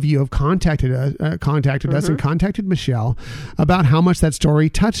several of you have contacted us and contacted Michelle about how much that story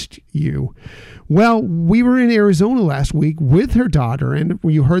touched you. Well, we were in Arizona last week with her daughter, and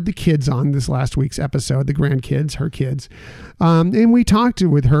you heard the kids on this last week's episode, the grandkids, her kids. And we talked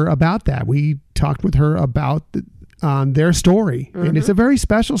with her about that. We talked with her about their story. And it's a very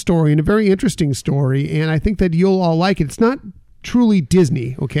special story and a very interesting story. And I think that you'll all like it. It's not truly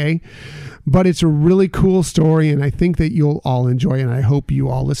Disney, okay? But it's a really cool story, and I think that you'll all enjoy it, and I hope you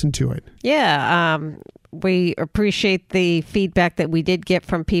all listen to it. Yeah, we appreciate the feedback that we did get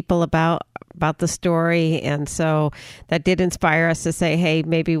from people about the story, and so that did inspire us to say, hey,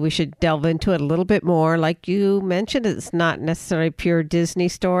 maybe we should delve into it a little bit more. Like you mentioned, it's not necessarily a pure Disney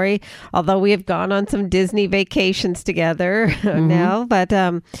story, although we have gone on some Disney vacations together now, but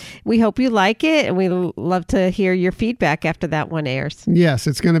we hope you like it, and we love to hear your feedback after that one airs. Yes,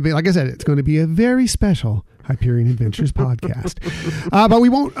 it's going to be, like I said, it's going to be a very special Hyperion Adventures podcast. But we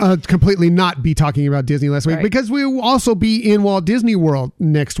won't completely not be talking about Disney last week because we will also be in Walt Disney World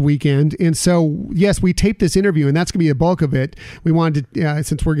next weekend. And so, yes, we taped this interview, and that's going to be the bulk of it. We wanted to,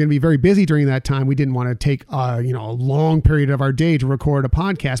 since we're going to be very busy during that time, we didn't want to take a long period of our day to record a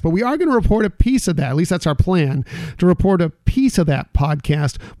podcast. But we are going to report a piece of that. At least that's our plan, to report a piece of that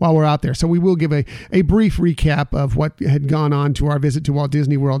podcast while we're out there. So we will give a brief recap of what had gone on to our visit to Walt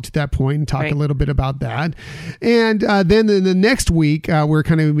Disney World to that point and talk a little bit about that. And then in the next week, we're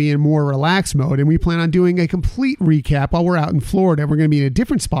kind of be in more relaxed mode, and we plan on doing a complete recap while we're out in Florida. We're going to be in a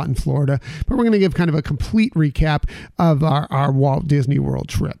different spot in Florida, but we're going to give kind of a complete recap of our Walt Disney World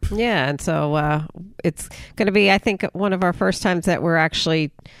trip. Yeah, and so it's going to be, I think, one of our first times that we're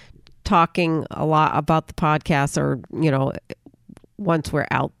actually talking a lot about the podcast, or, once we're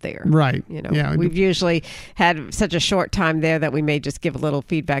out there. Right. We've usually had such a short time there that we may just give a little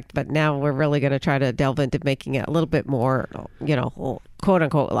feedback, but now we're really going to try to delve into making it a little bit more, quote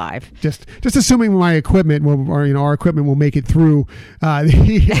unquote live. Just assuming my equipment our equipment will make it through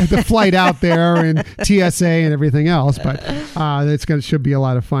the flight out there and TSA and everything else, but should be a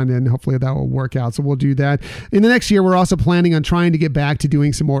lot of fun, and hopefully that will work out. So we'll do that. In the next year, we're also planning on trying to get back to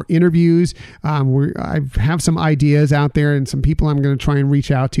doing some more interviews. I have some ideas out there and some people I'm going to try and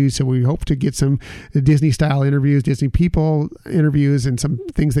reach out to. So we hope to get some Disney style interviews, Disney people interviews, and some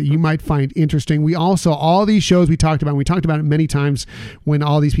things that you might find interesting. We also, all these shows we talked about it many times when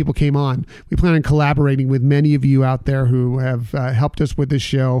all these people came on. We plan on collaborating with many of you out there who have helped us with this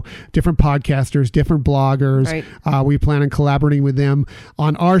show, different podcasters, different bloggers. Right. We plan on collaborating with them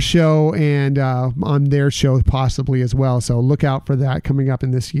on our show and on their show possibly as well. So look out for that coming up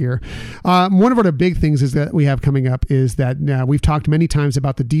in this year. One of our big things is that we have coming up is that we've talked many times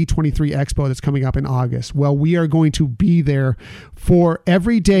about the D23 Expo that's coming up in August. Well, we are going to be there for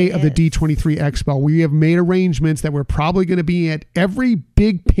every day of the D23 Expo. We have made arrangements that we're probably going to be at every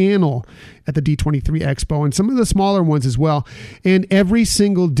big panel at the D23 Expo and some of the smaller ones as well. And every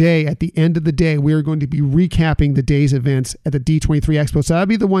single day, at the end of the day, we are going to be recapping the day's events at the D23 Expo. So that'll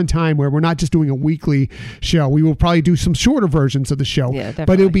be the one time where we're not just doing a weekly show. We will probably do some shorter versions of the show,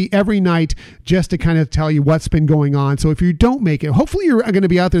 but it'll be every night just to kind of tell you what's been going on. So if you don't make it, hopefully you're going to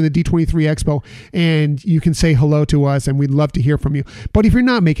be out there in the D23 Expo and you can say hello to us, and we'd love to hear from you. But if you're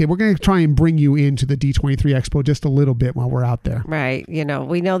not making it, we're going to try and bring you into the D23 Expo just a little bit while we're out there. Right.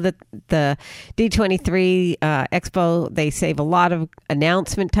 We know that the D23 Expo, they save a lot of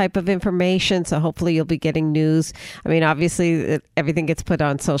announcement type of information. So hopefully you'll be getting news. I mean, obviously everything gets put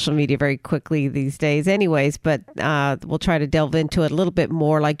on social media very quickly these days anyways, but we'll try to delve into it a little bit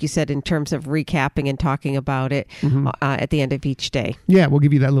more, like you said, in terms of recapping and talking about it at the end of each day. Yeah, we'll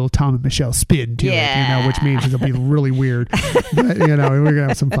give you that little Tom and Michelle spin to it, which means it'll be really weird. But, we're going to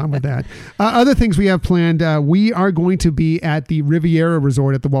have some fun with that. Other things we have planned, we are going to be at the Riviera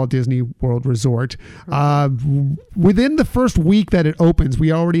Resort at the Walt Disney World Resort. Within the first week that it opens,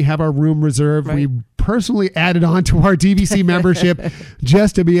 we already have our room reserved. Right. We personally added on to our DVC membership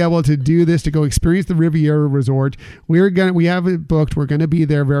just to be able to do this, to go experience the Riviera Resort. We have it booked. We're going to be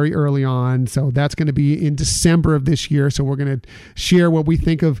there very early on. So that's going to be in December of this year. So we're going to share what we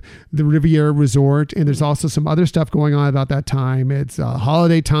think of the Riviera Resort. And there's also some other stuff going on about that time. It's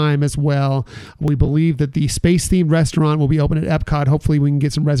holiday time as well. We believe that the space themed restaurant will be open at Epcot. Hopefully we can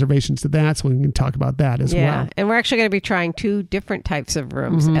get some reservations to that so we can talk about that as well. Yeah. And we're actually going to be trying 2 different types of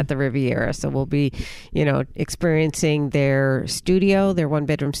rooms at the Riviera. So we'll be experiencing their studio, their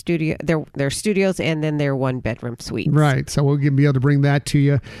 1-bedroom studio, their studios, and then their 1-bedroom suites. Right. So we'll be able to bring that to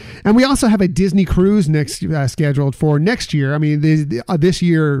you. And we also have a Disney cruise scheduled for next year. I mean, this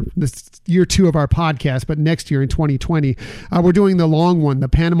year 2 of our podcast, but next year in 2020, we're doing the long one, the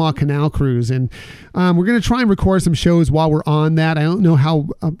Panama Canal Cruise. And we're going to try and record some shows while we're on that. I don't know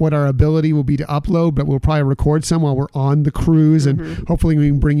what our ability will be to upload, but we'll probably record some while we're on the cruise. And hopefully we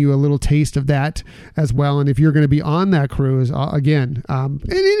can bring you a little taste of that as well. And if you're going to be on that cruise, again,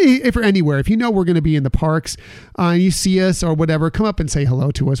 if you're anywhere, if you know we're going to be in the parks, you see us or whatever, come up and say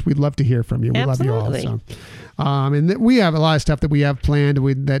hello to us. We'd love to hear from you. We love you all. So. And we have a lot of stuff that we have planned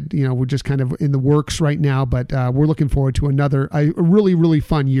that, we're just kind of in the works right now, but we're looking forward to a really, really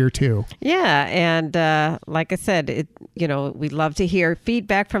fun year too. Yeah. And like I said, we'd love to hear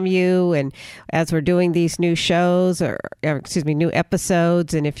feedback from you. And as we're doing these new shows new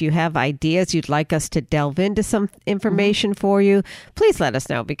episodes, and if you have ideas you'd like us to delve into some information for you, please let us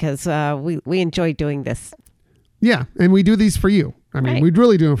know, because we enjoy doing this. Yeah. And we do these for you. I mean, we'd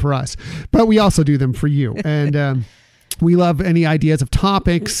really do them for us, but we also do them for you. And we love any ideas of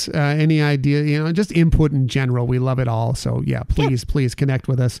topics, any idea, just input in general. We love it all. So yeah, please connect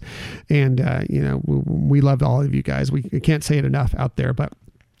with us. And, we love all of you guys. We can't say it enough out there, but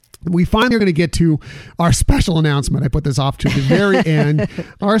we finally are going to get to our special announcement. I put this off to the very end,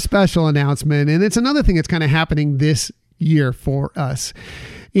 our special announcement. And it's another thing that's kind of happening this year for us.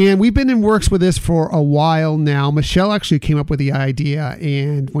 And we've been in works with this for a while now. Michelle actually came up with the idea,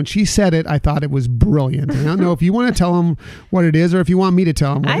 and when she said it, I thought it was brilliant. And I don't know if you want to tell them what it is or if you want me to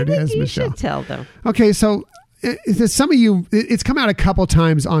tell them what it is, Michelle. I think you should tell them. Okay, so some of you, it's come out a couple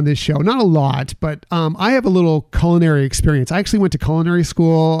times on this show, not a lot, but I have a little culinary experience. I actually went to culinary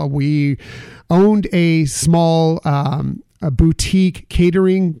school. We owned a small a boutique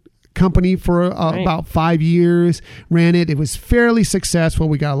catering company for about 5 years, ran it. It was fairly successful.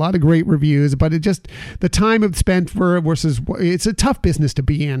 We got a lot of great reviews, but the time it spent versus it's a tough business to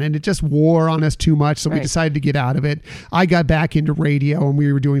be in, and it just wore on us too much. So we decided to get out of it. I got back into radio, and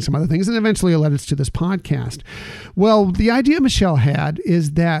we were doing some other things, and eventually it led us to this podcast. Well, the idea Michelle had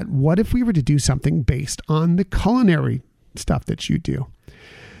is that what if we were to do something based on the culinary stuff that you do?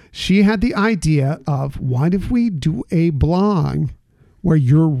 She had the idea of, what if we do a blog where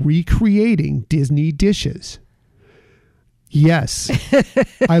you're recreating Disney dishes? Yes.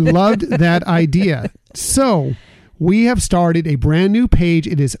 I loved that idea. So we have started a brand new page.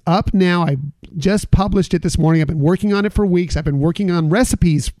 It is up now. I just published it this morning. I've been working on it for weeks. I've been working on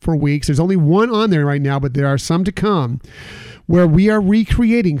recipes for weeks. There's only one on there right now, but there are some to come, where we are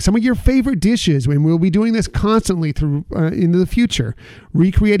recreating some of your favorite dishes, and we'll be doing this constantly through into the future,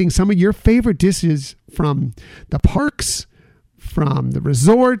 recreating some of your favorite dishes from the parks, from the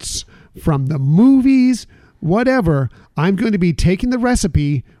resorts, from the movies, whatever. I'm going to be taking the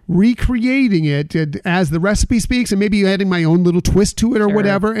recipe, recreating it as the recipe speaks, and maybe adding my own little twist to it or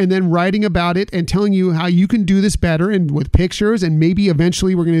whatever, and then writing about it and telling you how you can do this better, and with pictures, and maybe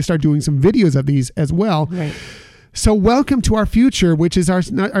eventually we're going to start doing some videos of these as well. Right. So welcome to our future, which is our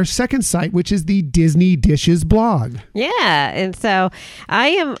second site, which is the Disney Dishes blog. Yeah. And so I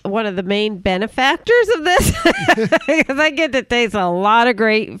am one of the main benefactors of this, because I get to taste a lot of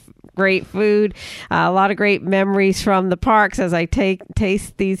great food, a lot of great memories from the parks as I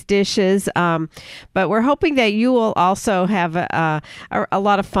taste these dishes. But we're hoping that you will also have a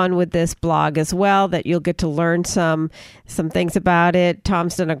lot of fun with this blog as well, that you'll get to learn some things about it.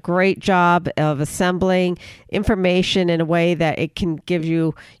 Tom's done a great job of assembling information in a way that it can give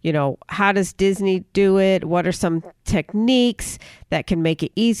you, how does Disney do it? What are some techniques that can make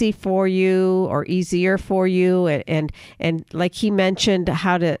it easy for you or easier for you, and like he mentioned,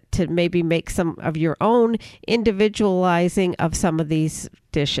 how to maybe make some of your own individualizing of some of these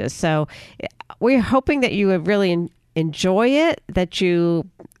dishes. So we're hoping that you would really enjoy it, that you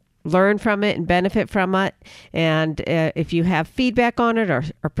learn from it and benefit from it. And if you have feedback on it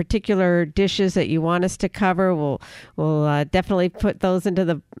or particular dishes that you want us to cover, we'll definitely put those into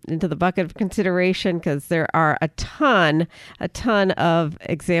the bucket of consideration, because there are a ton of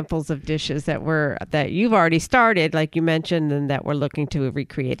examples of dishes that you've already started, like you mentioned, and that we're looking to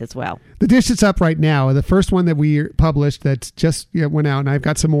recreate as well. The dish that's up right now, the first one that we published that's just went out, and I've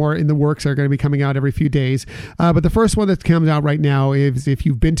got some more in the works that are going to be coming out every few days. But the first one that comes out right now is, if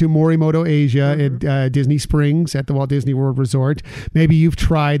you've been to Morimoto Asia at Disney Springs at the Walt Disney World Resort, maybe you've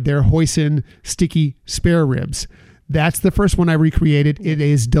tried their hoisin sticky spare ribs. That's the first one I recreated. It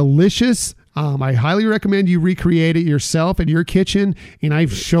is delicious. I highly recommend you recreate it yourself in your kitchen, and I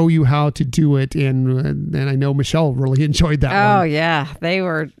show you how to do it. And I know Michelle really enjoyed that one. Oh yeah, they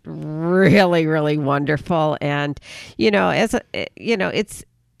were really, really wonderful. And it's.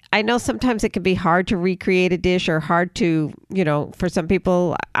 I know sometimes it can be hard to recreate a dish, or hard to, for some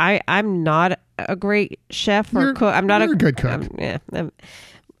people. I'm not a great chef or cook. I'm not a good cook.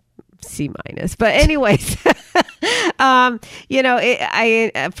 C-. But anyways,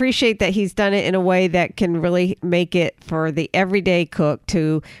 I appreciate that he's done it in a way that can really make it for the everyday cook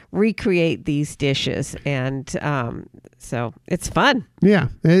to recreate these dishes. And so it's fun. Yeah,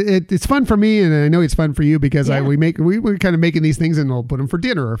 it's fun for me, and I know it's fun for you because we're kind of making these things, and we'll put them for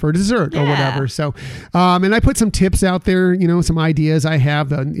dinner or for dessert or whatever. So, and I put some tips out there, some ideas I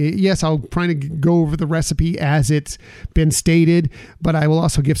have. Yes, I'll try to go over the recipe as it's been stated, but I will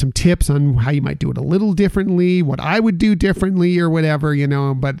also give some tips on how you might do it a little differently, what I would do differently, or whatever,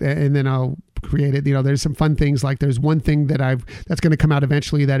 But and then I'll create it. There's some fun things, like there's one thing that's going to come out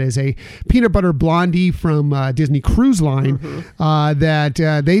eventually that is a peanut butter blondie from Disney Cruise Line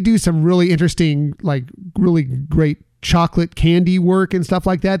that they do some really interesting, like really great chocolate candy work and stuff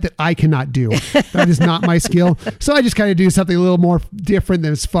like that I cannot do. That is not my skill. So I just kind of do something a little more different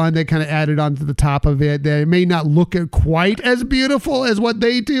that's fun, that kind of added onto the top of it, that it may not look quite as beautiful as what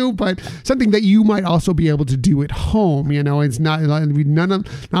they do, but something that you might also be able to do at home. It's not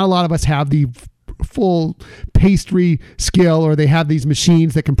a lot of us have the full pastry skill, or they have these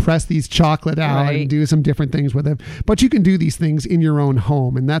machines that can press these chocolate out and do some different things with it. But you can do these things in your own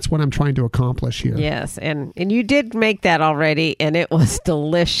home, and that's what I'm trying to accomplish here. Yes, and you did make that already, and it was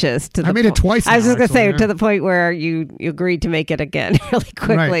delicious. I made it twice. I was just going to say, to the point where you agreed to make it again really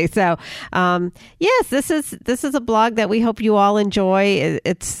quickly. Right. So, yes, this is a blog that we hope you all enjoy.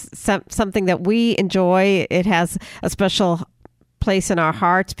 It's something that we enjoy. It has a special place in our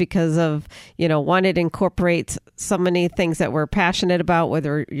hearts because of, one, it incorporates so many things that we're passionate about,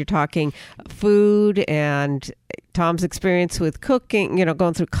 whether you're talking food and Tom's experience with cooking,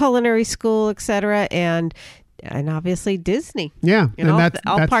 going through culinary school, etc., and obviously Disney. Yeah. And that's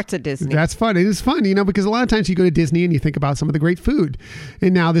all parts of Disney. That's fun. It is fun, because a lot of times you go to Disney and you think about some of the great food.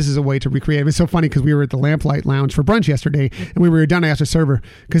 And now this is a way to recreate it. It's so funny because we were at the Lamplight Lounge for brunch yesterday, and when we were done, I asked the server,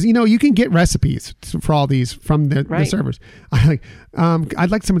 because, you can get recipes for all these from the servers. I'm like, I'd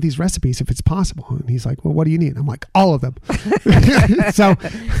like some of these recipes if it's possible. And he's like, well, what do you need? I'm like, all of them. So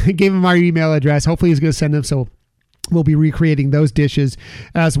I gave him our email address. Hopefully he's going to send them. So we'll be recreating those dishes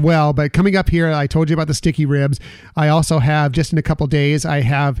as well. But coming up here, I told you about the sticky ribs. I also have, just in a couple days, I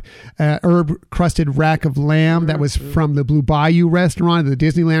have herb-crusted rack of lamb that was from the Blue Bayou restaurant at the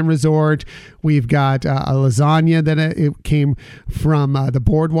Disneyland Resort. We've got a lasagna that it came from the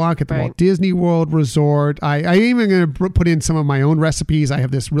Boardwalk at the Walt Disney World Resort. I'm even going to put in some of my own recipes. I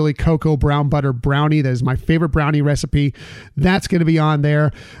have this really cocoa brown butter brownie that is my favorite brownie recipe. That's going to be on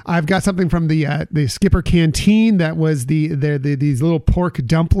there. I've got something from the Skipper Canteen that was these little pork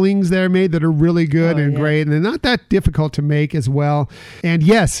dumplings that are made that are really good and great, and they're not that difficult to make as well. And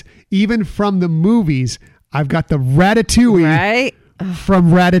yes, even from the movies, I've got the ratatouille from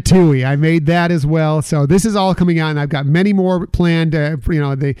Ratatouille. I made that as well. So this is all coming out, and I've got many more planned. We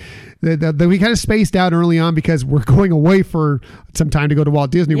kind of spaced out early on because we're going away for some time to go to Walt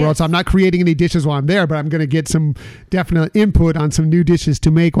Disney World. So I'm not creating any dishes while I'm there, but I'm going to get some definite input on some new dishes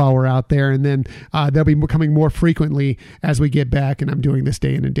to make while we're out there. And then they'll be coming more frequently as we get back, and I'm doing this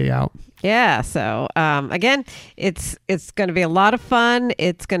day in and day out. Yeah. So, again, it's going to be a lot of fun.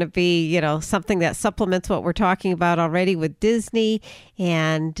 It's going to be, something that supplements what we're talking about already with Disney.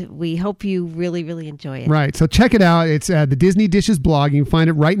 And we hope you really, really enjoy it. Right. So check it out. It's the Disney Dishes blog. You can find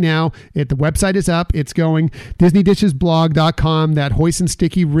it right now. The website is up. It's going DisneyDishesBlog.com. That hoisin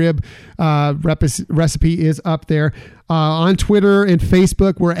sticky rib recipe is up there. On Twitter and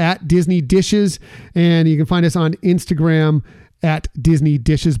Facebook, we're at Disney Dishes. And you can find us on Instagram at Disney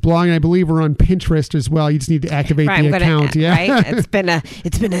Dishes Blog, and I believe we're on Pinterest as well. You just need to activate the account. Right? It's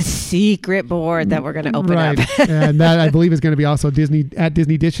been a secret board that we're going to open up. And that, I believe, is going to be also Disney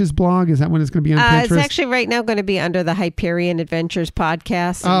Dishes Blog. Is that when it's going to be on Pinterest? It's actually right now going to be under the Hyperion Adventures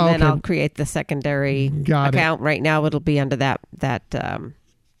podcast, and then I'll create the secondary account. Right now, it'll be under that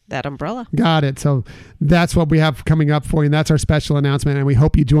umbrella. Got it. So that's what we have coming up for you, and that's our special announcement, and we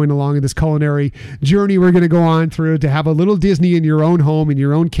hope you join along in this culinary journey we're going to go on through to have a little Disney in your own home, in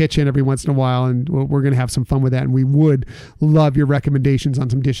your own kitchen every once in a while, and we're going to have some fun with that, and we would love your recommendations on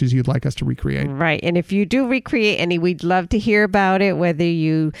some dishes you'd like us to recreate. Right. And if you do recreate any, we'd love to hear about it, whether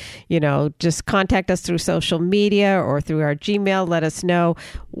you just contact us through social media or through our Gmail. Let us know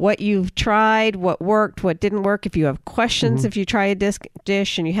what you've tried, what worked, what didn't work. If you have questions, if you try a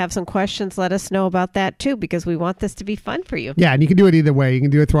dish and you have some questions, let us know about that too, because we want this to be fun for you. Yeah, and you can do it either way. You can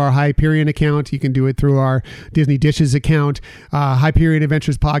do it through our Hyperion account. You can do it through our Disney Dishes account, Hyperion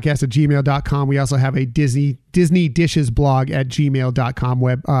Adventures Podcast at gmail.com. We also have a Disney Dishes blog at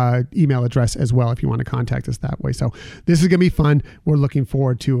gmail.com email address as well if you want to contact us that way. So this is going to be fun. We're looking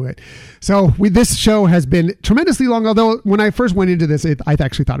forward to it. So this show has been tremendously long, although when I first went into this, I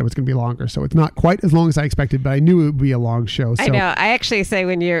actually thought it was going to be longer. So it's not quite as long as I expected, but I knew it would be a long show. So. I know. I actually say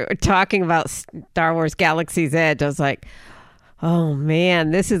when you're talking about Star Wars Galaxy's Edge, I was like, oh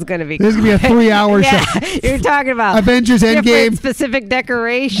man, this is going to be. This is going to be a 3-hour yeah, show. You're talking about Avengers Endgame. Specific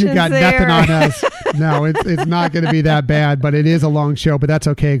decorations. You got there. nothing on us. No, it's not going to be that bad, but it is a long show. But that's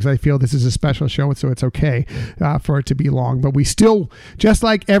okay because I feel this is a special show, so it's okay for it to be long. But we still, just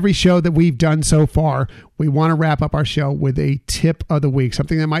like every show that we've done so far, we want to wrap up our show with a tip of the week,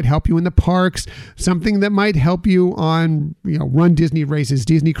 something that might help you in the parks, something that might help you on, Run Disney races,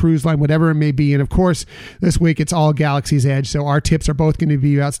 Disney Cruise Line, whatever it may be. And of course, this week it's all Galaxy's Edge. So our tips are both going to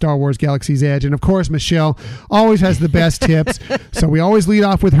be about Star Wars Galaxy's Edge. And of course, Michelle always has the best tips. So we always lead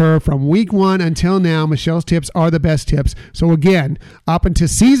off with her from week 1 until now. Michelle's tips are the best tips. So again, up into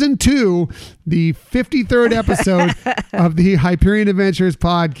season 2, the 53rd episode of the Hyperion Adventures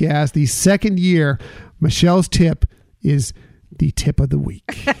podcast, the second year, Michelle's tip is the tip of the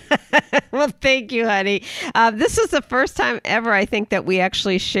week. Well, thank you, honey. This was the first time ever, I think, that we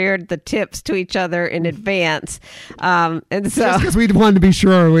actually shared the tips to each other in advance. And so, just because we wanted to be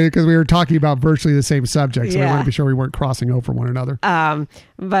sure, because we were talking about virtually the same subject, so we Yeah. wanted to be sure we weren't crossing over one another.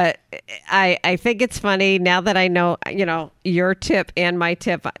 But I think it's funny now that I know, your tip and my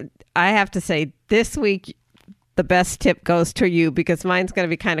tip. I have to say, this week, the best tip goes to you because mine's going to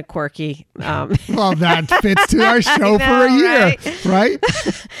be kind of quirky. Well, that fits to our show for a year, right?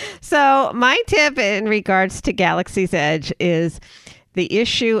 So my tip in regards to Galaxy's Edge is the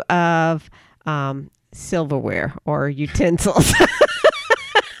issue of silverware or utensils.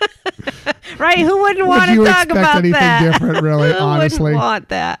 Right? Who wouldn't want to talk about anything that? Different, really, Who honestly. wouldn't want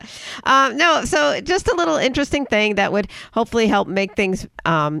that? No, so just a little interesting thing that would hopefully help make things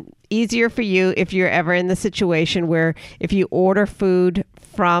easier for you if you're ever in the situation where if you order food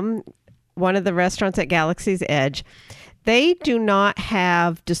from one of the restaurants at Galaxy's Edge, they do not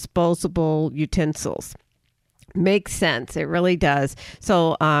have disposable utensils. Makes sense. It really does.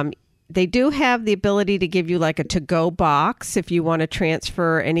 So, they do have the ability to give you like a to-go box if you want to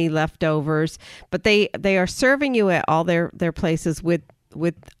transfer any leftovers, but they are serving you at all their places with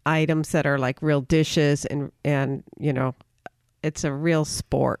items that are like real dishes and it's a real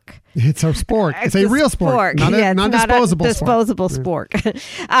spork. It's a spork. It's a real spork. Not a non-disposable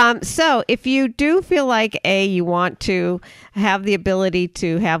spork. So if you do feel like you want to have the ability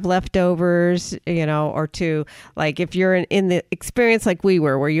to have leftovers, or to like if you're in the experience like we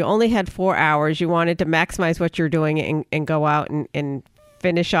were, where you only had 4 hours, you wanted to maximize what you're doing and go out and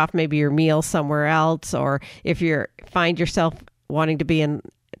finish off maybe your meal somewhere else, or if you find yourself wanting to be in.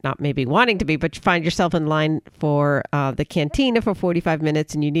 Not maybe wanting to be, but you find yourself in line for the cantina for 45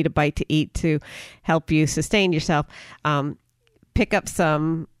 minutes and you need a bite to eat to help you sustain yourself. Pick up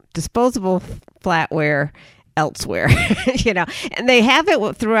some disposable flatware elsewhere, and they have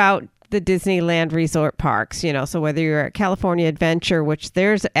it throughout the Disneyland resort parks, so whether you're at California Adventure, which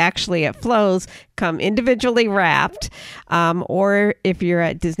there's actually at Flo's come individually wrapped, or if you're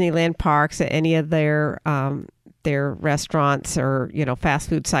at Disneyland parks at any of their restaurants or, fast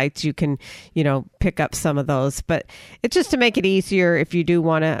food sites, you can, pick up some of those. But it's just to make it easier if you do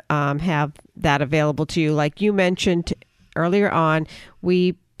want to have that available to you. Like you mentioned earlier on,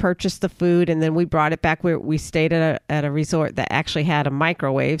 we purchased the food and then we brought it back. We stayed at a resort that actually had a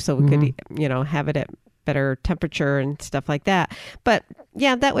microwave, so we could, have it at better temperature and stuff like that. But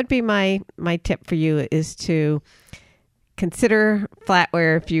yeah, that would be my tip for you, is to consider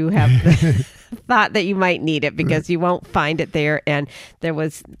flatware if you have the thought that you might need it, because you won't find it there. And they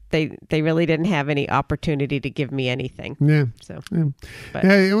really didn't have any opportunity to give me anything. Yeah. So, But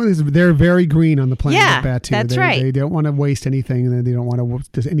they're very green on the planet of that too. That's right. They don't want to waste anything, and they don't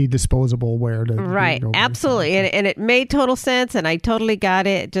want to any disposable ware to. Right. Absolutely. And it made total sense, and I totally got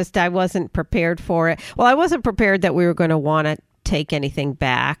it. Just I wasn't prepared for it. Well, I wasn't prepared that we were going to want to take anything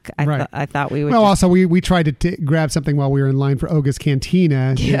back. I thought we would. Well, also we tried to grab something while we were in line for Oga's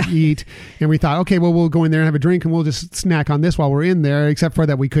Cantina to eat, and we thought, okay, well, we'll go in there and have a drink, and we'll just snack on this while we're in there. Except for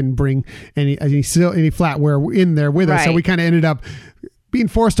that, we couldn't bring any flatware in there with us, so we kind of ended up being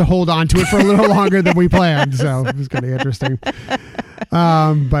forced to hold on to it for a little longer than we planned. So it was kind of interesting,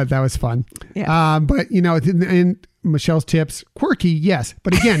 but that was fun. Yeah. But and Michelle's tips, quirky, yes,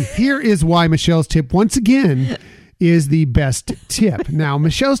 but again, here is why Michelle's tip once again is the best tip. Now,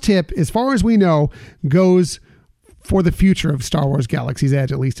 Michelle's tip, as far as we know, goes for the future of Star Wars Galaxy's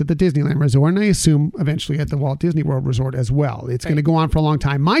Edge, at least at the Disneyland Resort, and I assume eventually at the Walt Disney World Resort as well. It's going to go on for a long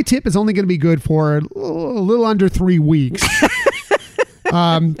time. My tip is only going to be good for a little under 3 weeks.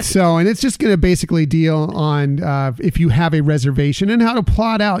 And it's just going to basically deal on if you have a reservation and how to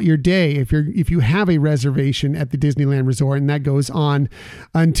plot out your day if you have a reservation at the Disneyland Resort, and that goes on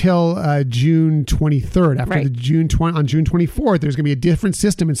until June 23rd. After on June 24th, there's going to be a different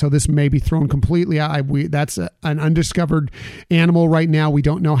system, and so this may be thrown completely out. That's an undiscovered animal right now. We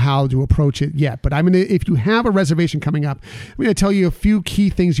don't know how to approach it yet. But if you have a reservation coming up, I'm going to tell you a few key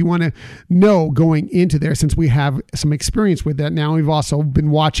things you want to know going into there, since we have some experience with that now. We've also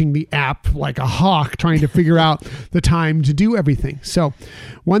been watching the app like a hawk, trying to figure out the time to do everything. So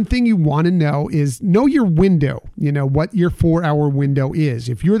one thing you want to know is know your window, what your 4-hour window is.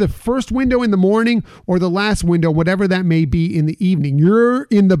 If you're the first window in the morning or the last window, whatever that may be in the evening, you're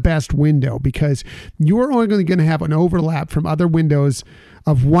in the best window, because you're only going to have an overlap from other windows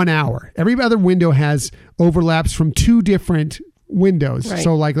of 1 hour. Every other window has overlaps from 2 different windows. Right.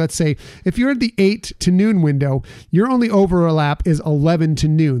 So like, let's say if you're at the 8 to noon window, your only overlap is 11 to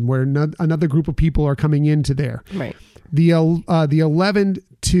noon, where another group of people are coming into there. Right. The 11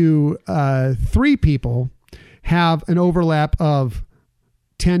 to 3 people have an overlap of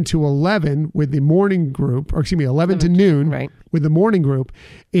 10 to 11 with the morning group, or excuse me, 11 to noon with the morning group,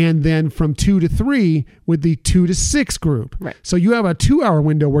 and then from 2 to 3 with the 2 to 6 group. Right. So you have a 2-hour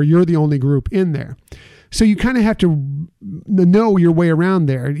window where you're the only group in there. So you kind of have to know your way around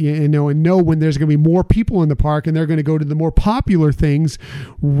there, and know when there's going to be more people in the park, and they're going to go to the more popular things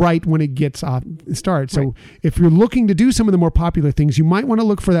right when it gets off start. So if you're looking to do some of the more popular things, you might want to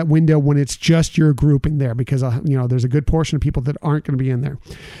look for that window when it's just your group in there, because there's a good portion of people that aren't going to be in there.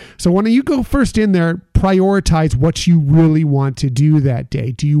 So when you go first in there, prioritize what you really want to do that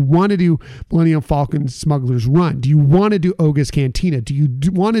day. Do you want to do Millennium Falcon Smuggler's Run? Do you want to do Oga's Cantina? Do you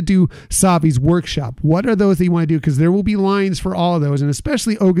want to do Savi's Workshop? What are those that you want to do? Because there will be lines for all of those, and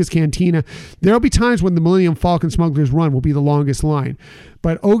especially Oga's Cantina. There will be times when the Millennium Falcon Smuggler's Run will be the longest line.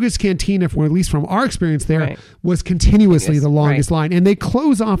 But Oga's Cantina, at least from our experience there, was continuously the longest line. And they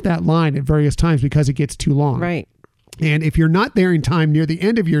close off that line at various times because it gets too long. Right. And if you're not there in time near the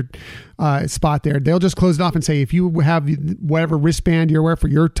end of your spot there, they'll just close it off and say, if you have whatever wristband you're wearing for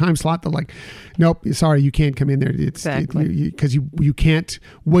your time slot, they're like, nope, sorry, you can't come in there. Because you can't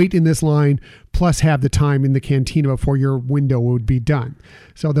wait in this line plus have the time in the cantina before your window would be done.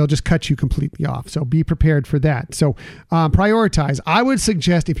 So they'll just cut you completely off. So be prepared for that. So prioritize. I would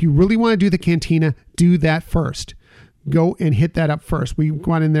suggest if you really want to do the cantina, do that first. Go and hit that up first. We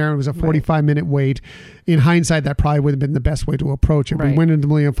went in there. It was a 45-minute wait. In hindsight, that probably would have been the best way to approach it. We went into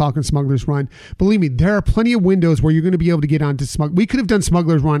Millennium Falcon Smuggler's Run. Believe me, there are plenty of windows where you're going to be able to get onto We could have done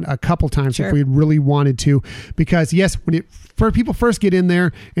Smuggler's Run a couple times if we had really wanted to. Because, yes, when people first get in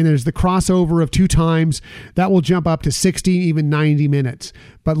there and there's the crossover of 2 times, that will jump up to 60, even 90 minutes.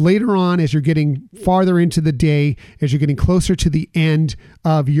 But later on, as you're getting farther into the day, as you're getting closer to the end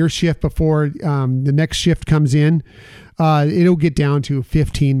of your shift before the next shift comes in, it'll get down to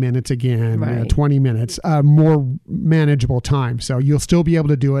 15 minutes again, 20 minutes, more manageable time. So you'll still be able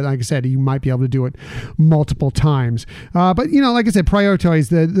to do it. Like I said, you might be able to do it multiple times. But, like I said, prioritize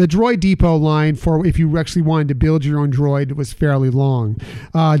the Droid Depot line for if you actually wanted to build your own droid was fairly long.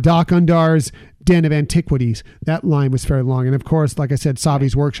 Doc Undar's Den of Antiquities, that line was fairly long. And of course, like I said,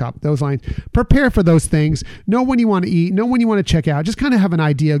 Savi's Workshop, those lines. Prepare for those things. Know when you want to eat. Know when you want to check out. Just kind of have an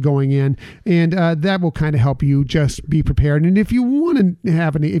idea going in, and that will kind of help you just be prepared. And if you want to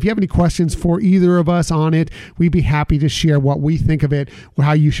have any questions for either of us on it, we'd be happy to share what we think of it,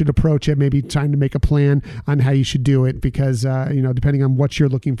 how you should approach it, maybe trying to make a plan on how you should do it, because depending on what you're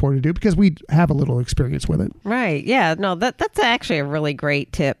looking for to do, because we have a little experience with it. Right. Yeah. No, that's actually a really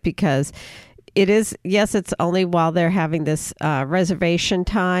great tip, because it is, yes, it's only while they're having this reservation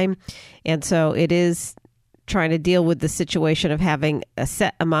time. And so it is trying to deal with the situation of having a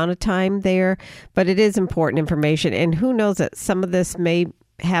set amount of time there. But it is important information. And who knows that some of this may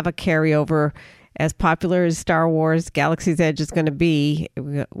have a carryover. As popular as Star Wars Galaxy's Edge is going to be,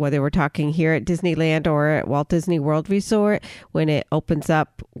 whether we're talking here at Disneyland or at Walt Disney World Resort, when it opens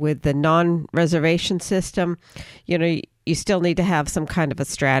up with the non-reservation system, you still need to have some kind of a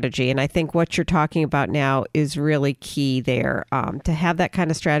strategy. And I think what you're talking about now is really key there, to have that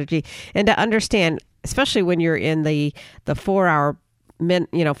kind of strategy and to understand, especially when you're in the 4-hour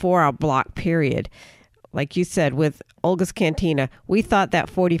 4-hour block period. Like you said, with Olga's Cantina, we thought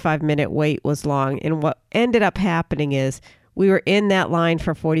that 45-minute wait was long. And what ended up happening is we were in that line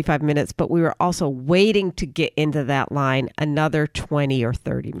for 45 minutes, but we were also waiting to get into that line another 20 or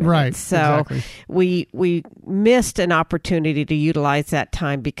 30 minutes. Right. So exactly. we missed an opportunity to utilize that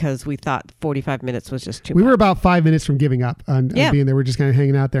time because we thought 45 minutes was just too much. We were about 5 minutes from giving up on being there. We're just kind of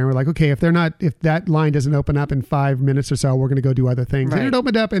hanging out there, and we're like, okay, if that line doesn't open up in 5 minutes or so, we're going to go do other things. Right. And it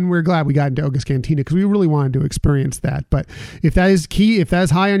opened up, and we're glad we got into Oga's Cantina because we really wanted to experience that. But if that is key, if that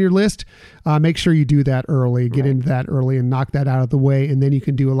is high on your list, make sure you do that early, get into that early and knock that out of the way. And then you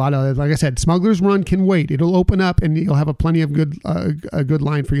can do a lot of, like I said, Smuggler's Run can wait. It'll open up and you'll have a plenty of a good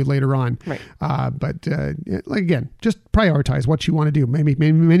line for you later on. Right. But again, just prioritize what you want to do.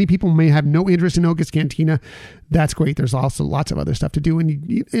 Maybe many people may have no interest in Oga's Cantina. That's great. There's also lots of other stuff to do.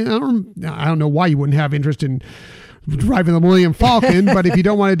 And I don't know why you wouldn't have interest in driving the Millennium Falcon, but if you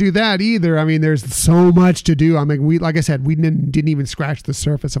don't want to do that either, I mean, there's so much to do. I mean, like I said, we didn't even scratch the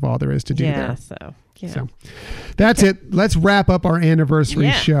surface of all there is to do there. So that's it. Let's wrap up our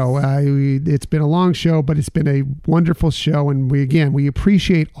anniversary show. It's been a long show, but it's been a wonderful show. And we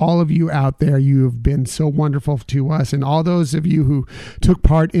appreciate all of you out there. You have been so wonderful to us. And all those of you who took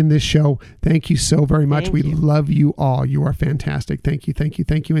part in this show, thank you so very much. We love you all. You are fantastic. Thank you. Thank you.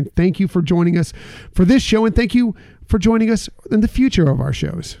 Thank you. And thank you for joining us for this show. And thank you for joining us in the future of our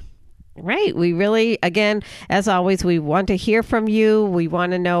shows. Right. We really, again, as always, we want to hear from you. We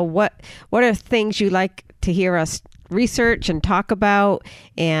want to know what are things you like to hear us research and talk about.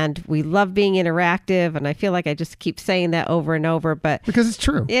 And we love being interactive. And I feel like I just keep saying that over and over, but because it's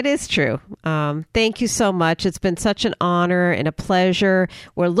true. It is true. Thank you so much. It's been such an honor and a pleasure.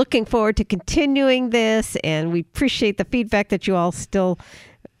 We're looking forward to continuing this, and we appreciate the feedback that you all still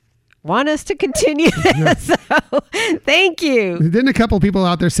want us to continue this. So, thank you. Didn't a couple of people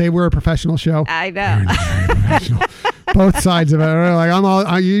out there say we're a professional show? I know. Both sides of it.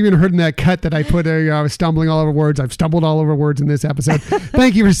 Like you even heard in that cut that I put. I was stumbling all over words. I've stumbled all over words in this episode.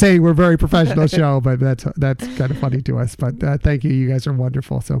 Thank you for saying we're a very professional show, but that's kind of funny to us. But thank you. You guys are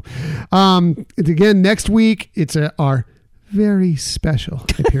wonderful. So, again, next week it's our very special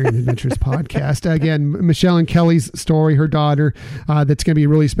Hyperion Adventures podcast. Again, Michelle and Kelly's story, her daughter, that's going to be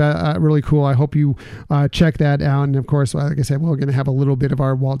really cool. I hope you check that out. And of course, like I said, we're going to have a little bit of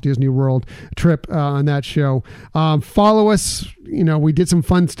our Walt Disney World trip on that show. Follow us. We did some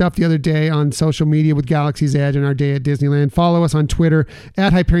fun stuff the other day on social media with Galaxy's Edge and our day at Disneyland. Follow us on Twitter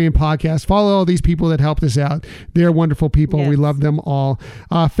at Hyperion Podcast. Follow all these people that helped us out. They're wonderful people. Yes. We love them all.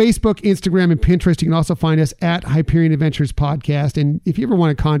 Facebook, Instagram, and Pinterest. You can also find us at Hyperion Adventures Podcast. And if you ever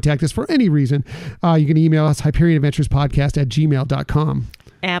want to contact us for any reason, you can email us HyperionAdventuresPodcast@gmail.com.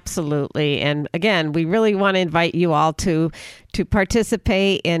 Absolutely. And again, we really want to invite you all to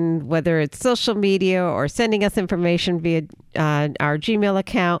participate in whether it's social media or sending us information via our Gmail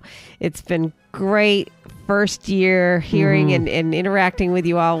account. It's been great first year hearing and interacting with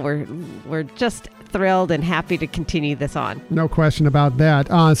you all. We're just thrilled and happy to continue this on. No question about that.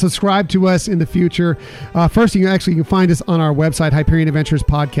 Subscribe to us in the future. First, you can find us on our website,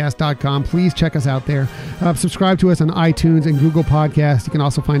 HyperionAdventuresPodcast.com. Please check us out there. Subscribe to us on iTunes and Google Podcasts. You can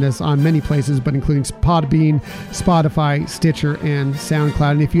also find us on many places, but including Podbean, Spotify, Stitcher, and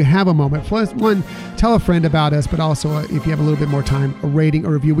SoundCloud. And if you have a moment, plus one, tell a friend about us, but also if you have a little bit more time, a rating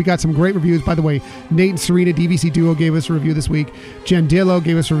or review. We got some great reviews. By the way, Nate and Serena, DVC Duo, gave us a review this week. Jen Dillo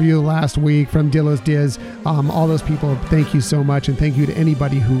gave us a review last week from Dillo's Diz. All those people, thank you so much, and thank you to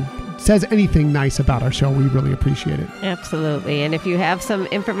anybody who says anything nice about our show. We really appreciate it. Absolutely. And if you have some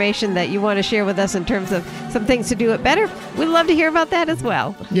information that you want to share with us in terms of some things to do it better, we'd love to hear about that as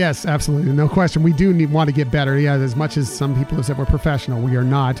well. Yes, absolutely. No question. We do want to get better. Yeah, as much as some people have said we're professional, we are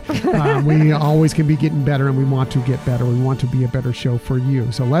not. We always can be getting better, and we want to get better. We want to be a better show for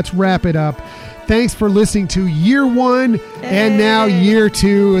you. So let's wrap it up. Thanks for listening to year one and now year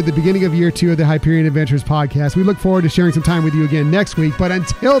two, at the beginning of year two of the Hyperion Adventures podcast. We look forward to sharing some time with you again next week. But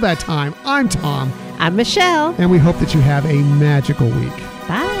until that time, I'm Tom. I'm Michelle. And we hope that you have a magical week.